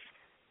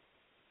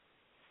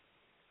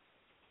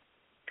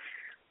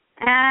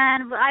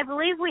 And I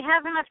believe we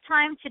have enough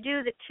time to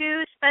do the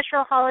 2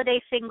 special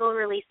holiday single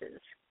releases.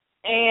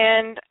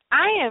 And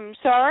I am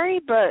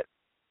sorry, but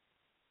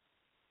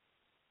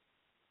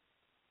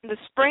the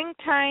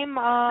springtime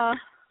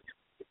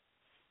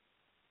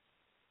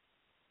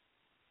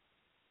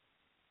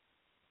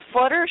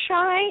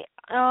Fluttershy,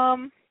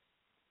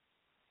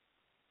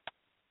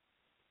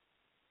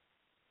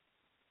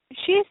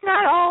 she's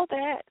not all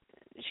that.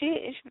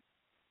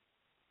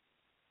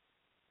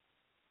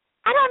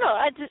 I don't know.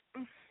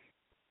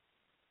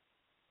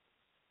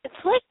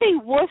 It's like they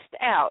wussed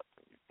out.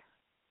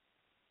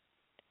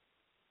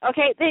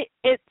 Okay,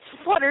 it's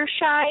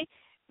Fluttershy.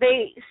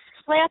 They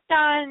slapped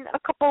on a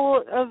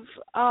couple of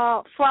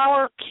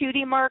flower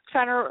cutie marks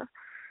on her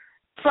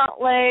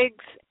front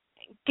legs,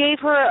 gave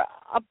her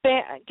a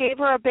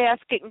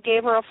basket, and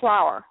gave her a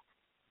flower.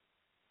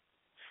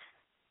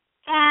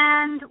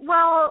 And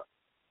well,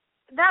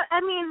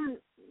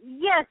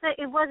 yes,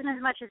 it wasn't as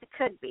much as it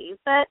could be,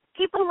 but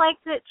people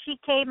liked that she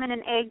came in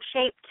an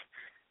egg-shaped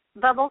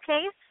bubble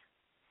case.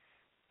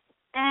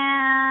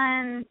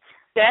 And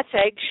that's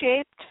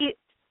egg-shaped?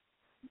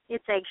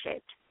 It's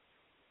egg-shaped.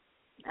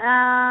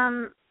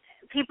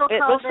 People it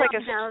call looks it like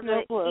a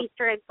snow globe.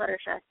 Easter egg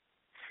Fluttershy.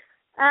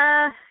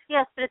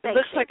 Yes, but it's egg-shaped. It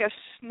looks like a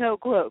snow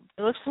globe.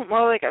 It looks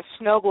more like a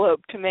snow globe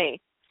to me.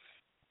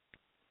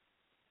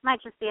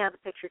 Might just be how the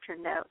picture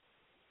turned out.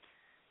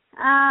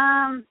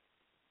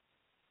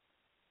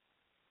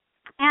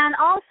 And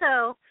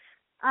also,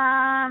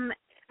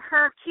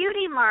 her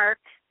cutie mark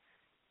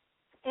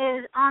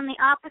is on the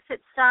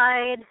opposite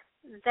side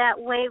that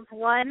Wave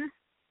 1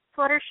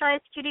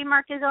 Fluttershy's cutie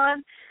mark is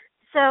on.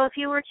 So if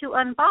you were to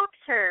unbox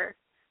her,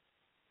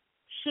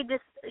 she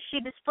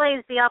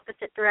displays the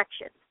opposite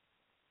direction.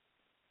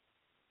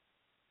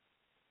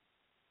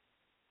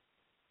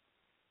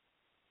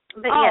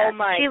 But oh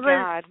my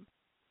God.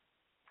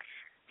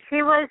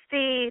 She was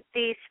the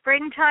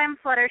springtime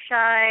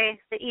Fluttershy,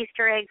 the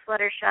Easter egg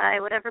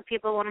Fluttershy, whatever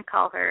people want to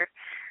call her.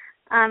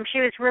 She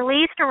was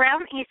released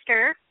around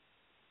Easter,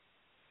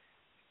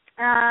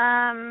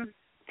 and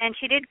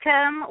she did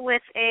come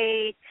with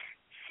a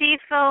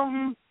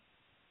seafoam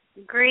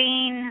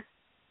green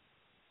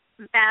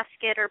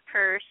basket or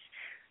purse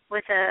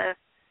with a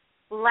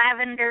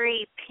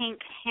lavendery pink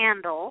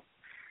handle.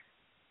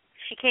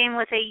 She came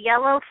with a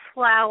yellow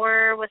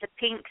flower with a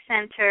pink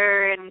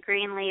center and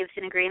green leaves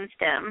and a green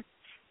stem.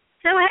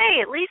 So,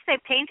 hey, at least they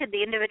painted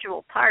the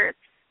individual parts.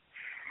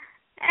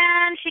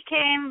 And she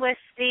came with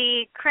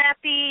the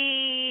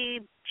crappy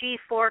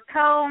G4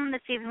 comb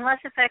that's even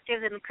less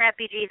effective than the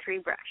crappy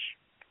G3 brush.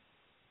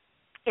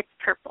 It's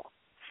purple.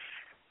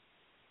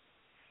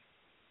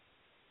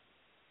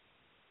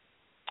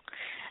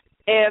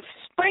 If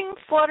Spring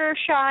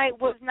Fluttershy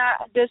was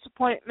not a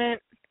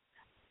disappointment,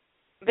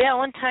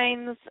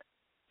 Valentine's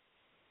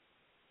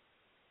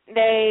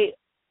Day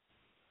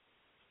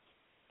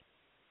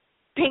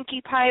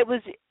Pinkie Pie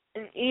was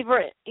an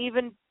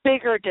even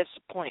bigger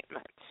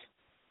disappointment.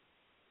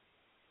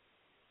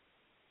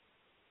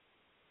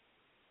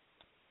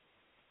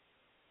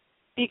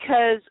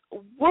 Because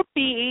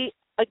Whoopi,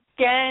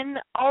 again,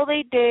 all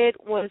they did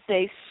was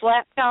they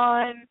slapped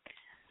on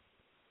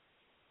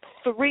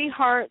 3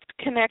 hearts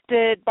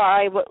connected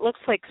by what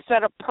looks like a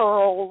set of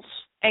pearls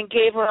and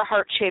gave her a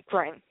heart-shaped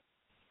ring.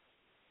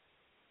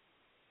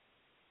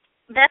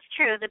 That's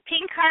true. The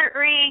pink heart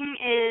ring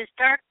is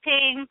dark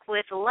pink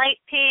with a light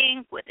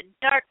pink with a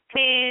dark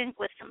pink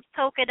with some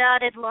polka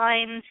dotted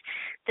lines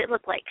that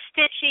look like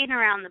stitching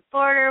around the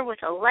border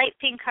with a light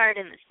pink heart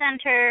in the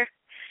center.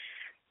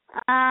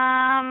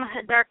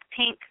 A dark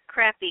pink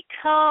crappy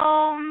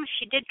comb.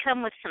 She did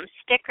come with some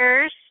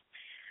stickers.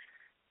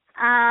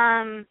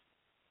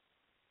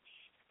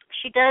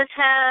 She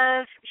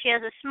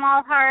has a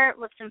small heart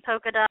with some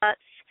polka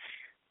dots,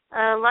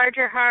 a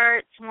larger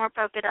heart, some more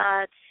polka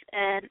dots,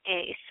 and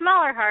a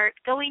smaller heart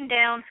going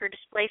down her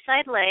display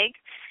side leg.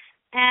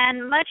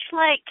 And much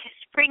like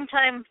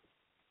springtime,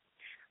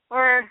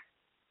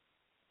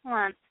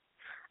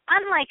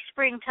 unlike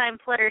springtime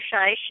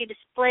Fluttershy, she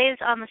displays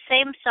on the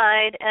same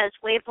side as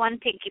Wave 1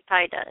 Pinkie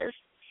Pie does.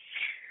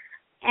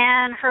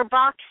 And her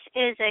box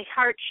is a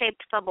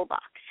heart-shaped bubble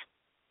box.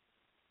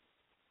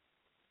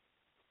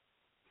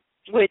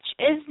 Which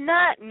is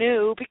not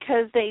new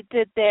because they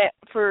did that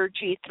for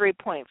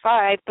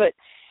G3.5, but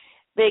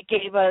they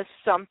gave us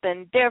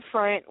something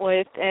different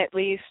with at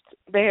least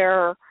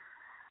their,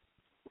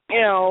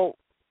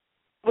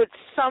 with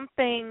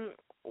something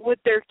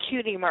with their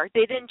cutie mark.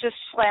 They didn't just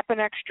slap an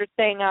extra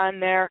thing on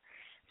there.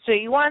 So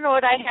you want to know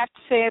what I have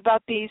to say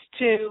about these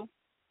two?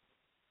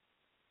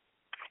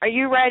 Are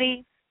you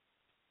ready?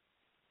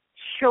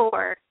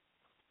 Sure.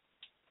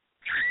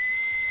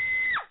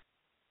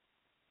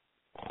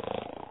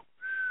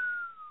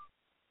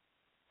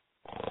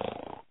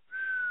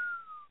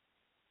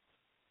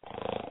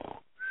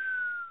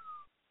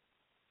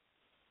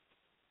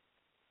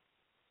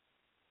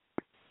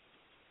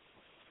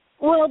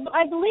 Well,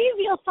 I believe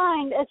you'll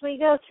find as we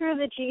go through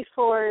the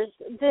G4s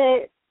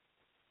that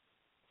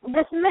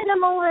this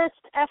minimalist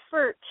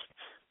effort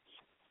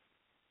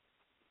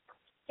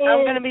is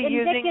I'm going to be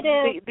indicative.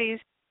 using these.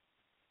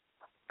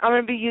 I'm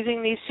going to be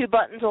using these two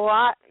buttons a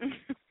lot.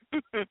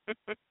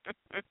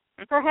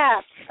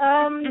 Perhaps.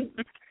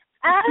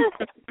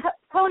 As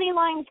pony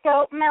lines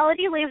go,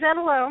 Melody, leave that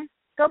alone.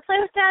 Go play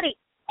with Daddy.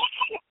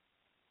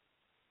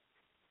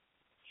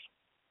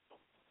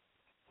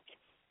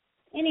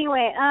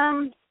 Anyway,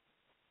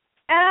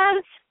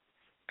 as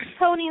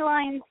pony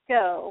lines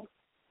go,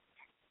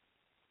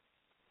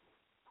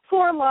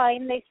 for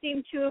line, they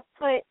seem to have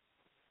put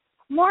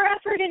more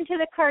effort into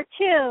the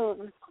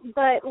cartoon,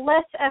 but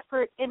less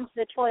effort into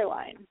the toy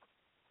line.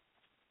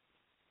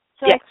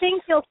 So yes. I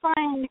think you'll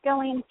find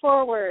going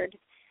forward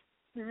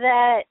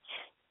that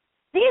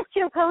these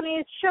two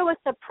ponies show a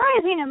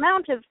surprising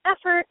amount of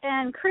effort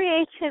and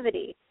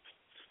creativity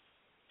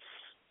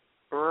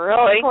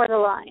Really? for the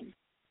line.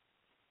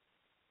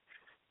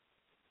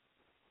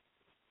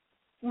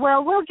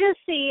 Well, we'll just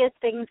see as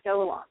things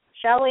go along,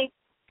 shall we?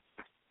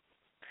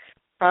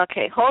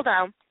 Okay, hold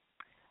on.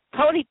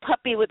 Pony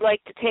Puppy would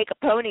like to take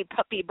a Pony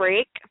Puppy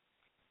break.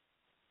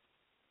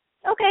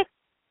 Okay.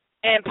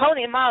 And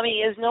Pony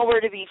Mommy is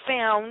nowhere to be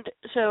found,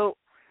 so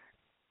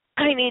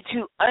I need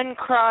to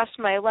uncross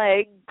my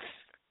legs.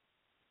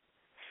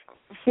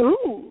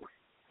 Ooh.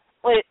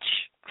 Which,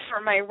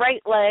 for my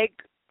right leg,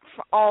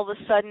 all of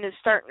a sudden is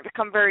starting to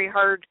become very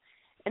hard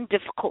and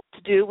difficult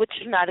to do, which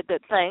is not a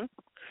good thing.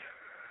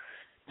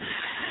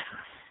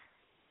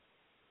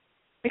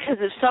 Because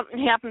if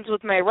something happens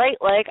with my right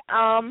leg,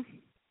 I'm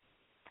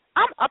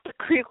up the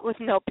creek with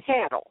no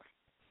paddle.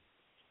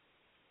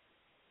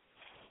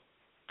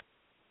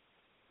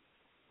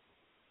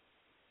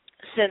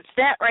 Since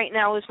that right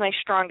now is my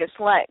strongest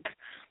leg.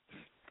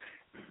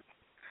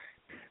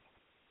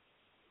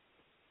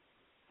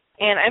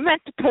 And I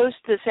meant to post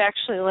this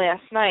actually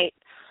last night.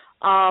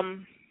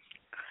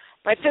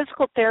 My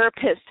physical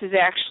therapist has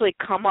actually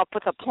come up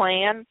with a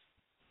plan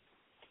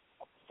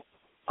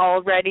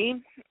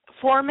already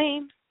for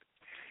me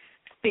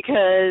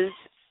because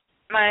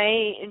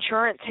my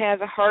insurance has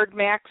a hard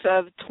max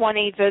of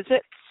 20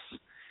 visits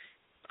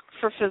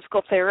for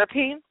physical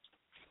therapy.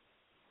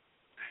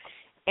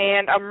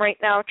 And I'm right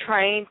now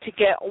trying to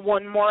get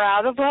one more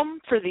out of them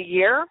for the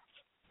year.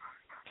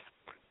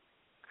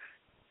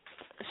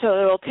 So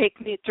it'll take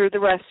me through the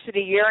rest of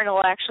the year, and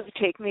it'll actually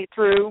take me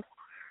through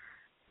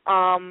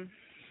the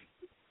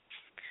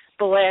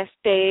last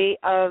day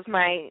of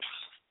my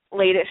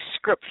latest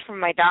script from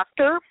my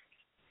doctor.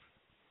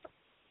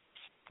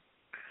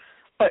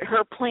 But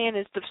her plan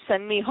is to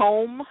send me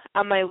home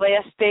on my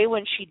last day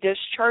when she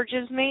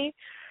discharges me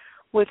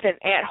with an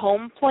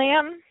at-home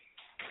plan.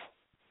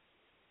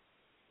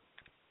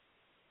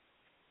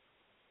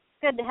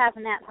 Good to have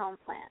an at-home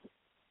plan.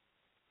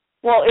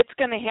 Well, it's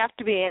going to have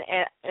to be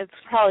it's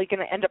probably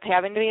going to end up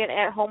having to be an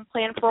at-home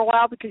plan for a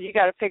while because you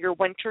got to figure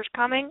winter's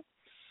coming.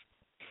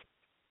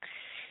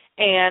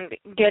 And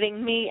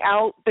getting me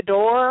out the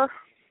door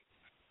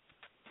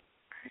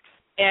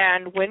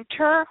and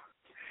winter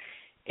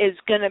is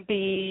going to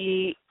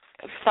be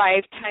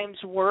 5 times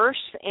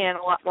worse and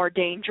a lot more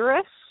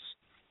dangerous.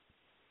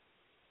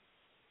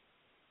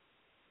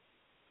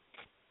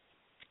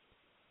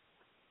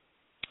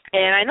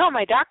 And I know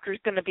my doctor's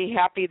going to be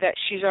happy that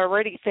she's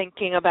already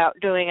thinking about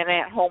doing an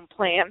at-home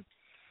plan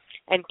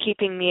and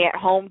keeping me at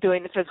home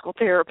doing the physical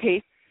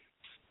therapy.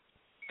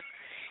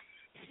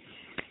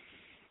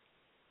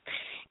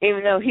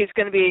 Even though he's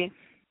going to be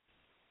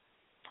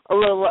a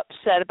little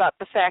upset about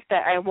the fact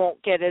that I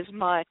won't get as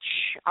much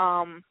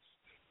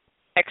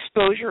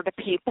exposure to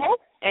people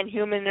and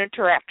human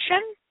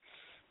interaction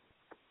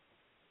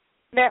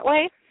that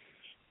way.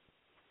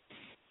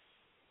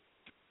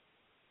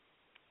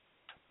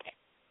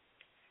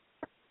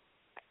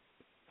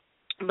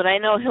 But I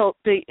know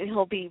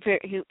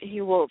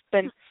he will have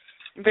been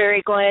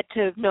very glad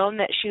to have known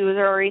that she was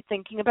already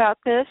thinking about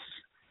this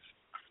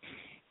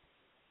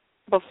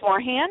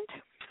beforehand.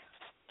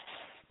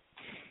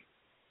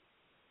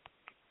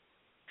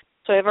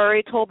 So I've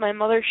already told my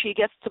mother she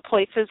gets to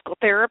play physical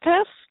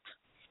therapist.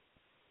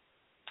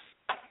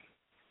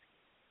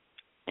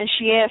 And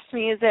she asked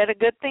me, is that a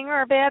good thing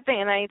or a bad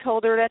thing? And I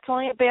told her that's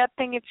only a bad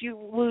thing if you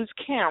lose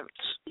count.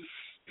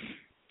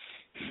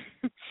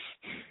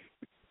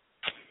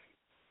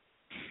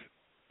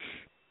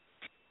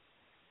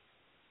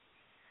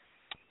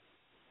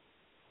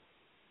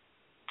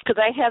 Because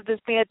I have this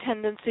bad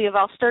tendency of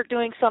I'll start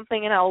doing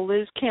something and I'll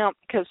lose count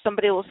because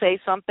somebody will say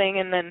something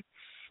and then,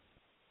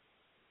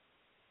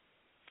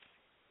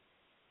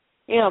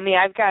 you know me,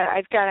 I've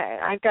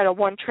got a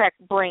one-track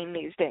brain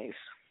these days.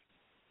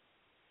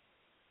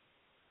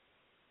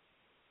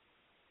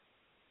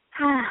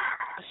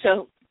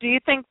 So, do you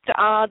think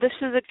this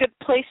is a good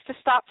place to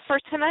stop for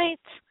tonight?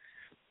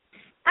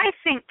 I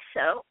think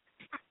so.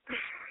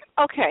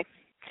 Okay.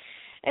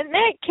 In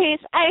that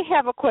case, I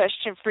have a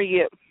question for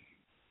you.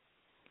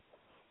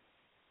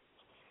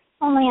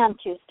 Only on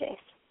Tuesdays.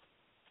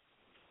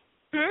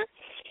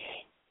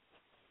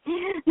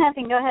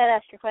 Nothing. Go ahead,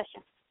 ask your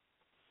question.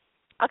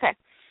 Okay.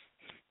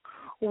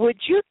 Would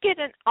you get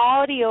an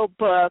audio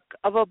book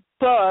of a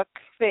book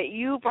that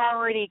you've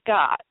already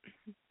got?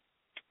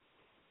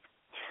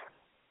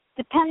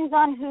 Depends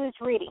on who's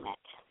reading it.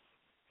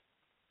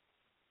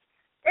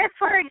 If,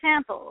 for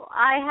example,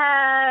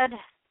 I had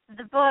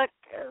the book,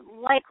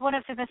 like one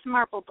of the Miss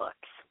Marple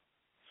books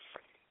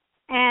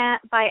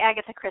by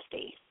Agatha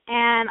Christie,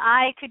 and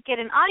I could get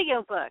an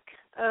audiobook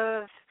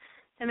of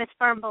the Miss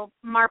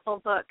Marple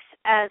books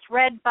as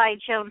read by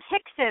Joan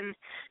Hickson,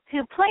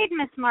 who played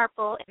Miss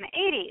Marple in the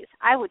 80s,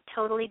 I would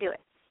totally do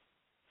it.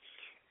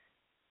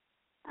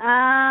 If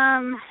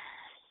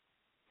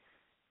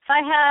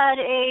I had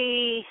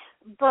a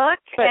book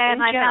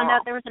and I found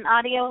out there was an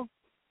audio,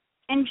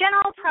 in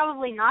general,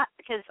 probably not,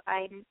 because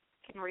I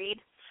can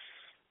read.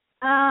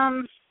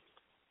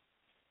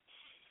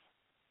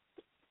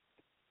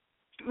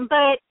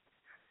 But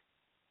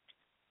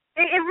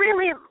it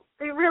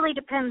really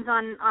depends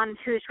on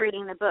who's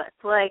reading the book.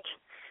 Like,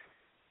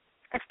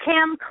 if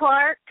Cam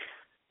Clark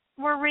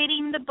were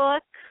reading the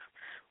book,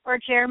 or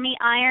Jeremy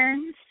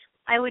Irons,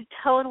 I would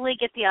totally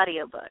get the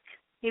audiobook,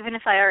 even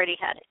if I already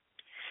had it.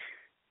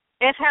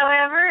 If,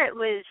 however, it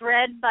was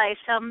read by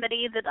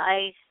somebody that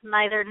I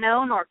neither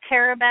know nor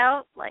care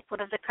about, like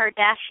one of the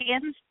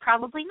Kardashians,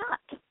 probably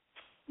not.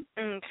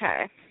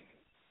 Okay.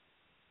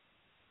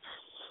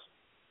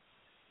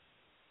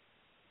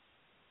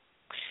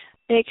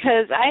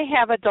 Because I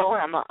have a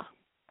dilemma.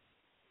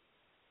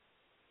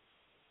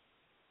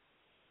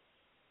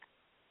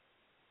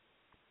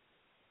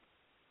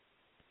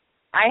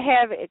 I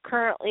have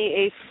currently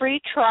a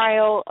free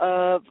trial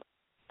of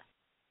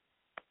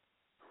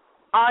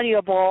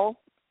Audible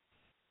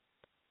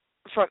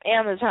from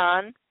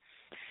Amazon,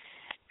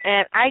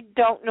 and I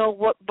don't know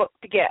what book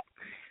to get.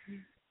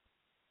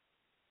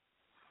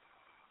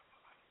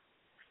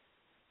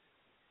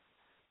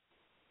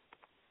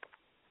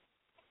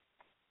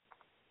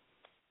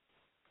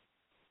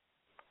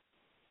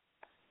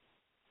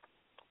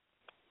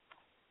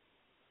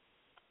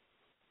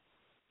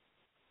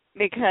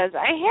 Because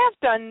I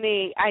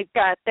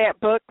got that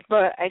book,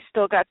 but I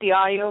still got the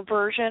audio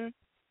version.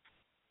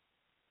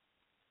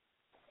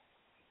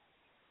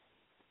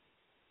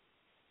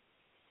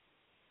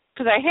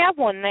 Because I have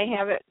one, and I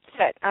have it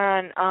set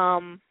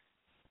on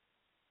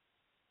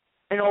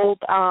an old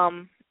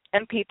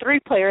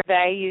MP3 player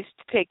that I used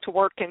to take to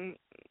work and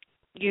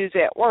use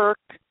at work.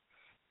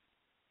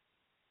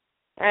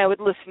 And I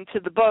would listen to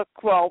the book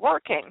while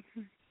working.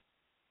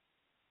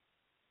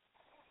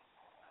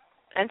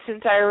 And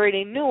since I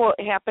already knew what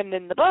happened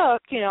in the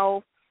book,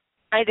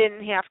 I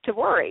didn't have to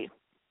worry.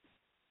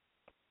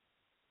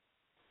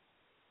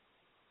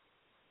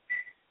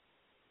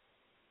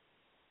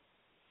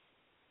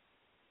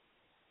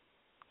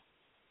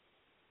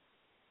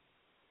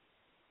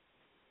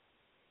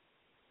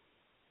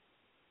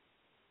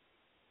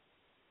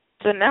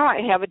 So now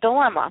I have a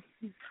dilemma.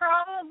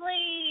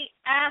 Probably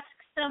ask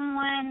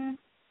someone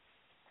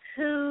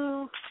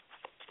who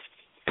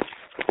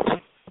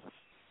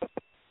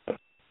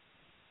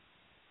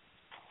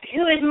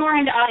is more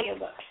into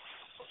audiobooks,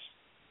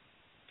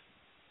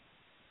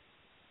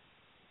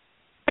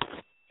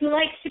 who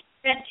likes to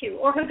read to,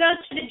 or who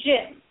goes to the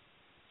gym.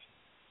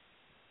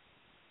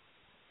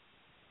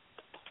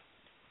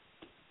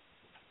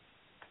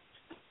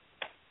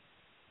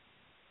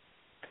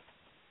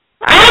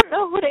 I don't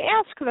know who to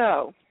ask,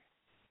 though.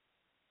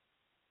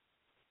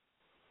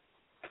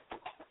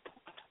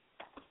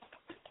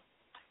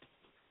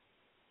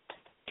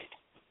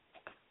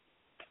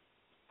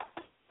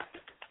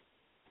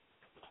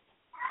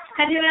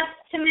 Have you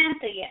asked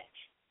Samantha yet?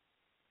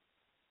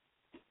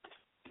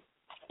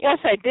 Yes,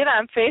 I did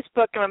on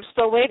Facebook, and I'm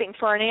still waiting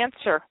for an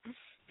answer.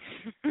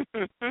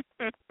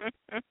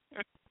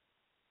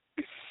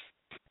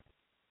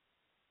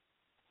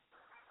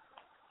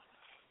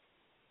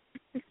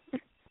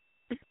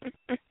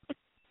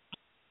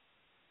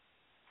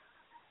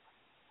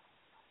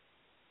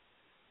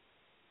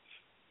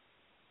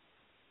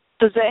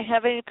 Does it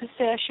have any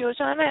pistachios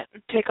on it?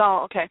 Take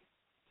all. Okay.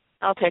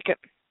 I'll take it.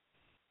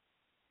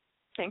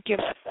 Thank you.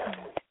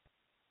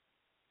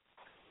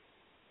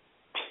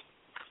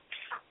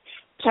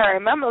 Sorry,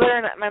 my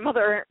mother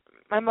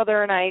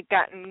and I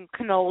gotten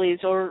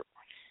cannolis or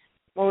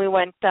when we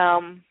went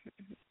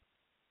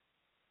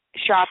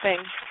shopping,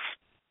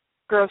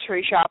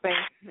 grocery shopping,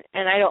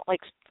 and I don't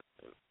like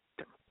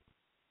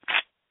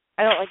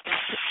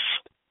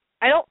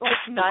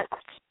nuts.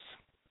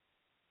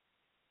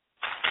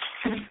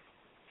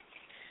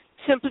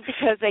 Simply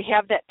because they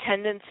have that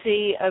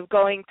tendency of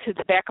going to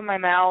the back of my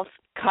mouth,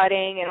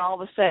 cutting, and all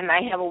of a sudden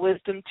I have a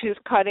wisdom tooth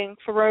cutting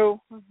through.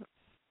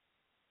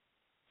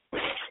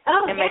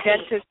 Oh, and my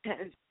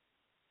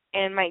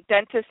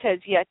dentist has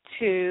yet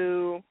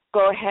to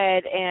go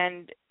ahead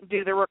and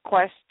do the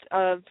request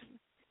of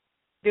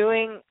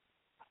doing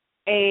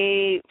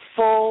a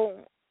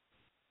full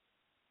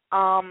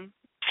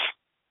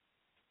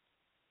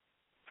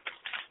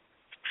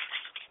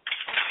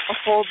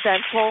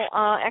dental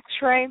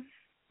X-ray.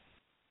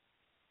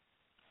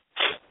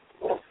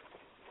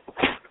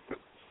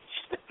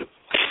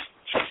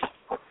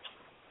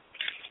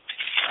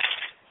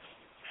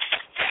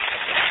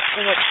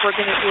 in which we're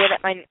going to do it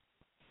at my...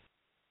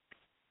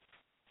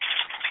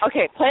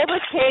 Okay, play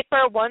with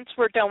paper once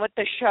we're done with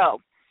the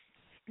show.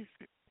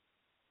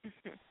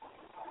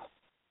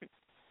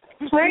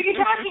 What are you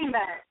talking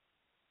about?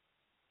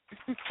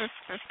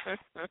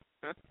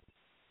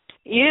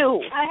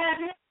 You. I have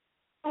no idea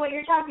what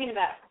you're talking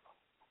about.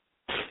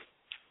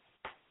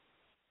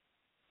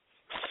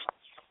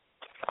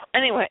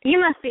 Anyway. You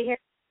must be here.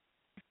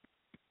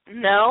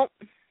 No.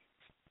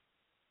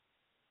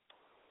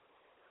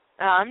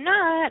 I'm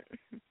not.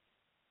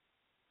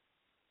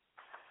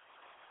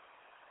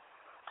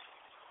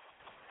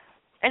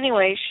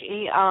 Anyway,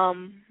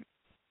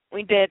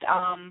 we did,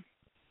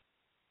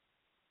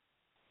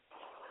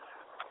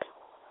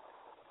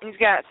 he's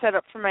got it set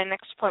up for my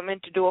next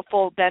appointment to do a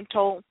full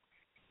dental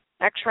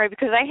x-ray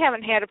because I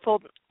haven't had a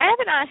full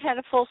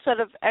set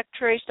of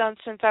x-rays done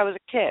since I was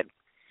a kid.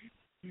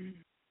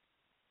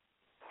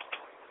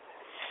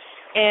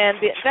 And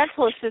the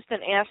dental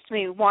assistant asked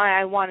me why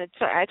I wanted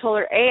to. I told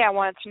her, A, I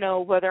wanted to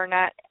know whether or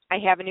not I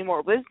have any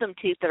more wisdom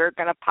teeth that are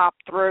going to pop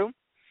through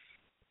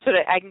so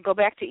that I can go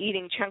back to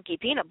eating chunky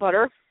peanut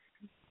butter.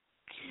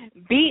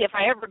 B, if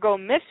I ever go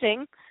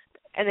missing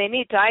and they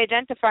need to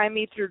identify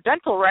me through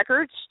dental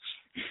records,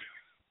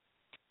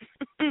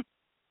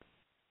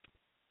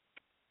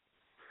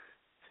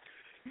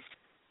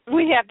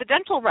 we have the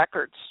dental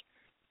records.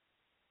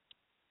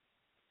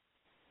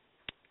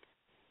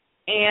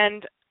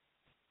 And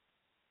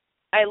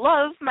I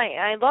love my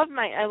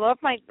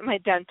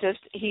dentist.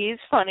 He's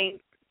funny.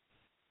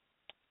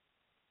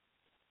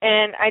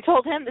 And I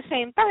told him the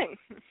same thing.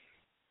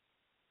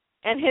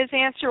 And his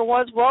answer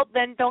was, well,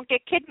 then don't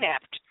get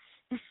kidnapped.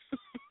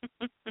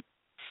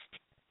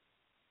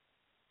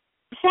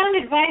 Sound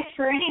advice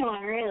for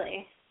anyone,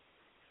 really.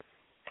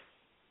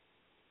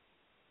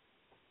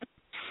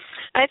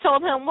 I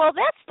told him, well,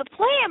 that's the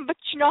plan, but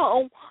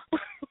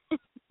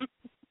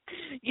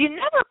you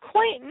never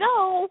quite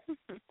know.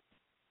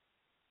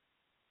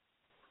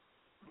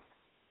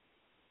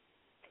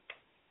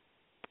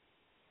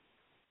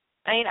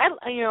 I mean, I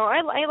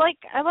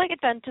like a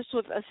dentist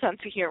with a sense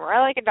of humor.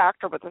 I like a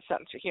doctor with a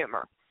sense of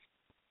humor.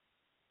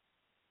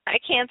 I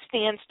can't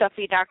stand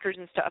stuffy doctors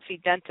and stuffy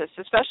dentists,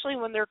 especially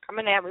when they're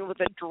coming at me with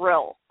a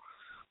drill.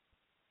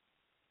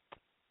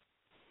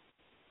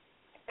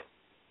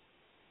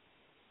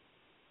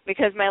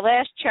 Because my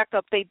last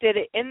checkup, they did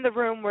it in the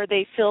room where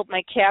they filled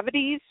my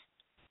cavities.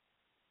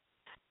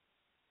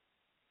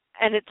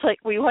 And it's like,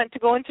 we went to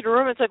go into the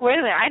room, it's like, wait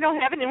a minute, I don't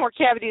have any more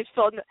cavities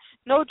filled.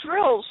 No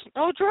drills,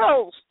 no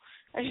drills.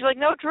 And she's like,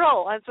 no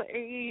drill. I was like, are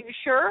you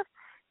sure?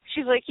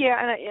 She's like, yeah.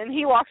 And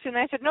he walks in, and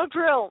I said, no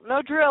drill,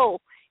 no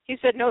drill. He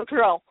said, no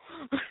drill.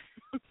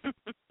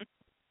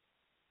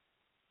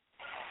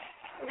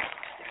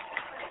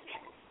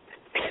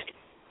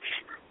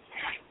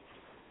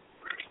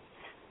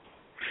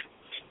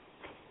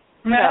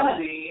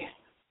 Melody.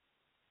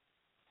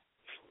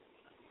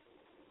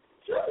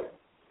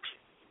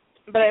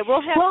 But I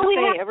will have to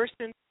say, ever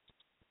since...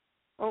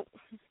 Oh.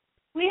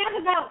 We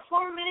have about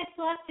 4 minutes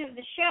left of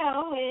the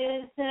show.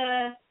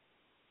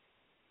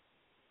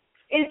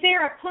 Is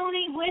there a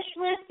pony wish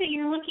list that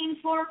you're looking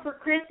for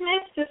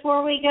Christmas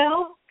before we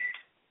go?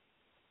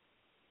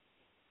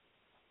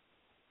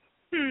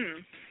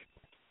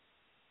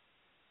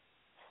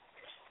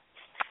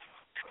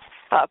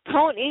 A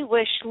pony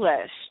wish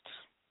list.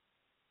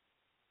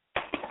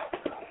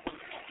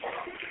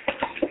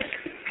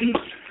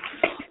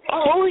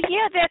 Oh,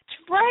 yeah, that's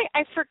right.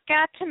 I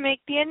forgot to make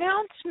the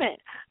announcement.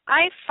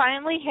 I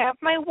finally have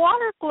my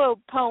water globe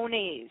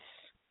ponies.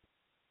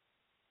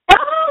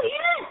 Oh,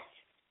 yes!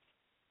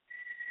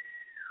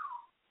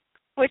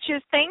 Which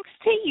is thanks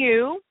to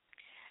you.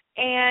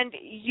 And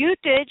you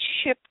did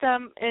ship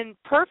them in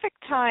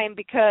perfect time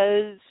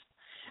because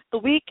the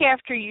week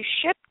after you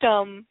shipped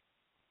them,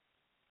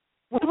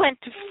 we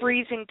went to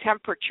freezing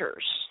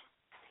temperatures.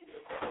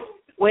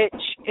 Which,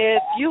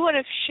 if you would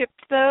have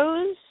shipped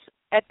those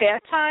at that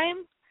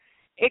time,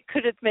 it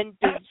could have been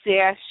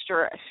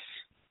disastrous.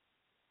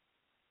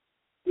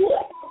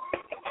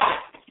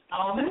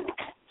 Almond?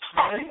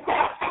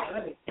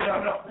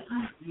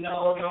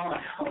 No.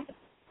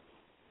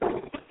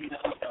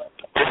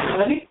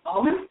 Ready?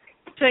 Almond?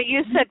 So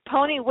you said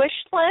pony wish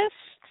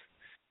list?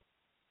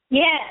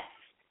 Yes.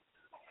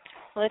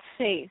 Let's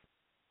see.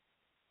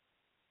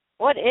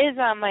 What is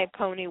on my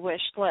pony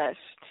wish list?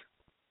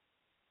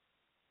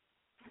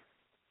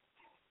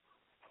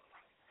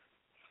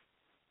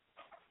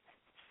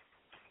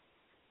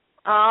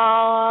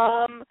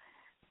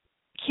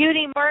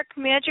 Cutie Mark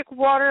Magic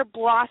Water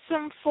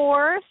Blossom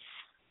Force.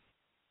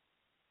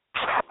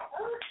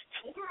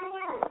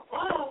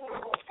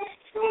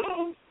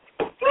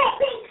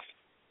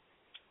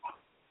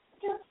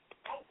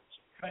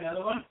 Try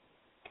another one.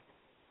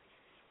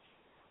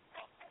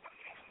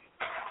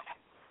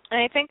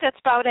 I think that's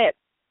about it.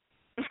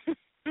 So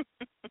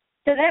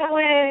that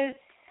was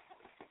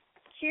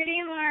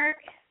Cutie Mark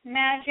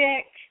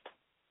Magic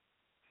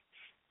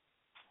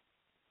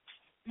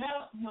No.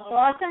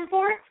 Blossom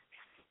Force?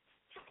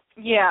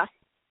 Yeah.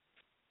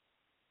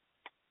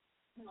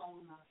 No.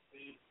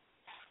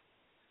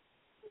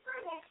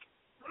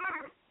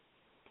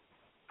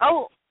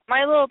 Oh,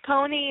 My Little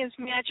Pony is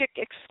Magic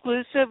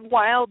exclusive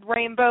Wild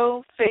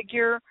Rainbow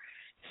figure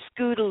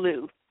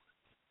Scootaloo.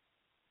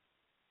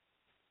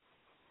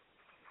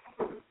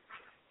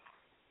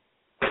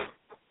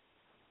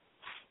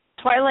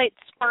 Twilight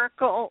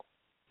Sparkle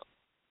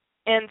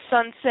and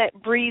Sunset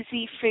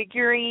Breezy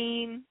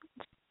figurine.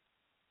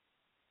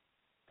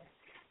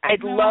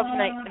 I'd love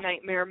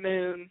Nightmare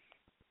Moon.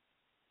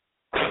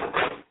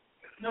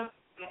 No.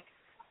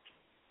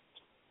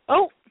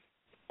 Oh,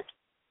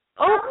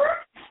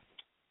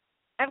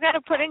 I've got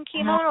to put in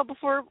kimono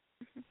before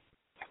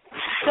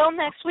till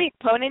next week.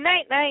 Pony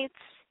Night Nights.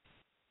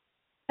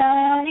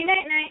 Pony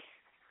Night Night.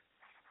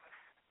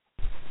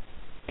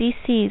 This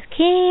is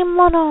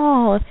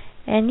Kimono,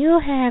 and you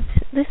have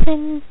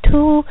listened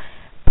to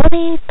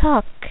Pony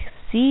Talk.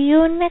 See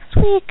you next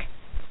week.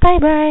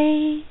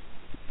 Bye-bye.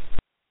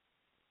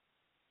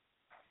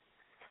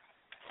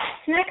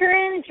 Snuck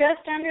her in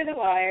just under the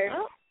wire.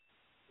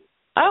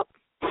 Oh,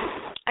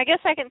 I guess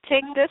I can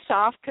take this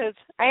off because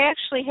I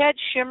actually had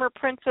Shimmer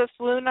Princess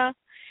Luna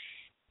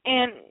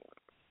and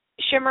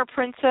Shimmer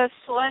Princess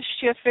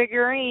Celestia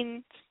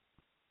figurines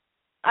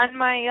on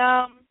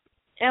my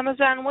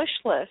Amazon wish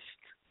list.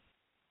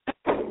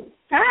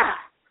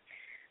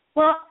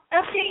 Well,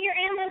 update your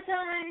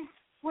Amazon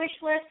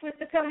wish list with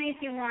the ponies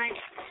you want,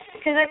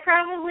 because I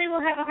probably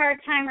will have a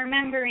hard time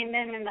remembering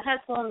them in the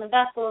hustle and the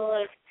bustle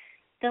of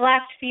the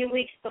last few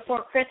weeks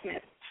before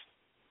Christmas.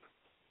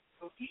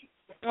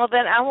 Well,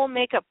 then I will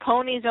make a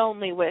ponies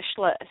only wish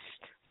list.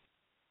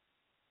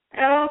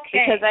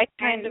 Okay. Because I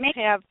kind of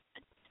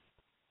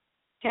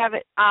have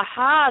it.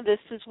 Aha, this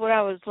is what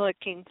I was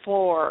looking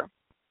for.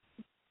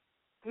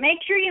 Make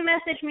sure you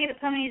message me the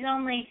ponies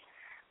only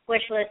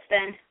wish list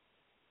then.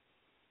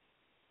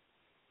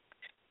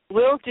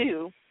 Will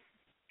do.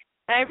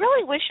 I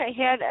really wish I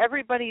had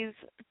everybody's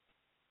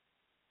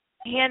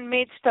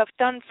handmade stuff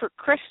done for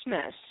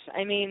Christmas.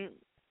 I mean,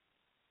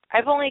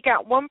 I've only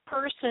got one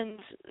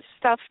person's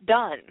stuff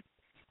done.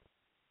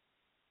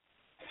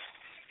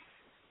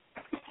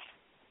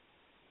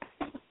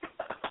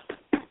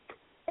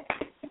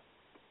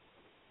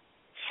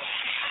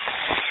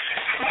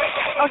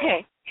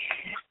 Okay.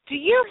 Do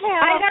you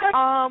have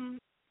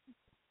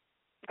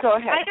go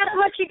ahead. I gotta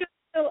let you go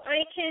so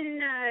I can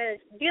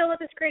deal with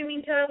the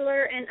screaming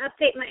toddler and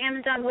update my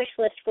Amazon wish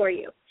list for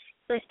you.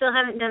 So I still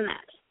haven't done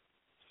that.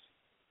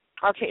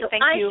 Okay, so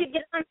thank you. I should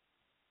get on.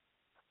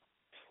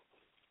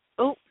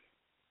 Oh.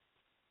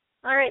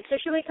 All right, so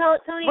should we call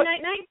it Pony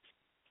Night Night?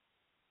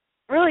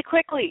 Really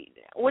quickly,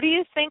 what do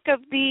you think of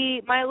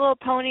the My Little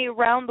Pony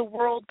Around the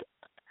World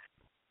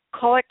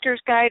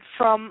Collector's Guide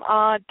from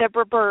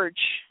Deborah Burge?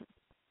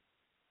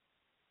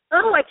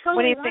 Oh, I totally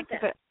What do you want think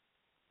that. of it?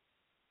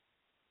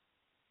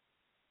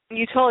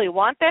 You totally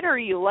want that, or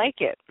you like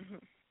it?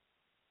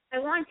 I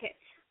want it.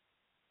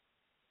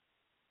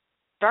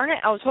 Darn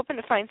it! I was hoping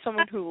to find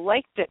someone who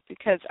liked it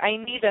because I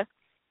need a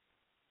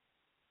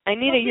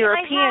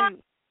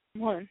European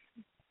one.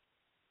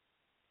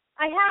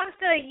 I have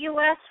the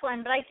U.S.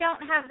 one, but I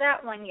don't have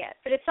that one yet.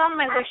 But it's on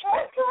my wish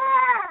list.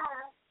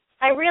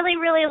 I really,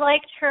 really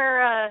liked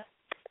her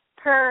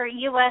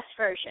U.S.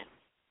 version.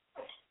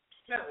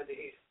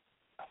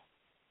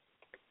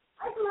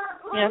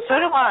 Yeah, so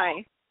do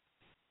I.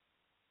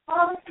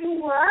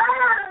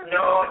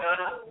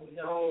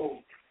 No.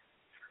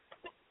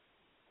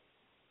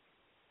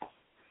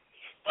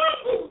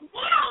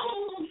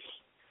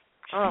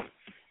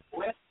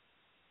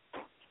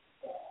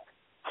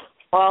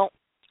 Well,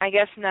 I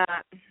guess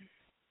not.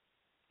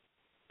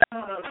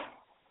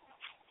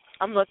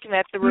 I'm looking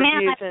at the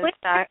reviews and it's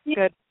not a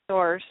good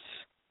source.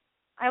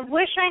 I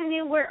wish I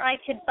knew where I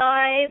could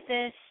buy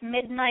this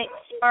Midnight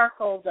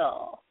Sparkle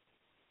doll.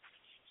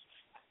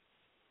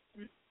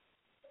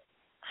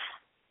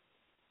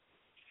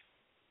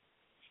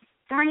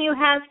 Darn you,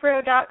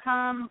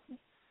 Hasbro.com.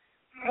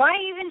 Why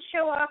even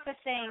show off a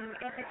thing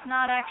if it's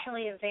not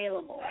actually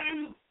available?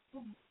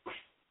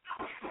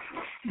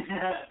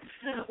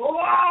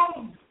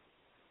 Whoa!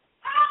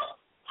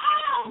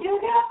 You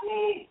got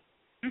me!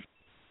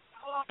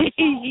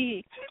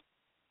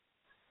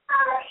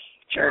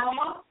 Jerk.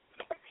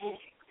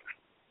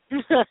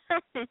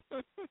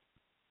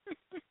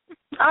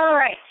 All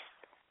right.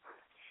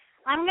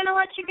 I'm going to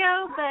let you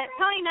go, but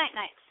Pony Night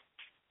Nights.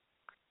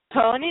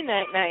 Pony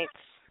Night Nights.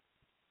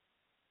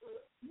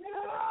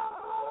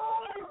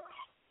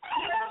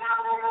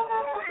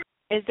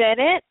 Is that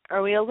it?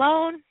 Are we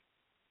alone?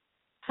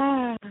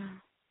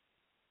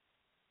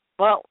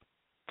 Well,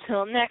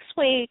 till next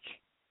week.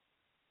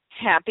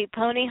 Happy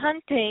pony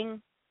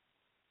hunting.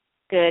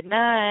 Good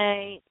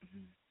night.